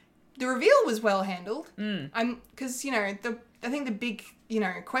right. The reveal was well handled. Because I think the big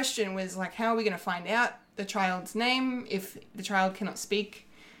question was like, how are we going to find out the child's name if the child cannot speak?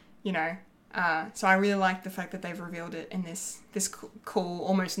 So I really like the fact that they've revealed it in this cool,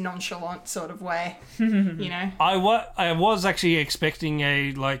 almost nonchalant sort of way. You know, I was actually expecting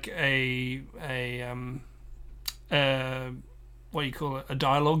a what do you call it? A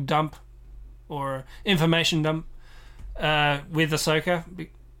dialogue dump or information dump with Ahsoka,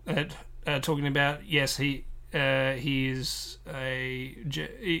 talking about he is a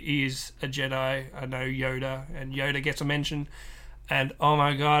Jedi. I know Yoda, and Yoda gets a mention. And oh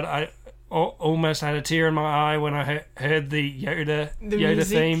my god, I almost had a tear in my eye when I heard the Yoda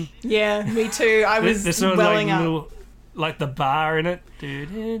music. theme. Yeah, me too. I was There's sort of welling like up. little, like the bar in it.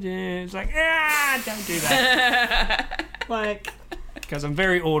 It's like, don't do that. Like, Because I'm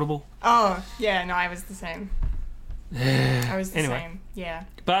very audible. oh yeah, no, I was the same. I was the Anyway. same. Yeah.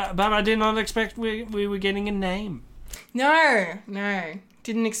 But I did not expect we were getting a name. No,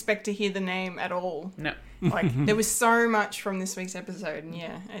 didn't expect to hear the name at all. No. Like, there was so much from this week's episode,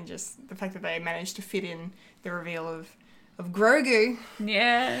 and just the fact that they managed to fit in the reveal of Grogu.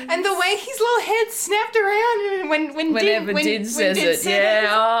 Yeah. And the way his little head snapped around Whenever Din says it. said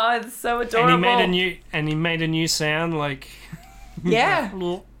Yeah. Oh, it's so adorable. And he made a new sound like Yeah.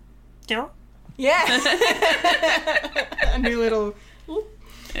 little, Yeah. A new little...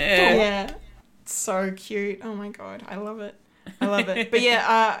 Yeah. So cute. Oh my god. I love it. But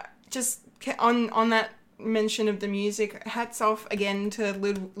yeah, just on that mention of the music, hats off again to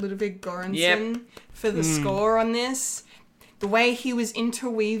Ludwig Göransson for the score on this. The way he was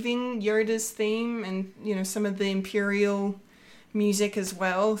interweaving Yoda's theme and, some of the Imperial music as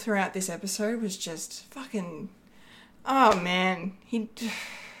well throughout this episode was just fucking... Oh man. He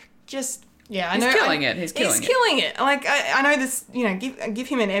just... Yeah, I know. He's killing it. He's killing it. Like, I know this, give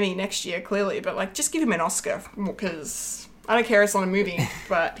him an Emmy next year, clearly, but, like, just give him an Oscar, because I don't care, it's not a movie,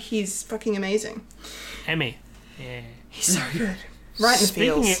 but he's fucking amazing. Emmy. Yeah. He's so good. Right in the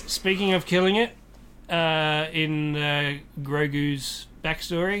feels. Speaking of killing it, in Grogu's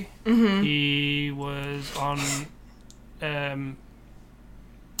backstory, he was on...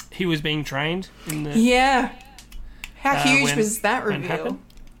 he was being trained in the... Yeah. How huge when- was that when it reveal? happened.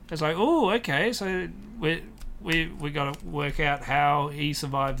 It's like, oh, okay, so we got to work out how he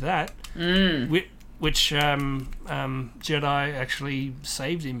survived that. Which Jedi actually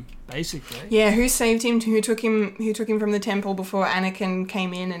saved him, basically. Yeah, who saved him? Who took him from the temple before Anakin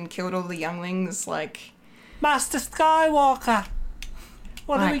came in and killed all the younglings? Like, Master Skywalker,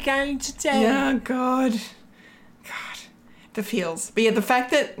 what are we going to do? Yeah, God, the feels. But yeah, the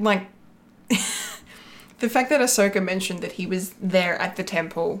fact that the fact that Ahsoka mentioned that he was there at the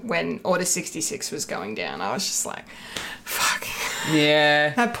temple when Order 66 was going down, I was just like, fuck. Yeah.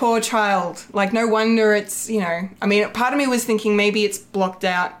 That poor child. Like, no wonder it's, I mean, part of me was thinking maybe it's blocked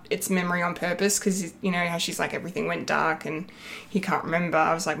out its memory on purpose because, how she's like, everything went dark and he can't remember.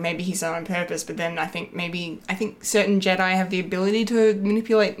 I was like, maybe he's done it on purpose. But then I think certain Jedi have the ability to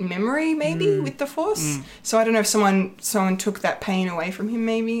manipulate memory, maybe, with the Force. So I don't know if someone took that pain away from him,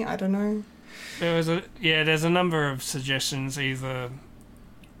 maybe. I don't know. There's a number of suggestions, either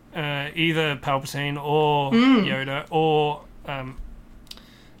Palpatine or Yoda or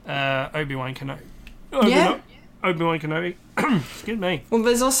Obi-Wan Kenobi. Obi-Wan Kenobi. Excuse me. Well,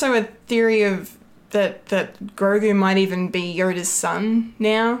 there's also a theory of that Grogu might even be Yoda's son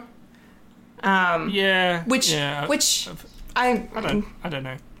now. Which I don't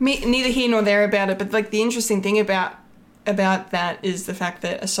know. Neither here nor there about it, but like the interesting thing about that is the fact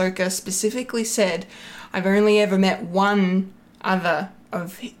that Ahsoka specifically said, I've only ever met one other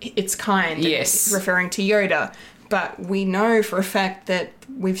of its kind, yes, referring to Yoda, but we know for a fact that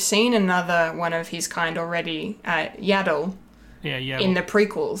we've seen another one of his kind already, Yaddle, in the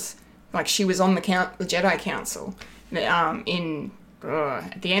prequels. Like, she was on the Jedi Council at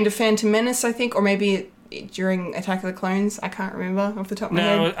the end of Phantom Menace, I think, or maybe during Attack of the Clones. I can't remember off the top of my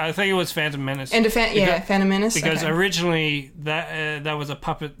head. No, I think it was Phantom Menace. Phantom Menace. Because originally that was a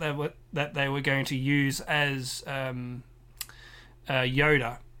puppet that they were going to use as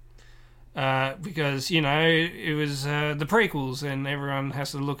Yoda. Because it was the prequels and everyone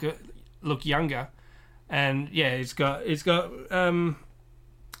has to look younger, and it's got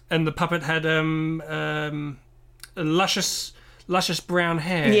and the puppet had luscious brown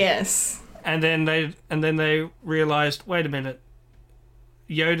hair. Yes. And then they realized, wait a minute,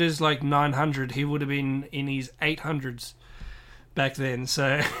 Yoda's like 900. He would have been in his 800s back then.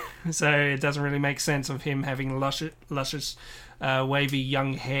 So it doesn't really make sense of him having luscious, wavy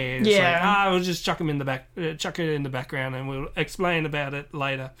young hair. It's like, we'll just chuck it in the background, and we'll explain about it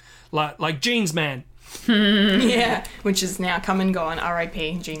later. Like Jeans Man. Yeah, which is now come and gone.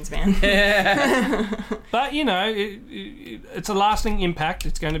 R.I.P. Jeans Man. But it's a lasting impact.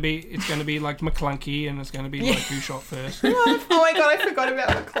 It's going to be like McClunky, and it's going to be like who shot first. Oh my god, I forgot about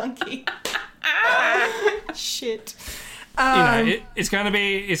McClunky. Shit. It's going to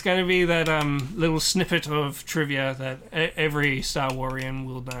be that little snippet of trivia that every Star Warian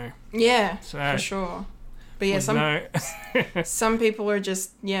will know. Yeah, So, for sure. But yeah, some people are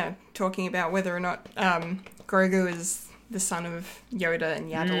just talking about whether or not Grogu is the son of Yoda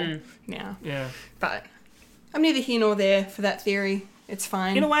and Yaddle now. Yeah. But I'm neither here nor there for that theory. It's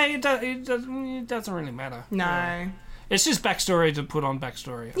fine. In a way, it doesn't really matter. No. Yeah. It's just backstory to put on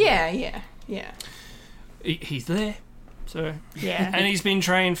backstory. Yeah. He's there, so yeah, and he's been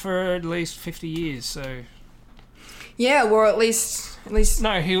trained for at least 50 years. So yeah, or at least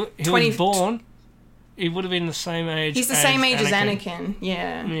no, he was born. He would have been the same age. He's the same age as Anakin.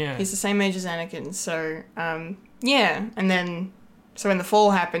 Yeah. He's the same age as Anakin. So and then so when the fall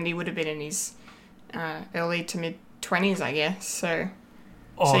happened, he would have been in his early to mid 20s, I guess. So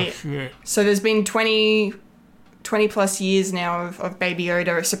shit. So there's been 20 plus years now of Baby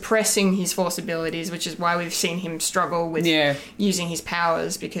Yoda suppressing his Force abilities, which is why we've seen him struggle with using his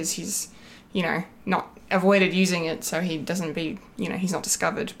powers, because he's, not avoided using it so he doesn't be, he's not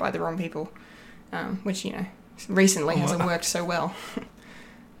discovered by the wrong people, which, recently hasn't worked so well.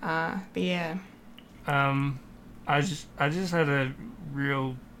 But yeah. I just had a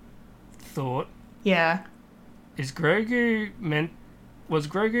real thought. Yeah. Was Grogu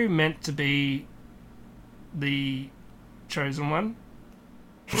meant to be the chosen one?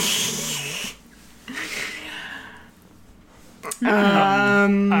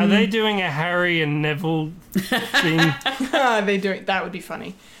 Are they doing a Harry and Neville thing? That would be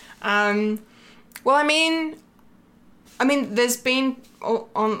funny. Well, I mean, there's been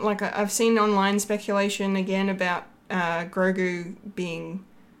I've seen online speculation again about Grogu being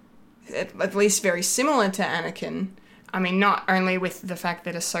at least very similar to Anakin. I mean, not only with the fact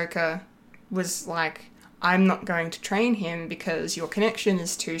that Ahsoka was like, I'm not going to train him because your connection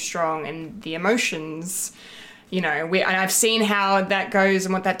is too strong and the emotions, and I've seen how that goes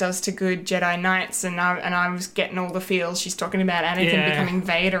and what that does to good Jedi Knights, and I was getting all the feels. She's talking about Anakin becoming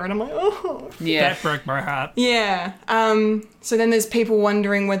Vader, and I'm like, oh. Yeah. That broke my heart. Yeah. So then there's people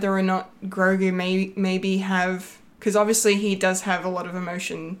wondering whether or not Grogu maybe have, because obviously he does have a lot of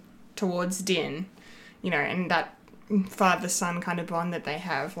emotion towards Din, and that father-son kind of bond that they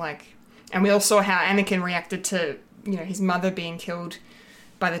have, and we all saw how Anakin reacted to, his mother being killed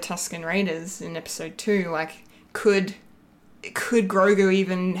by the Tusken Raiders in Episode 2. Could Grogu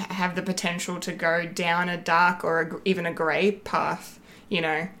even have the potential to go down a dark or even a grey path,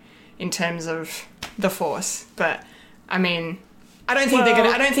 in terms of the Force? But I mean, I don't think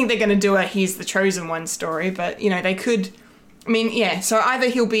they're gonna do a he's the chosen one story. But they could. I mean, yeah. So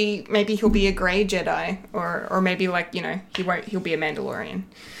either maybe he'll be a grey Jedi, or maybe he'll be a Mandalorian.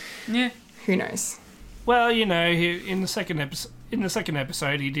 Yeah. Who knows? Well, in the second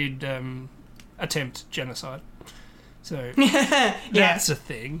episode, he did attempt genocide. So that's a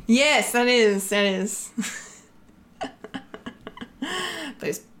thing. Yes, that is.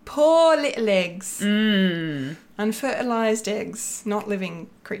 Those poor little eggs. Unfertilized eggs, not living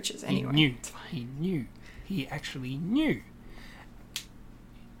creatures anyway. He knew. He actually knew.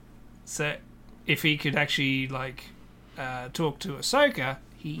 So if he could actually talk to Ahsoka,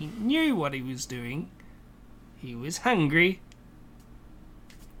 he knew what he was doing. He was hungry.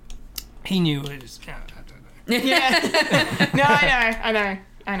 He knew it was... I don't know. Yeah. No, I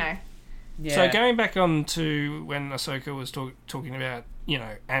know. Yeah. So going back on to when Ahsoka was talking about,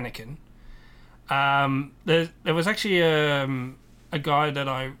 Anakin, there was actually a guy that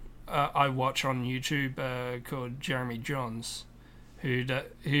I watch on YouTube called Jeremy Johns, who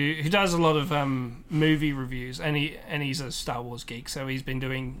does a lot of movie reviews, and he's a Star Wars geek, so he's been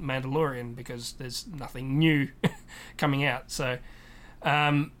doing Mandalorian because there's nothing new coming out. So,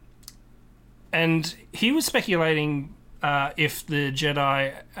 and he was speculating if the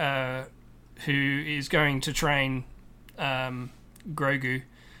Jedi who is going to train Grogu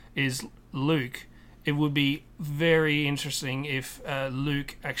is Luke. It would be very interesting if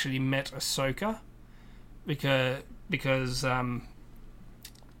Luke actually met Ahsoka, because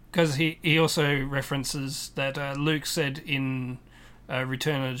he also references that Luke said in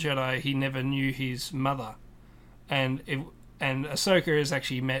Return of the Jedi he never knew his mother, and Ahsoka has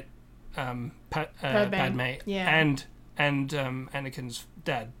actually met Padme and Anakin's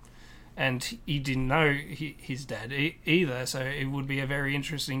dad, and he didn't know his dad either. So it would be a very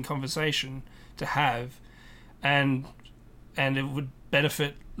interesting conversation to have, and it would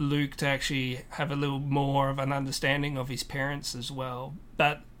benefit Luke to actually have a little more of an understanding of his parents as well.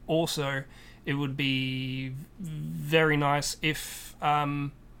 But also, it would be very nice if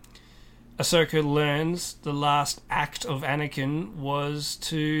Ahsoka learns the last act of Anakin was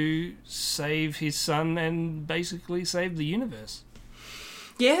to save his son and basically save the universe.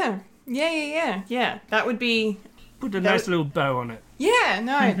 Yeah. That would be... Put a nice little bow on it. Yeah,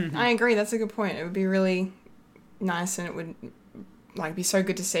 no, I agree. That's a good point. It would be really nice, and it would be so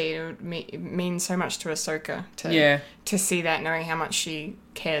good to see. It would mean so much to Ahsoka to see that, knowing how much she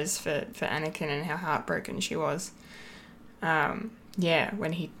cares for Anakin and how heartbroken she was. When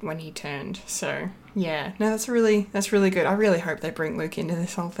he turned. So yeah, no, that's really good. I really hope they bring Luke into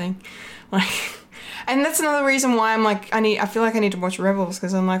this whole thing, and that's another reason why I'm like, I feel like I need to watch Rebels,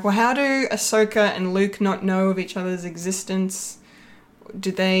 because I'm like, well, how do Ahsoka and Luke not know of each other's existence?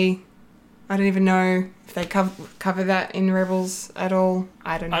 Do they? I don't even know if they cover that in Rebels at all.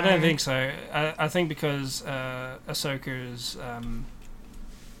 I don't know. I don't think so. I think because Ahsoka is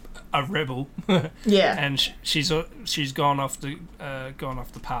a rebel, yeah, and she's gone off the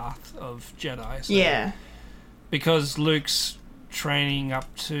path of Jedi. So yeah, because Luke's training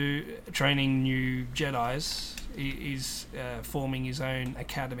new Jedis, he's forming his own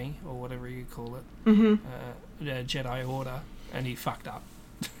academy or whatever you call it, Jedi Order, and he fucked up.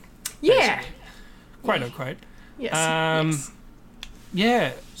 Yeah, quote unquote. Yes. Yes.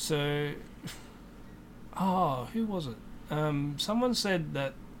 Yeah. So, who was it? Someone said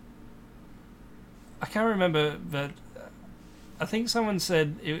that. I can't remember, but I think someone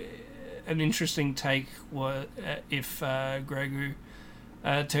said an interesting take was if Grogu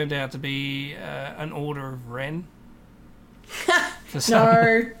turned out to be an Order of Ren. For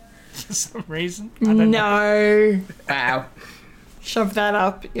some reason. I don't know. Wow. Shove that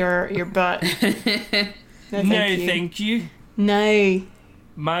up your butt. No, thank you. No.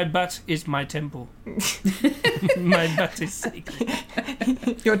 My butt is my temple. My butt is sacred.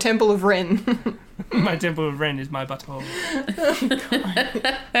 Your temple of Ren. My temple of Ren is my butthole.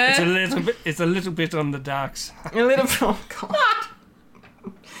 Oh, it's a little bit on the dark side. A little bit. Oh God.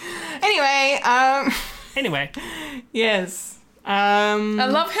 Anyway. Yes. I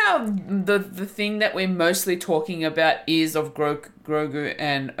love how the thing that we're mostly talking about is of Grogu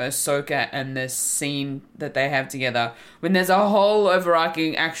and Ahsoka and the scene that they have together, when there's a whole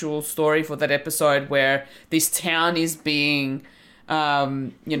overarching actual story for that episode where this town is being,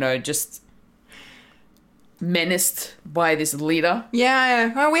 just menaced by this leader.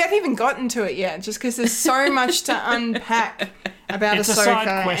 Yeah. Well, we haven't even gotten to it yet, just because there's so much to unpack about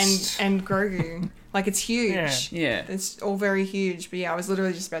Ahsoka and Grogu. Like, it's huge. Yeah. It's all very huge. But yeah, I was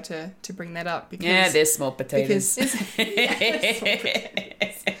literally just about to bring that up. Because, they're small potatoes.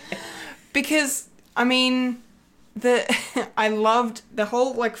 Because I mean, I loved the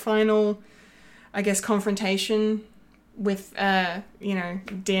whole, final, I guess, confrontation with, Din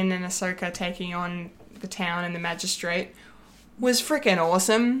and Ahsoka taking on the town and the magistrate was freaking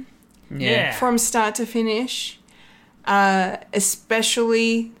awesome. Yeah. From start to finish.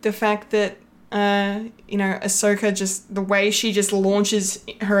 Especially the fact that Ahsoka, just the way she just launches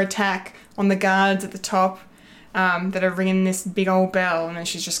her attack on the guards at the top that are ringing this big old bell, and then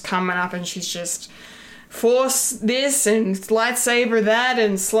she's just coming up and she's just force this and lightsaber that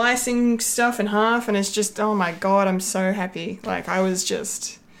and slicing stuff in half, and it's just, oh my God, I'm so happy. I was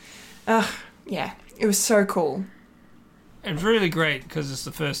just, yeah, it was so cool. It's really great because it's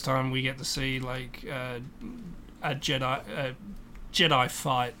the first time we get to see a Jedi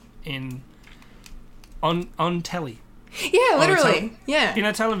fight on telly. Yeah, literally. Yeah. In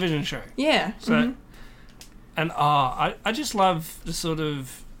a television show. Yeah. So, and I just love the sort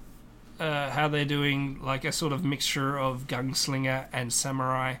of how they're doing a sort of mixture of gunslinger and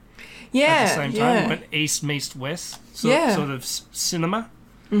samurai. Yeah. At the same time, but East meets West. Sort of cinema.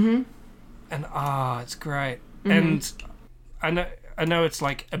 Mm-hmm. And it's great. Mm-hmm. And I know it's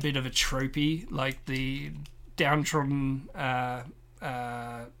a bit of a tropey, the downtrodden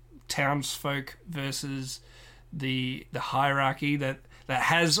townsfolk versus the hierarchy that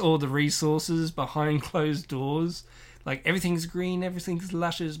has all the resources behind closed doors. Everything's green, everything's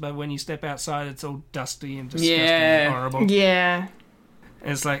luscious, but when you step outside, it's all dusty and disgusting and horrible. Yeah.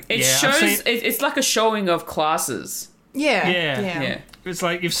 And it's it's like a showing of classes. Yeah. It's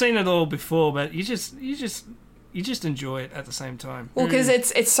you've seen it all before, but you just enjoy it at the same time. Well, because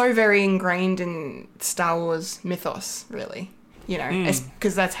it's so very ingrained in Star Wars mythos, really.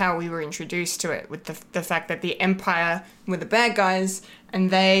 Because that's how we were introduced to it, with the fact that the Empire were the bad guys and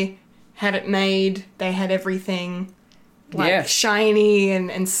they had it made, they had everything, like shiny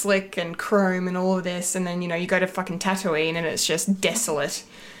and slick and chrome and all of this, and then, you know, you go to fucking Tatooine and it's just desolate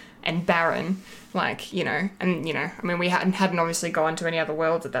and barren, like, you know, and, you know, I mean, we hadn't obviously gone to any other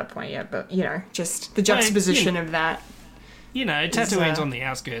worlds at that point yet, but, you know, just the juxtaposition of that. You know, Tatooine's on the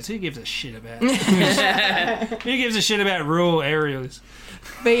outskirts. Who gives a shit about it? Who gives a shit about rural areas?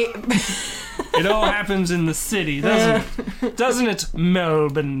 It all happens in the city, doesn't it? Doesn't it,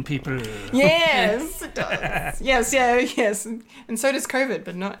 Melbourne people? Yes, it does. Yes. And so does COVID,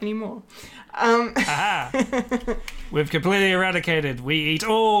 but not anymore. We've completely eradicated. We eat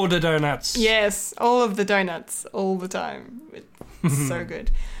all the donuts. Yes, all of the donuts, all the time. It's so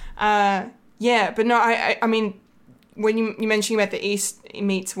good. Yeah, but no, I mean, when you mentioned about the East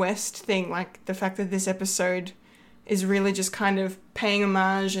meets West thing, like the fact that this episode is really just kind of paying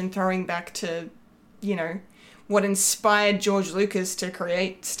homage and throwing back to, you know, what inspired George Lucas to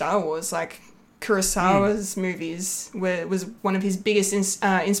create Star Wars. Like, Kurosawa's movies was one of his biggest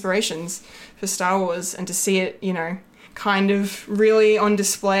inspirations for Star Wars, and to see it, you know, kind of really on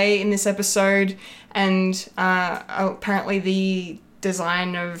display in this episode. And apparently the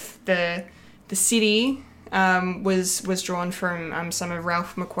design of the city was drawn from some of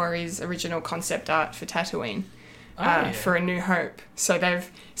Ralph McQuarrie's original concept art for Tatooine. For A New Hope. So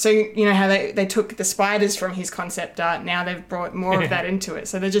you know how they took the spiders from his concept art, now they've brought more of that into it.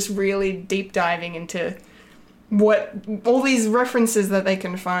 So they're just really deep diving into what all these references that they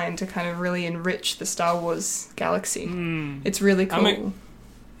can find to kind of really enrich the Star Wars galaxy. It's really cool.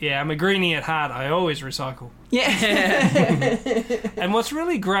 I'm a greenie at heart. I always recycle. Yeah. And what's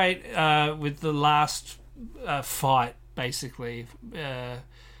really great with the last fight, basically,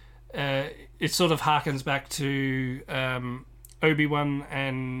 it sort of harkens back to Obi-Wan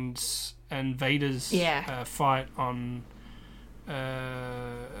and Vader's fight on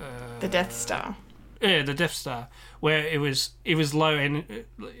the Death Star. Yeah, the Death Star, where it was low and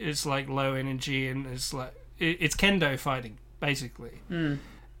it's like low energy, and it's like it's kendo fighting basically,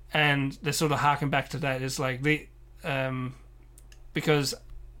 and they sort of harken back to that. It's like the because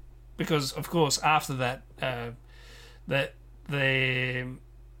of course after that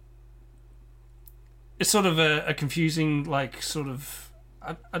it's sort of a confusing, like, sort of,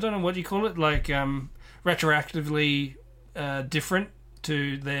 I don't know what you call it, like retroactively different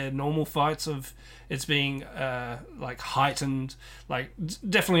to their normal fights of it's being like heightened, like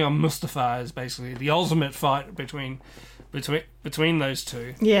definitely on Mustafar is basically the ultimate fight between those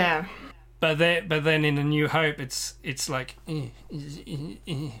two. Yeah. But then in A New Hope it's like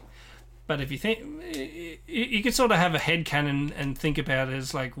but if you think you could sort of have a headcanon and think about it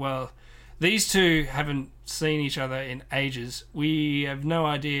as like, well, these two haven't seen each other in ages. We have no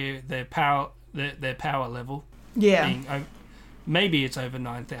idea their power level. Yeah. Maybe it's over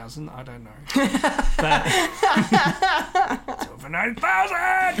 9,000. I don't know. But it's over 9,000.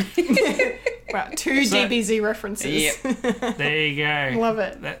 Wow, two DBZ references. Yep. There you go. Love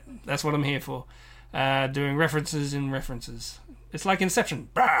it. That's what I'm here for. Doing references in references. It's like Inception.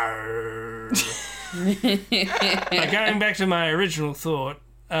 Now, going back to my original thought,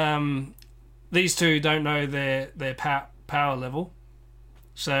 these two don't know their power level,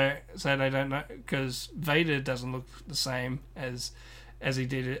 so they don't know, because Vader doesn't look the same as he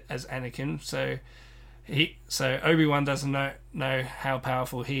did as Anakin. So Obi-Wan doesn't know how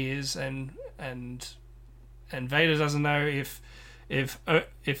powerful he is, and Vader doesn't know if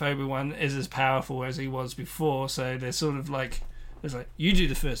Obi-Wan is as powerful as he was before. So they're sort of like, it's like, you do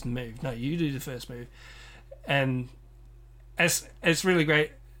the first move. No, you do the first move, and it's really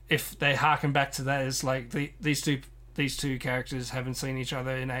great. If they harken back to that, it's like these two characters haven't seen each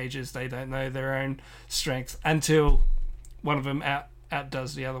other in ages. They don't know their own strength until one of them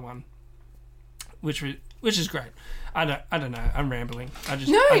outdoes the other one, which is great. I don't know. I'm rambling. I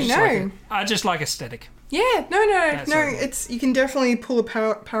just like aesthetic. Yeah. No. It's, you can definitely pull a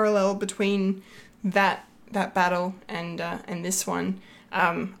parallel between that battle and this one.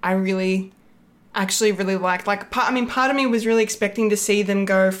 I really. Actually really liked, like, part of me was really expecting to see them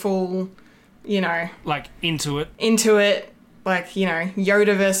go full, you know, like into it, like, you know,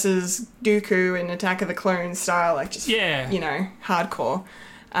 Yoda versus Dooku in Attack of the Clones style, like, just, you know, hardcore.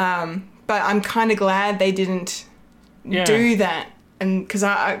 But I'm kind of glad they didn't do that, and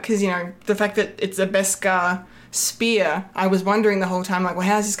because you know, the fact that it's a Beskar spear, I was wondering the whole time, like, well,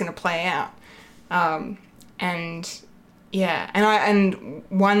 how's this going to play out? And yeah, and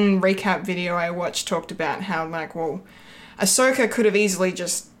one recap video I watched talked about how, like, well, Ahsoka could have easily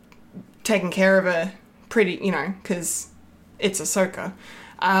just taken care of her pretty, you know, because it's Ahsoka.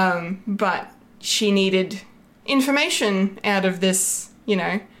 But she needed information out of this, you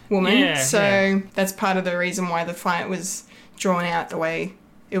know, woman. That's part of the reason why the fight was drawn out the way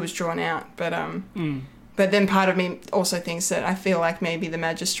it was drawn out. But then part of me also thinks that I feel like maybe the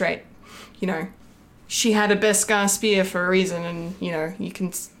magistrate, you know, she had a Beskar spear for a reason, and you know, you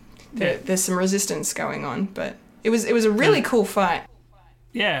can there's some resistance going on. But it was a really cool fight.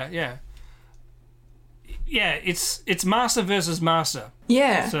 Yeah. It's master versus master.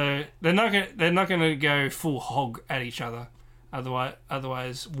 Yeah. So they're not going to go full hog at each other.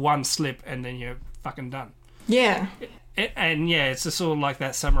 Otherwise, one slip and then you're fucking done. Yeah. And it's a sort of like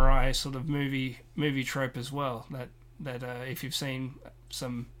that samurai sort of movie trope as well. That if you've seen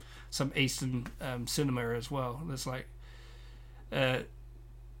some Eastern cinema as well, there's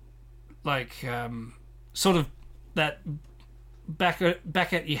sort of that back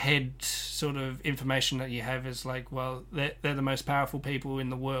at your head sort of information that you have is like, well, they're the most powerful people in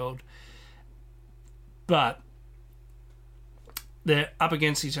the world, but they're up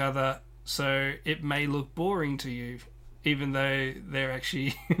against each other, so it may look boring to you, even though they're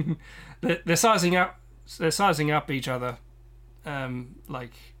actually they're sizing up each other,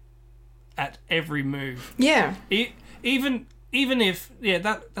 like at every move. Yeah. Even if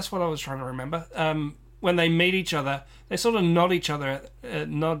that's what I was trying to remember. When they meet each other, they sort of nod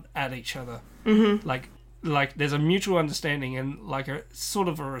at each other. Mm-hmm. Like there's a mutual understanding and like a sort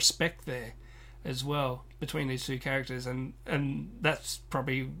of a respect there as well between these two characters, and that's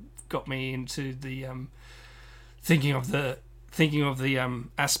probably got me into the thinking of the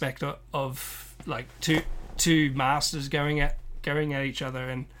aspect of like two masters going at each other.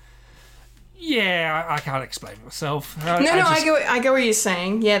 And yeah, I can't explain myself. I get what you're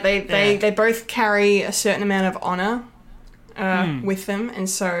saying. Yeah, they both carry a certain amount of honor with them, and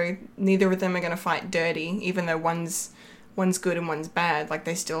so neither of them are going to fight dirty, even though one's good and one's bad. Like,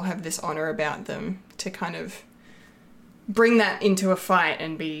 they still have this honor about them to kind of bring that into a fight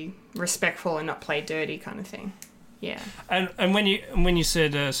and be respectful and not play dirty, kind of thing. Yeah. And when you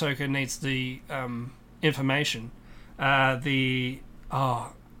said Ahsoka needs the information,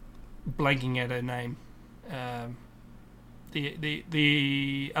 blanking at her name,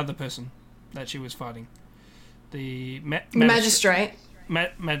 the other person that she was fighting, the magistrate.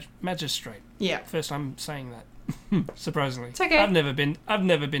 Magistrate. Yeah. First time saying that. Surprisingly, it's okay. I've never been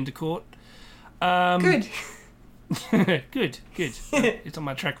to court. Good. Good. It's on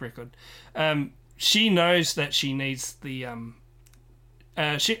my track record. She knows that she needs the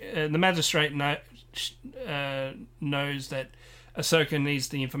the magistrate knows that Ahsoka needs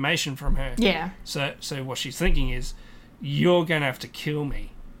the information from her. Yeah. So what she's thinking is, you're going to have to kill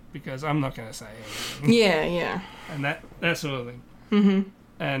me because I'm not going to say anything. Yeah. And that sort of thing. Mm-hmm.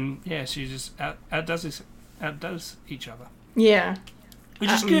 And yeah, she just outdoes each other. Yeah.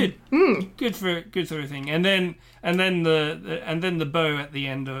 Which is good. Good for a thing. And then the bow at the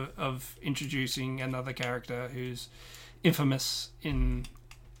end of introducing another character who's infamous in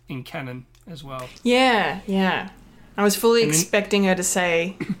canon as well. Yeah. I was fully expecting her to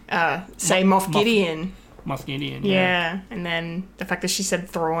say Moff Gideon. Moff Gideon, yeah. And then the fact that she said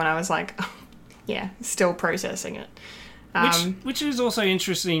Thrawn, I was like, oh, yeah, still processing it. Which is also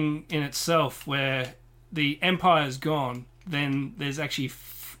interesting in itself, where the Empire's gone, then there's actually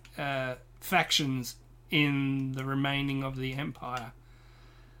factions in the remaining of the Empire.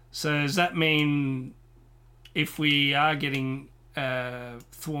 So does that mean if we are getting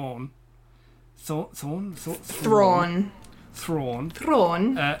Thrawn,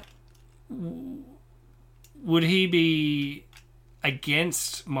 would he be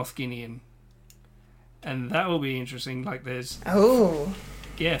against Moff Gideon? And that will be interesting. Like, there's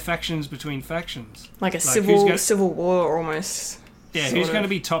factions between factions, like a civil war almost. Yeah, who's going to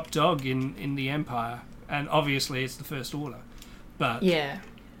be top dog in the Empire? And obviously it's the First Order, but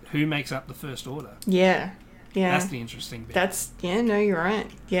who makes up the First Order? Yeah. That's the interesting bit. No, you're right.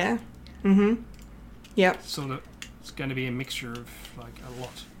 Yeah. Mm-hmm. Yep. Sort of, it's going to be a mixture of like a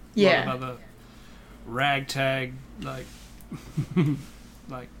lot of other ragtag, like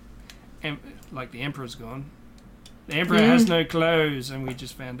like the Emperor's gone. The Emperor has no clothes, and we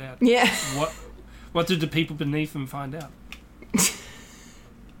just found out. Yeah. What did the people beneath him find out?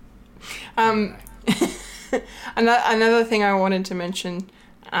 Another thing I wanted to mention,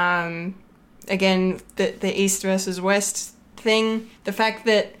 again, the East versus West thing, the fact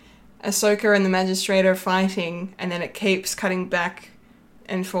that Ahsoka and the Magistrate are fighting, and then it keeps cutting back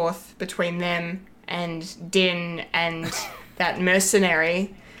and forth between them and Din and that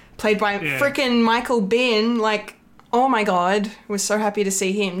mercenary, played by frickin' Michael Biehn. Like, oh my god, was so happy to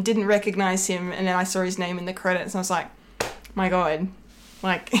see him. Didn't recognize him, and then I saw his name in the credits, and I was like, my god,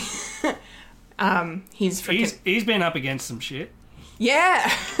 like, he's frickin'... He's been up against some shit.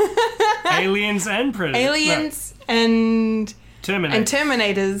 Yeah. Aliens and Predators. and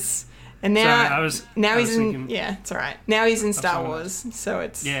Terminators. And now, I was thinking, yeah, it's all right. Now he's in Star Wars, so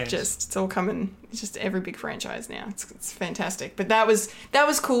it's Yes. it's all coming. It's just every big franchise now. It's fantastic. But that was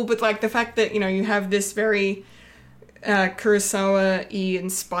cool. But like the fact that you have this very Kurosawa-y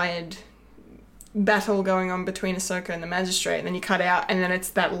inspired battle going on between Ahsoka and the Magistrate, and then you cut out, and then it's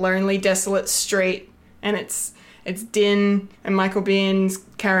that lonely, desolate street, and it's Din and Michael Biehn's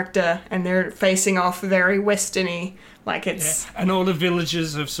character, and they're facing off very westerny. Like it's and all the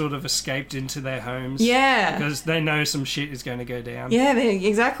villagers have sort of escaped into their homes. Yeah, because they know some shit is going to go down. Yeah,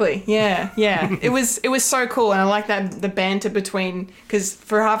 exactly. Yeah. It was so cool, and I like the banter between, because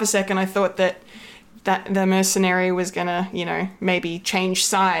for half a second I thought that the mercenary was gonna maybe change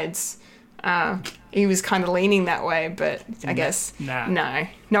sides. He was kind of leaning that way, but I guess no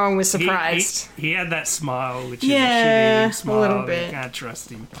one was surprised. He had that smile, which is a shitty smile. A little bit. You can't trust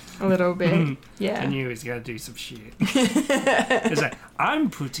him. A little bit, yeah. I knew he was going to do some shit. It's like, I'm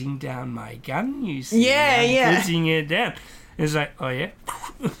putting down my gun, you see. Yeah. Putting it down. It's like, oh yeah?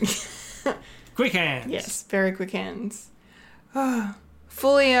 Quick hands. Yes, very quick hands.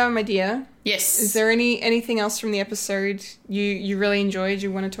 Fulia, my dear. Yes. Is there anything else from the episode you really enjoyed you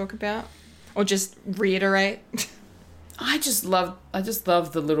want to talk about? Or just reiterate? I just love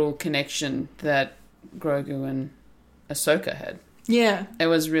the little connection that Grogu and Ahsoka had. Yeah, it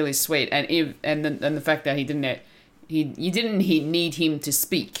was really sweet, and the fact that he didn't need him to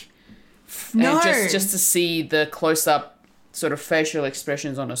speak. No, and just to see the close up sort of facial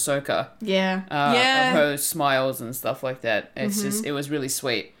expressions on Ahsoka. Yeah, of her smiles and stuff like that. It's just it was really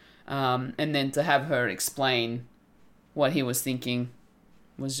sweet. And then to have her explain what he was thinking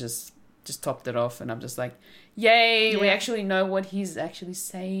was just topped it off, and I'm just like, yay, we actually know what he's actually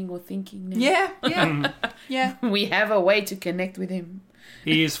saying or thinking now. Yeah. We have a way to connect with him.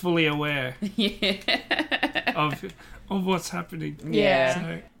 He is fully aware of what's happening. Yeah.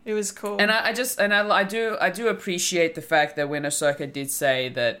 So. It was cool. And I do appreciate the fact that when Ahsoka did say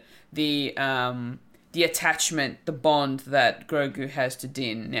that the attachment, the bond that Grogu has to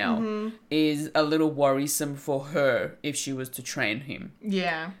Din now is a little worrisome for her if she was to train him.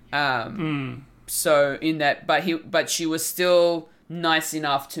 Yeah. So in that, but she was still nice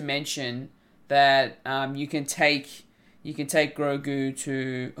enough to mention that you can take Grogu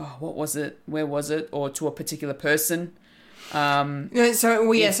to what was it? Where was it? Or to a particular person.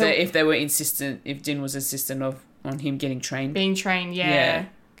 If they were insistent, if Din was insistent on him getting trained, being trained, yeah.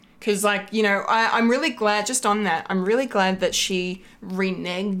 Because, I'm really glad, just on that, I'm really glad that she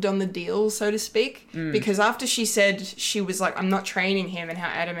reneged on the deal, so to speak. Because after she said she was like, I'm not training him, and how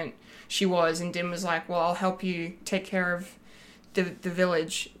adamant she was, and Din was like, well, I'll help you take care of the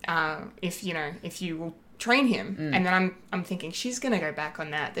village if you will train him. And then I'm thinking, she's going to go back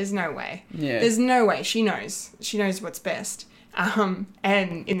on that. There's no way. Yeah. There's no way. She knows what's best. And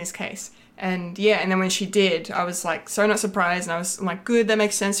in this case. And then when she did, I was like so not surprised, and I was like, good, that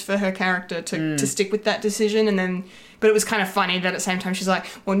makes sense for her character to stick with that decision. And then, but it was kind of funny that at the same time she's like,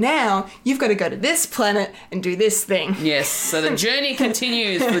 well, now you've got to go to this planet and do this thing. Yes, so the journey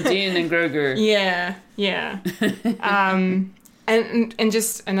continues for Din and Grogu. Yeah. And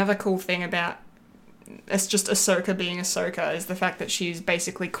just another cool thing about it's just Ahsoka being Ahsoka is the fact that she's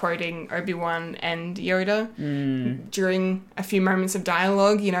basically quoting Obi-Wan and Yoda during a few moments of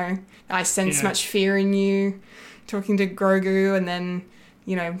dialogue. I sense much fear in you, talking to Grogu, and then,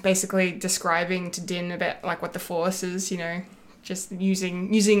 basically describing to Din about like what the Force is, just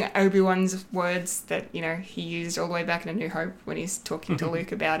using Obi-Wan's words that, he used all the way back in A New Hope when he's talking to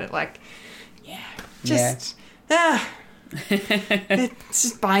Luke about it. Like, it's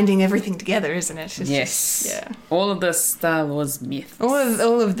just binding everything together, isn't it? It's yes. Just, yeah. All of the Star Wars myths.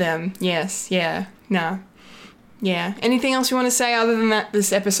 All of them. Yes. Yeah. No. Yeah. Anything else you want to say other than that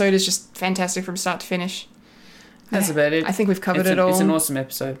this episode is just fantastic from start to finish? That's about it. I think we've covered it all. It's an awesome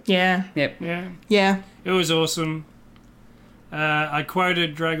episode. Yeah. Yep. Yeah. It was awesome. I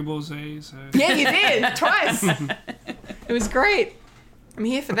quoted Dragon Ball Z. So. Yeah, you did. Twice. It was great. I'm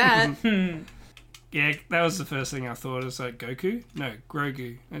here for that. Yeah, that was the first thing I thought. It was like, Goku? No,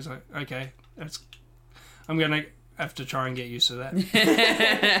 Grogu. I was like, okay, I'm going to have to try and get used to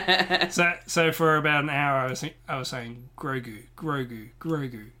that. so for about an hour, I was saying, Grogu, Kakarot.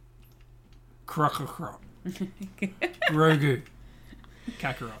 Grogu.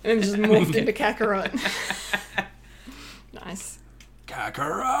 Kakarot. And it just morphed into Kakarot. Nice.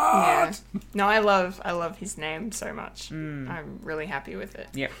 Kakarot! Yeah. No, I love his name so much. I'm really happy with it.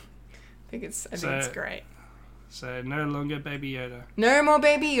 Yep. I think it's great. So no longer Baby Yoda. No more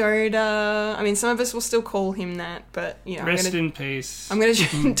Baby Yoda. I mean, some of us will still call him that, but you know, Rest in peace. I'm gonna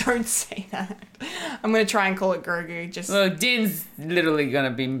don't say that. I'm gonna try and call it Grogu. Just Well, Din's literally gonna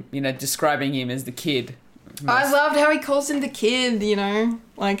be, describing him as the kid. I loved how he calls him the kid.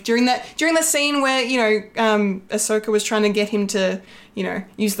 Like during the scene where Ahsoka was trying to get him to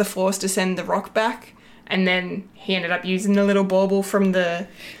use the Force to send the rock back. And then he ended up using the little bauble from the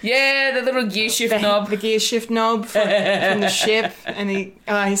little gear shift knob. The gear shift knob from the ship. And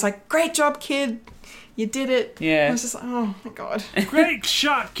he's like, "Great job, kid. You did it." Yeah. I was just like, oh my god. Great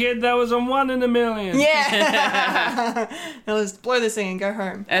shot, kid. That was a 1 in a million. Yeah. Now let's blow this thing and go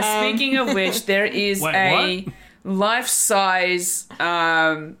home. Speaking of which, there is a life-size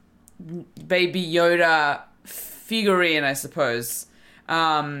Baby Yoda figurine, I suppose.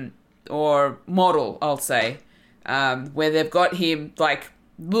 Or model, I'll say, where they've got him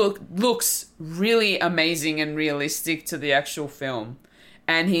looks really amazing and realistic to the actual film,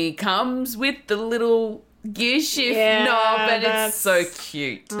 and he comes with the little gear shift knob, and it's so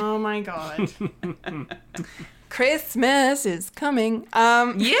cute. Oh my god! Christmas is coming.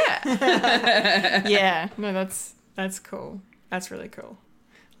 Yeah, yeah. No, that's cool. That's really cool.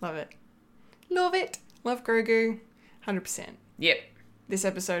 Love it. Love it. Love Grogu. 100%. Yep. This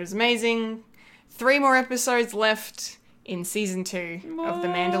episode is amazing. 3 more episodes left in season 2 of The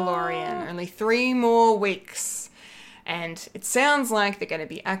Mandalorian. Only 3 more weeks. And it sounds like they're going to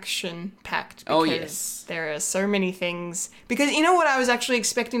be action-packed. Because there are so many things. Because you know what I was actually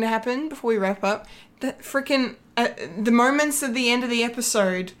expecting to happen before we wrap up? That freaking... the moments at the end of the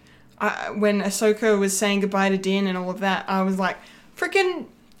episode, when Ahsoka was saying goodbye to Din and all of that, I was like, freaking...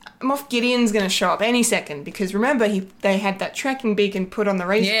 Moff Gideon's going to show up any second because remember they had that tracking beacon put on the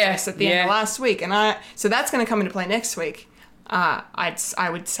Razor Crest at the end of last week, and so that's going to come into play next week. I'd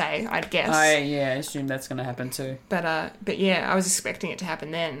guess. I assume that's going to happen too. But yeah, I was expecting it to happen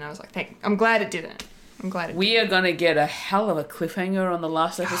then, and I was like, I'm glad it didn't. We are going to get a hell of a cliffhanger on the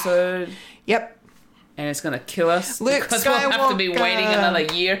last episode. Yep. And it's going to kill us. Luke because Skywalker. we'll have to be waiting another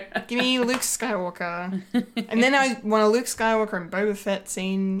year. Give me Luke Skywalker. And then I want a Luke Skywalker and Boba Fett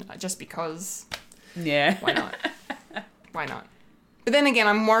scene just because. Yeah. Why not? Why not? But then again,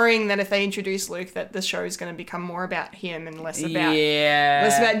 I'm worrying that if they introduce Luke, that the show is going to become more about him and less about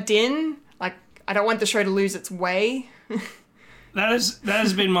Din. Like, I don't want the show to lose its way. That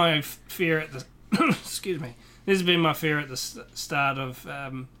has been my fear at the. Excuse me. This has been my fear at the start of.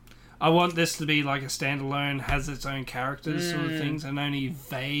 I want this to be like a standalone, has its own characters sort of things, and only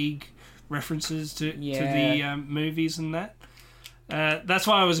vague references to the movies and that. That's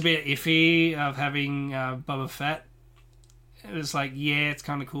why I was a bit iffy of having Boba Fett. It was like, yeah, it's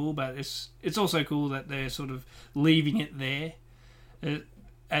kind of cool, but it's also cool that they're sort of leaving it there,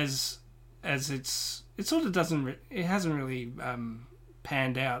 as it sort of doesn't. It hasn't really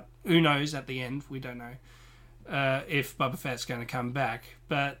panned out. Who knows? At the end, we don't know if Boba Fett's going to come back,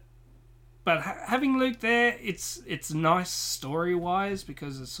 but having Luke there, it's nice story-wise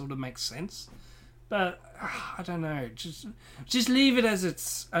because it sort of makes sense. But I don't know, just leave it as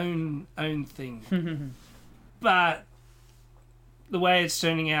its own thing. But the way it's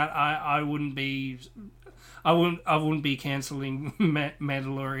turning out, I wouldn't be cancelling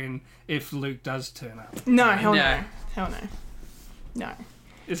Mandalorian if Luke does turn up. No, hell no.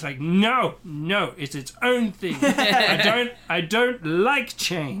 It's like no, it's its own thing. I don't like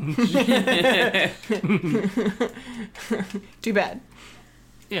change. Too bad.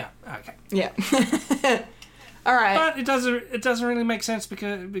 Yeah. Okay. Yeah. All right. But it doesn't really make sense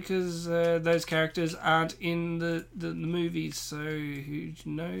because those characters aren't in the movies. So who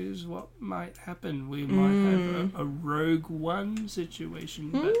knows what might happen? We might have a Rogue One situation,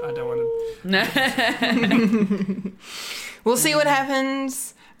 but I don't want to. We'll see what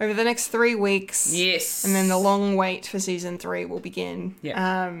happens over the next 3 weeks. Yes. And then the long wait for season 3 will begin.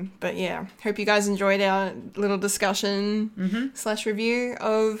 Yeah. But yeah, hope you guys enjoyed our little discussion / review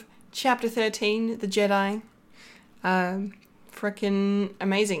of Chapter 13, The Jedi. Freaking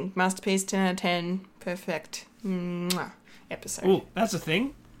amazing. Masterpiece, 10 out of 10. Perfect. Mwah. Episode. Oh, that's a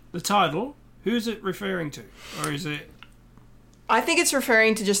thing. The title, who's it referring to? Or is it... I think it's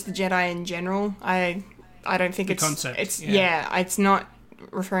referring to just the Jedi in general. I don't think it's... concept. It's not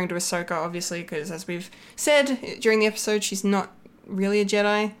referring to Ahsoka, obviously, because as we've said during the episode, she's not really a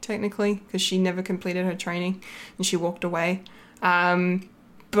Jedi, technically, because she never completed her training and she walked away.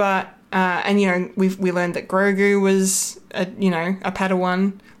 But we learned that Grogu was a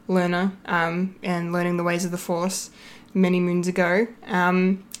Padawan learner and learning the ways of the Force many moons ago.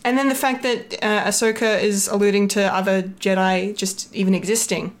 And then the fact that Ahsoka is alluding to other Jedi just even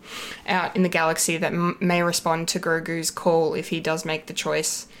existing out in the galaxy that may respond to Grogu's call if he does make the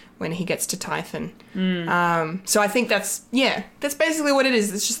choice when he gets to Tython. So I think that's basically what it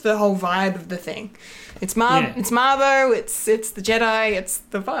is. It's just the whole vibe of the thing. It's it's Marbo, it's the Jedi, it's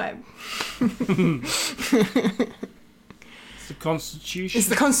the vibe. It's the Constitution. It's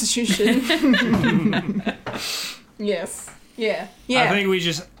the Constitution. Yes. Yeah. I think we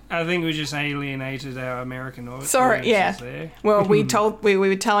just alienated our American audience. Sorry, yeah. There. Well, we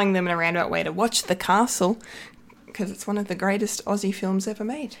were telling them in a roundabout way to watch The Castle because it's one of the greatest Aussie films ever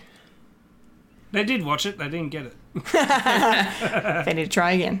made. They did watch it. They didn't get it. They need to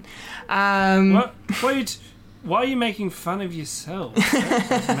try again. Why are you making fun of yourself? That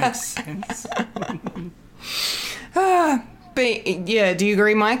doesn't make sense. But yeah, do you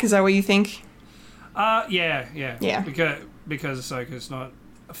agree, Mike? Is that what you think? Yeah. Because Ahsoka's not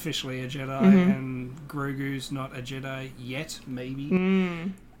officially a Jedi and Grogu's not a Jedi yet,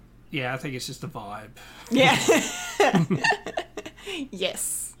 maybe. Yeah, I think it's just a vibe. Yeah.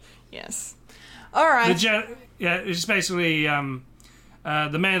 Yes. All right. It's basically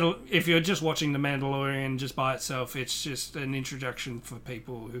if you're just watching The Mandalorian just by itself, it's just an introduction for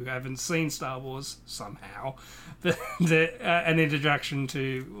people who haven't seen Star Wars somehow. An introduction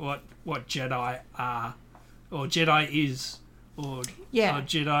to what Jedi are, or Jedi is, or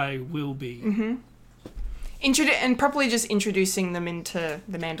Jedi will be. And probably just introducing them into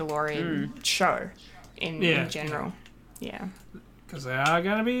the Mandalorian show in general. Yeah. Because they are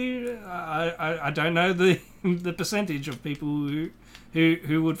going to be. I don't know the percentage of people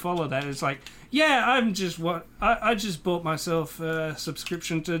who would follow that. It's like, I just bought myself a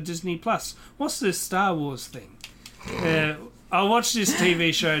subscription to Disney Plus. What's this Star Wars thing? I'll watch this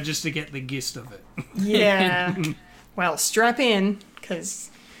TV show just to get the gist of it. Yeah. Well, strap in because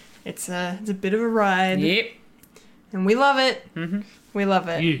it's a bit of a ride. Yep. And we love it. We love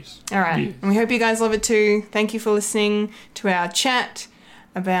it. Yes. All right. Yes. And we hope you guys love it too. Thank you for listening to our chat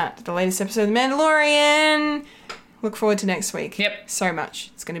about the latest episode of The Mandalorian. Look forward to next week. Yep. So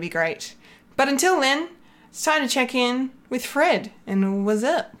much. It's going to be great. But until then, it's time to check in with Fred. And what's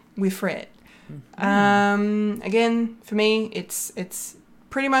up with Fred? Again, for me, it's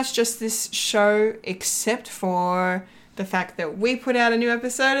pretty much just this show, except for the fact that we put out a new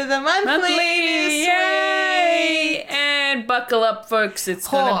episode of the monthly this Yay! week. And buckle up, folks. It's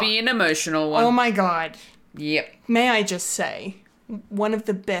going to be an emotional one. Oh my god. Yep. May I just say, one of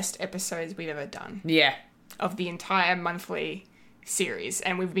the best episodes we've ever done Yeah. of the entire monthly series,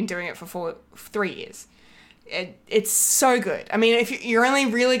 and we've been doing it for 3 years. It's so good. I mean, if you're only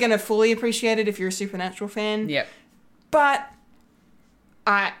really going to fully appreciate it if you're a Supernatural fan. Yep. But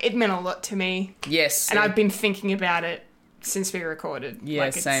it meant a lot to me. Yes. And I've been thinking about it since we recorded. Yeah,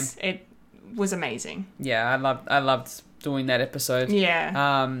 same. It was amazing. Yeah, I loved doing that episode.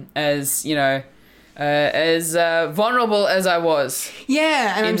 Yeah. As you know, as vulnerable as I was.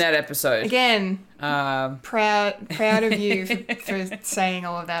 Yeah, and in that episode. Again, proud of you for saying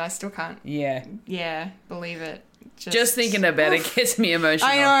all of that. I still can't. Yeah, believe it. Just thinking about it gets me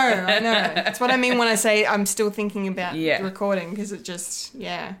emotional. I know. That's what I mean when I say I'm still thinking about recording, because it just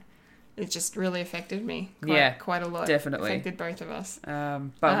really affected me quite a lot. Definitely. Affected both of us.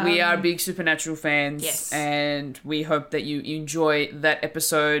 But we are big Supernatural fans. Yes. And we hope that you enjoy that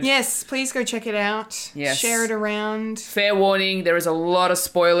episode. Yes, please go check it out. Yes. Share it around. Fair warning, there is a lot of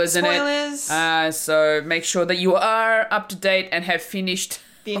spoilers in it. So make sure that you are up to date and have finished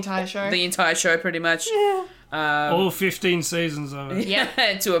the entire show. Pretty much. Yeah. All 15 seasons of it. Yeah,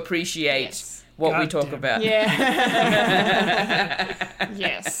 to appreciate what we talk about. Yeah.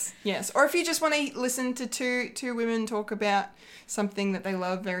 Yes. Or if you just want to listen to two women talk about something that they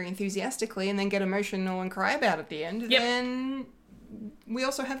love very enthusiastically and then get emotional and cry about at the end, then we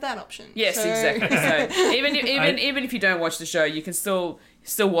also have that option. Yes, exactly. So even if you don't watch the show, you can still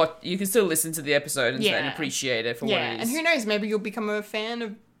watch. You can still listen to the episode and appreciate it for what it is. And who knows? Maybe you'll become a fan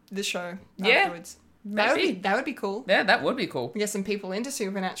of the show afterwards. That would be cool. Yeah, that would be cool. Get some people into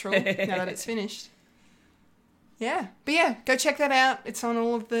Supernatural now that it's finished. Yeah. But go check that out. It's on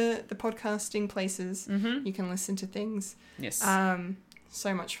all of the podcasting places. Mm-hmm. You can listen to things. Yes.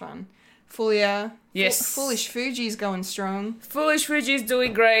 So much fun. Fulia. Yes. Foolish Fuji's going strong. Foolish Fuji's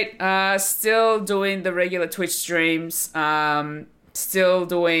doing great. Still doing the regular Twitch streams. Still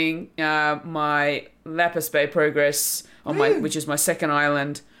doing my Lapis Bay progress on which is my second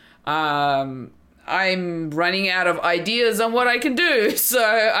island. I'm running out of ideas on what I can do, so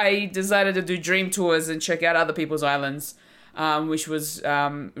I decided to do dream tours and check out other people's islands. which was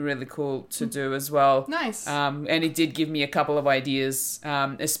really cool to do as well. Nice. And it did give me a couple of ideas,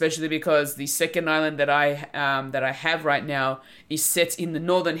 especially because the second island that I have right now is set in the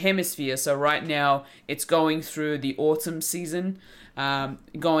Northern Hemisphere. So right now it's going through the autumn season,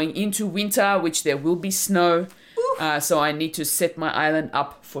 going into winter, which there will be snow. So I need to set my island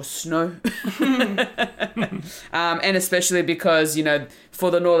up for snow. And especially because,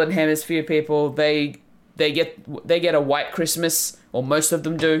 for the Northern Hemisphere people, they get a white Christmas, or most of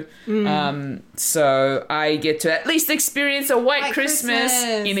them do. So I get to at least experience a white Christmas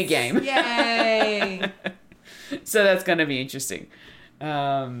in a game. Yay! So that's going to be interesting.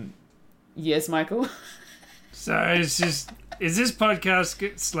 Yes, Michael? So is this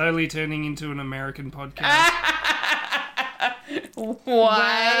podcast slowly turning into an American podcast?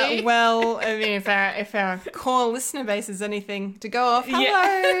 Why? Well, I mean, if our core listener base is anything to go off,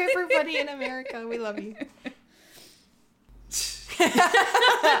 hello, everybody in America, we love you.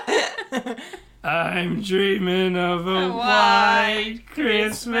 I'm dreaming of a white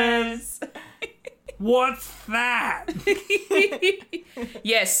Christmas. What's that?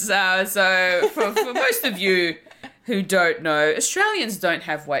 Yes, so for most of you who don't know, Australians don't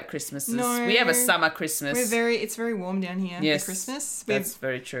have white Christmases. No. We have a summer Christmas. It's very warm down here Yes, for Christmas. That's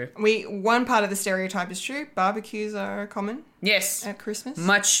very true. One part of the stereotype is true. Barbecues are common Yes. at Christmas.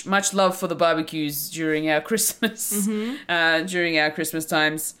 Much love for the barbecues during our Christmas, during our Christmas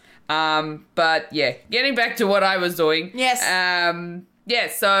times. But yeah, getting back to what I was doing. Yes.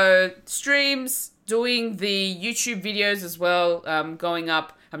 So streams, doing the YouTube videos as well, going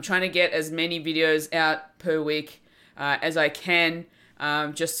up. I'm trying to get as many videos out per week as I can,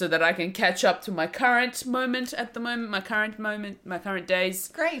 just so that I can catch up to my current moment at the moment, my current days.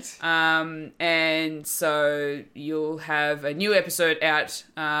 Great. And so you'll have a new episode out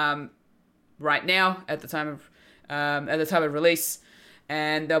right now at the time of release,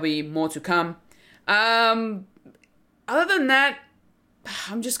 and there'll be more to come. Other than that,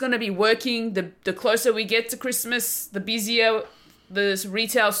 I'm just going to be working. The closer we get to Christmas, the busier the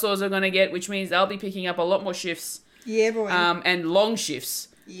retail stores are going to get, which means I'll be picking up a lot more shifts. Yeah, boy. And long shifts.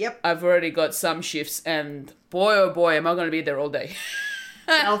 Yep. I've already got some shifts, and boy, oh boy, am I going to be there all day.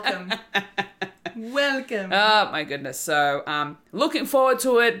 Welcome. Welcome. Oh, my goodness. So, looking forward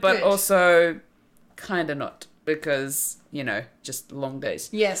to it, but Good. also kind of not, because, just long days.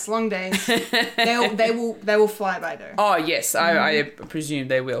 Yes, long days. They will fly by though. Oh, yes, I presume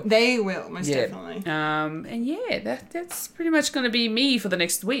they will. They will, most definitely. And yeah, that's pretty much going to be me for the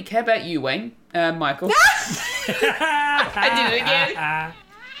next week. How about you, Wayne? Michael? I did it again.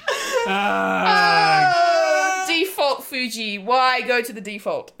 Default Fuji. Why go to the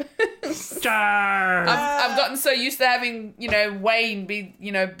default? I've gotten so used to having, Wayne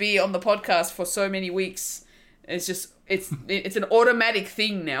be on the podcast for so many weeks. It's just, it's an automatic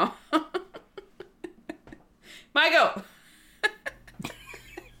thing now. Michael!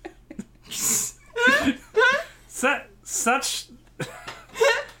 Such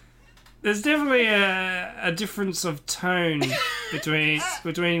there's definitely a difference of tone between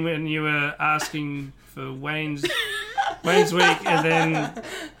when you were asking for Wayne's week, and then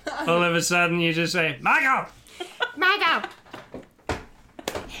all of a sudden you just say, Michael!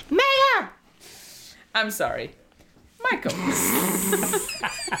 I'm sorry. Michael.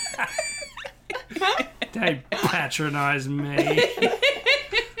 Don't patronize me.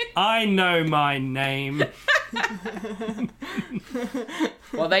 I know my name.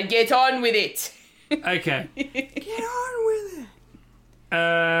 Well, then get on with it. Okay. Get on with it.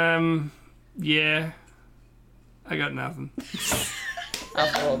 Yeah. I got nothing.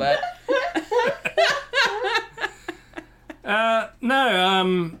 After all that.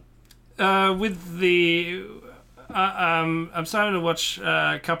 With the... I'm starting to watch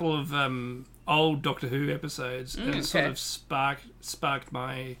a couple of old Doctor Who episodes, and it sort of sparked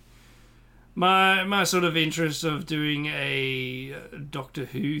my sort of interest of doing a Doctor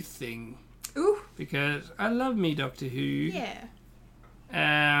Who thing. Ooh. Because I love me Doctor Who. Yeah.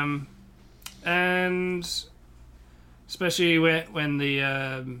 And especially when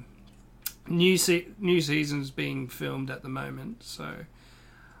the new season's being filmed at the moment, so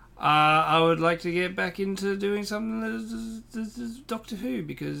I would like to get back into doing something that is Doctor Who,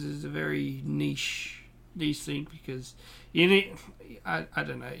 because it's a very niche thing, because you need, I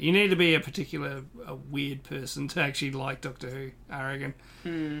don't know, you need to be a weird person to actually like Doctor Who, I reckon.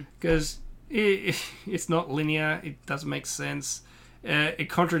 Because it's not linear, it doesn't make sense, it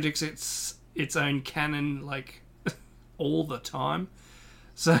contradicts its own canon like all the time.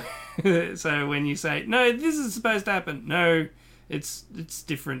 So when you say, no, this is supposed to happen, no, It's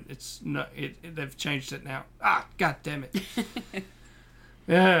different. It's not. They've changed it now. Ah, god damn it.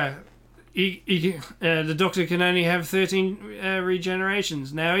 Yeah. The Doctor can only have 13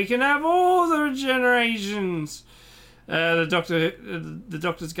 regenerations. Now he can have all the regenerations. The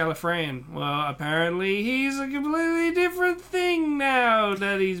Doctor's Gallifreyan. Well, apparently he's a completely different thing now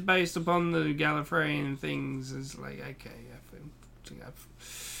that he's based upon the Gallifreyan things. It's like, okay,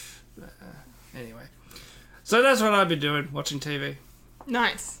 anyway. So that's what I've been doing, watching TV.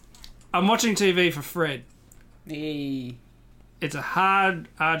 Nice. I'm watching TV for Fred. Hey. It's a hard,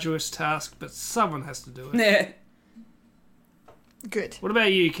 arduous task, but someone has to do it. Yeah. Good. What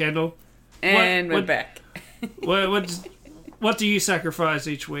about you, Kendall? And we're back. What do you sacrifice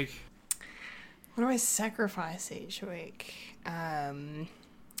each week? What do I sacrifice each week? A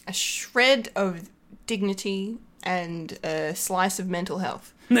shred of dignity and a slice of mental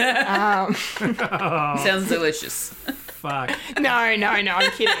health. Sounds delicious. Fuck. No,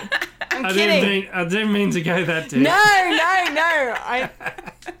 I'm kidding. I'm kidding. I didn't mean to go that deep. No.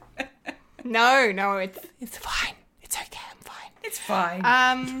 No, it's fine. It's okay, I'm fine. It's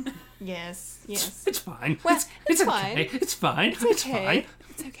fine. Yes. It's fine. Well, it's fine. okay. It's fine. It's fine. okay.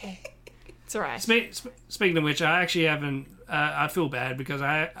 It's okay. It's alright. Speaking of which, I actually haven't. I feel bad because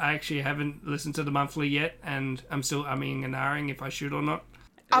I actually haven't listened to the monthly yet, and I'm still umming and ahhing if I should or not.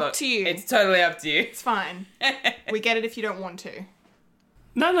 Up to you. It's totally up to you. It's fine. We get it if you don't want to.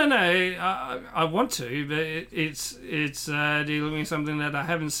 No. I want to, but it's dealing with something that I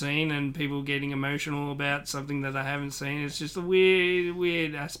haven't seen, and people getting emotional about something that I haven't seen. It's just a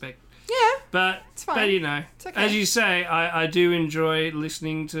weird aspect. Yeah. But it's fine. But you know, it's okay. As you say, I do enjoy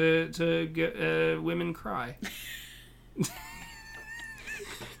listening to women cry.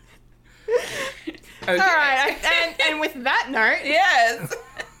 Okay. All right, and with that note, yes.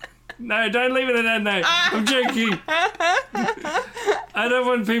 No, don't leave it at that note. I'm joking. I don't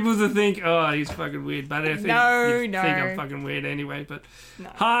want people to think, oh, he's fucking weird. But I think think I'm fucking weird anyway. But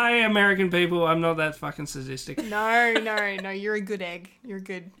hi, American people, I'm not that fucking sadistic. No, you're a good egg. You're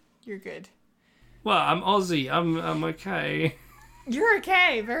good. Well, I'm Aussie. I'm okay. You're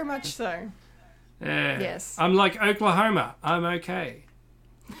okay, very much so. Yeah. Yes. I'm like Oklahoma. I'm okay.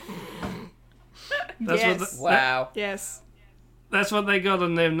 Yes. Wow. Yes. That's what they got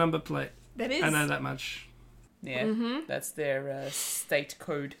on their number plate. That is. I know that much. Yeah, that's their state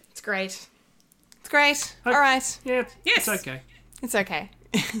code. It's great. All right. Yeah, yes. It's okay. It's okay.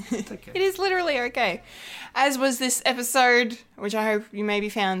 It's okay. It is literally okay. As was this episode, which I hope you maybe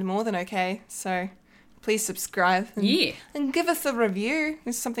found more than okay. So please subscribe. And give us a review.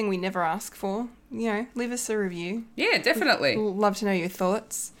 It's something we never ask for. You know, leave us a review. Yeah, definitely. We'll love to know your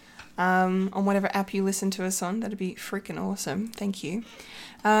thoughts. On whatever app you listen to us on. That'd be freaking awesome. Thank you.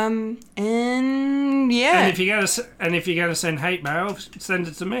 And yeah. And if you're gonna send hate mail, send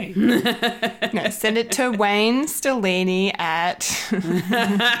it to me. No, send it to Wayne Stellini at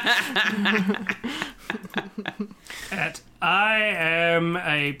at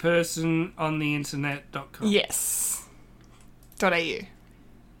IamApersonontheinternet.com. Yes. .au.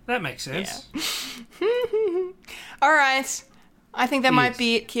 That makes sense. Yeah. All right. I think that might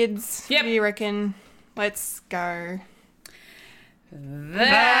be it, kids. Yep. What do you reckon? Let's go.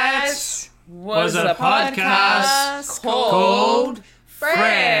 That was a podcast called Fred.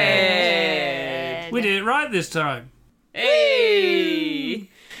 We did it right this time. Hey!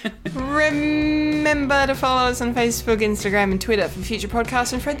 Remember to follow us on Facebook, Instagram, and Twitter for future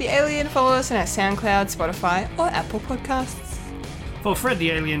podcasts. And Fred the Alien, follow us on our SoundCloud, Spotify, or Apple Podcasts. For Fred the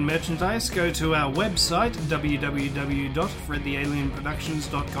Alien merchandise, go to our website,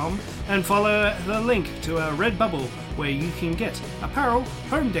 www.fredthealienproductions.com, and follow the link to our Redbubble, where you can get apparel,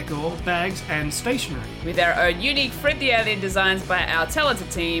 home decor, bags, and stationery. With our own unique Fred the Alien designs by our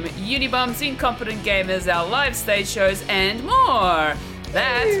talented team, Unibums, Incompetent Gamers, our live stage shows, and more.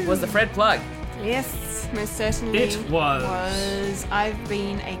 That was the Fred Plug. Yes, most certainly. It was. I've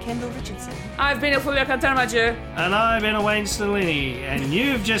been a Kendall Richardson. I've been a Fulia Cantarmaggio. And I've been a Wayne Stellini, and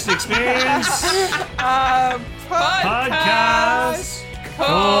you've just experienced podcast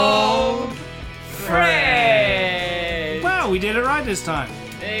called Fred. Wow, we did it right this time.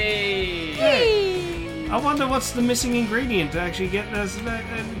 Hey. I wonder what's the missing ingredient to actually get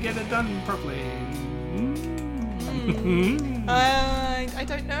it done properly. I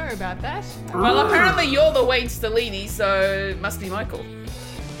don't know about that. Well, apparently you're the Wayne Stellini, so it must be Michael.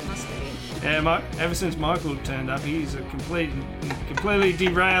 Must be. Yeah, ever since Michael turned up, he's completely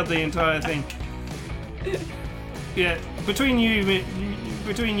derailed the entire thing. Yeah, between you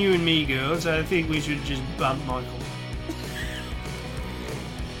and me, girls, I think we should just bump Michael.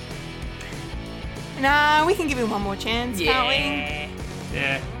 Nah, we can give him one more chance, can't we?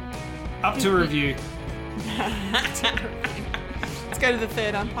 Yeah. Up to review. Let's go to the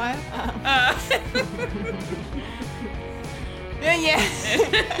third umpire. Yeah.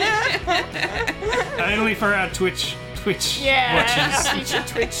 Only for our Twitch watchers. Future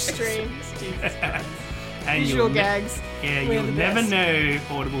Twitch streams. And Visual gags. You'll never know,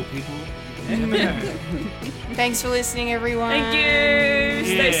 Audible people. Never know. Thanks for listening, everyone. Thank you.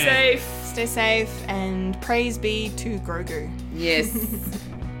 Stay safe. Stay safe, and praise be to Grogu. Yes.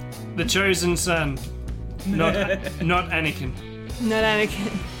 The chosen son. Not Anakin. Not Anakin.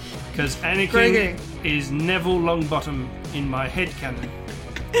 Because Anakin Grogu is Neville Longbottom in my headcanon.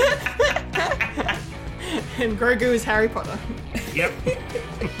 And Grogu is Harry Potter. Yep.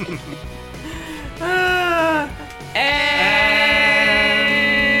 And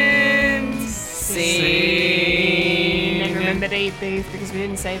scene. And remember to eat beef because we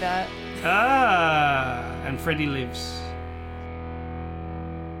didn't say that. And Freddy lives.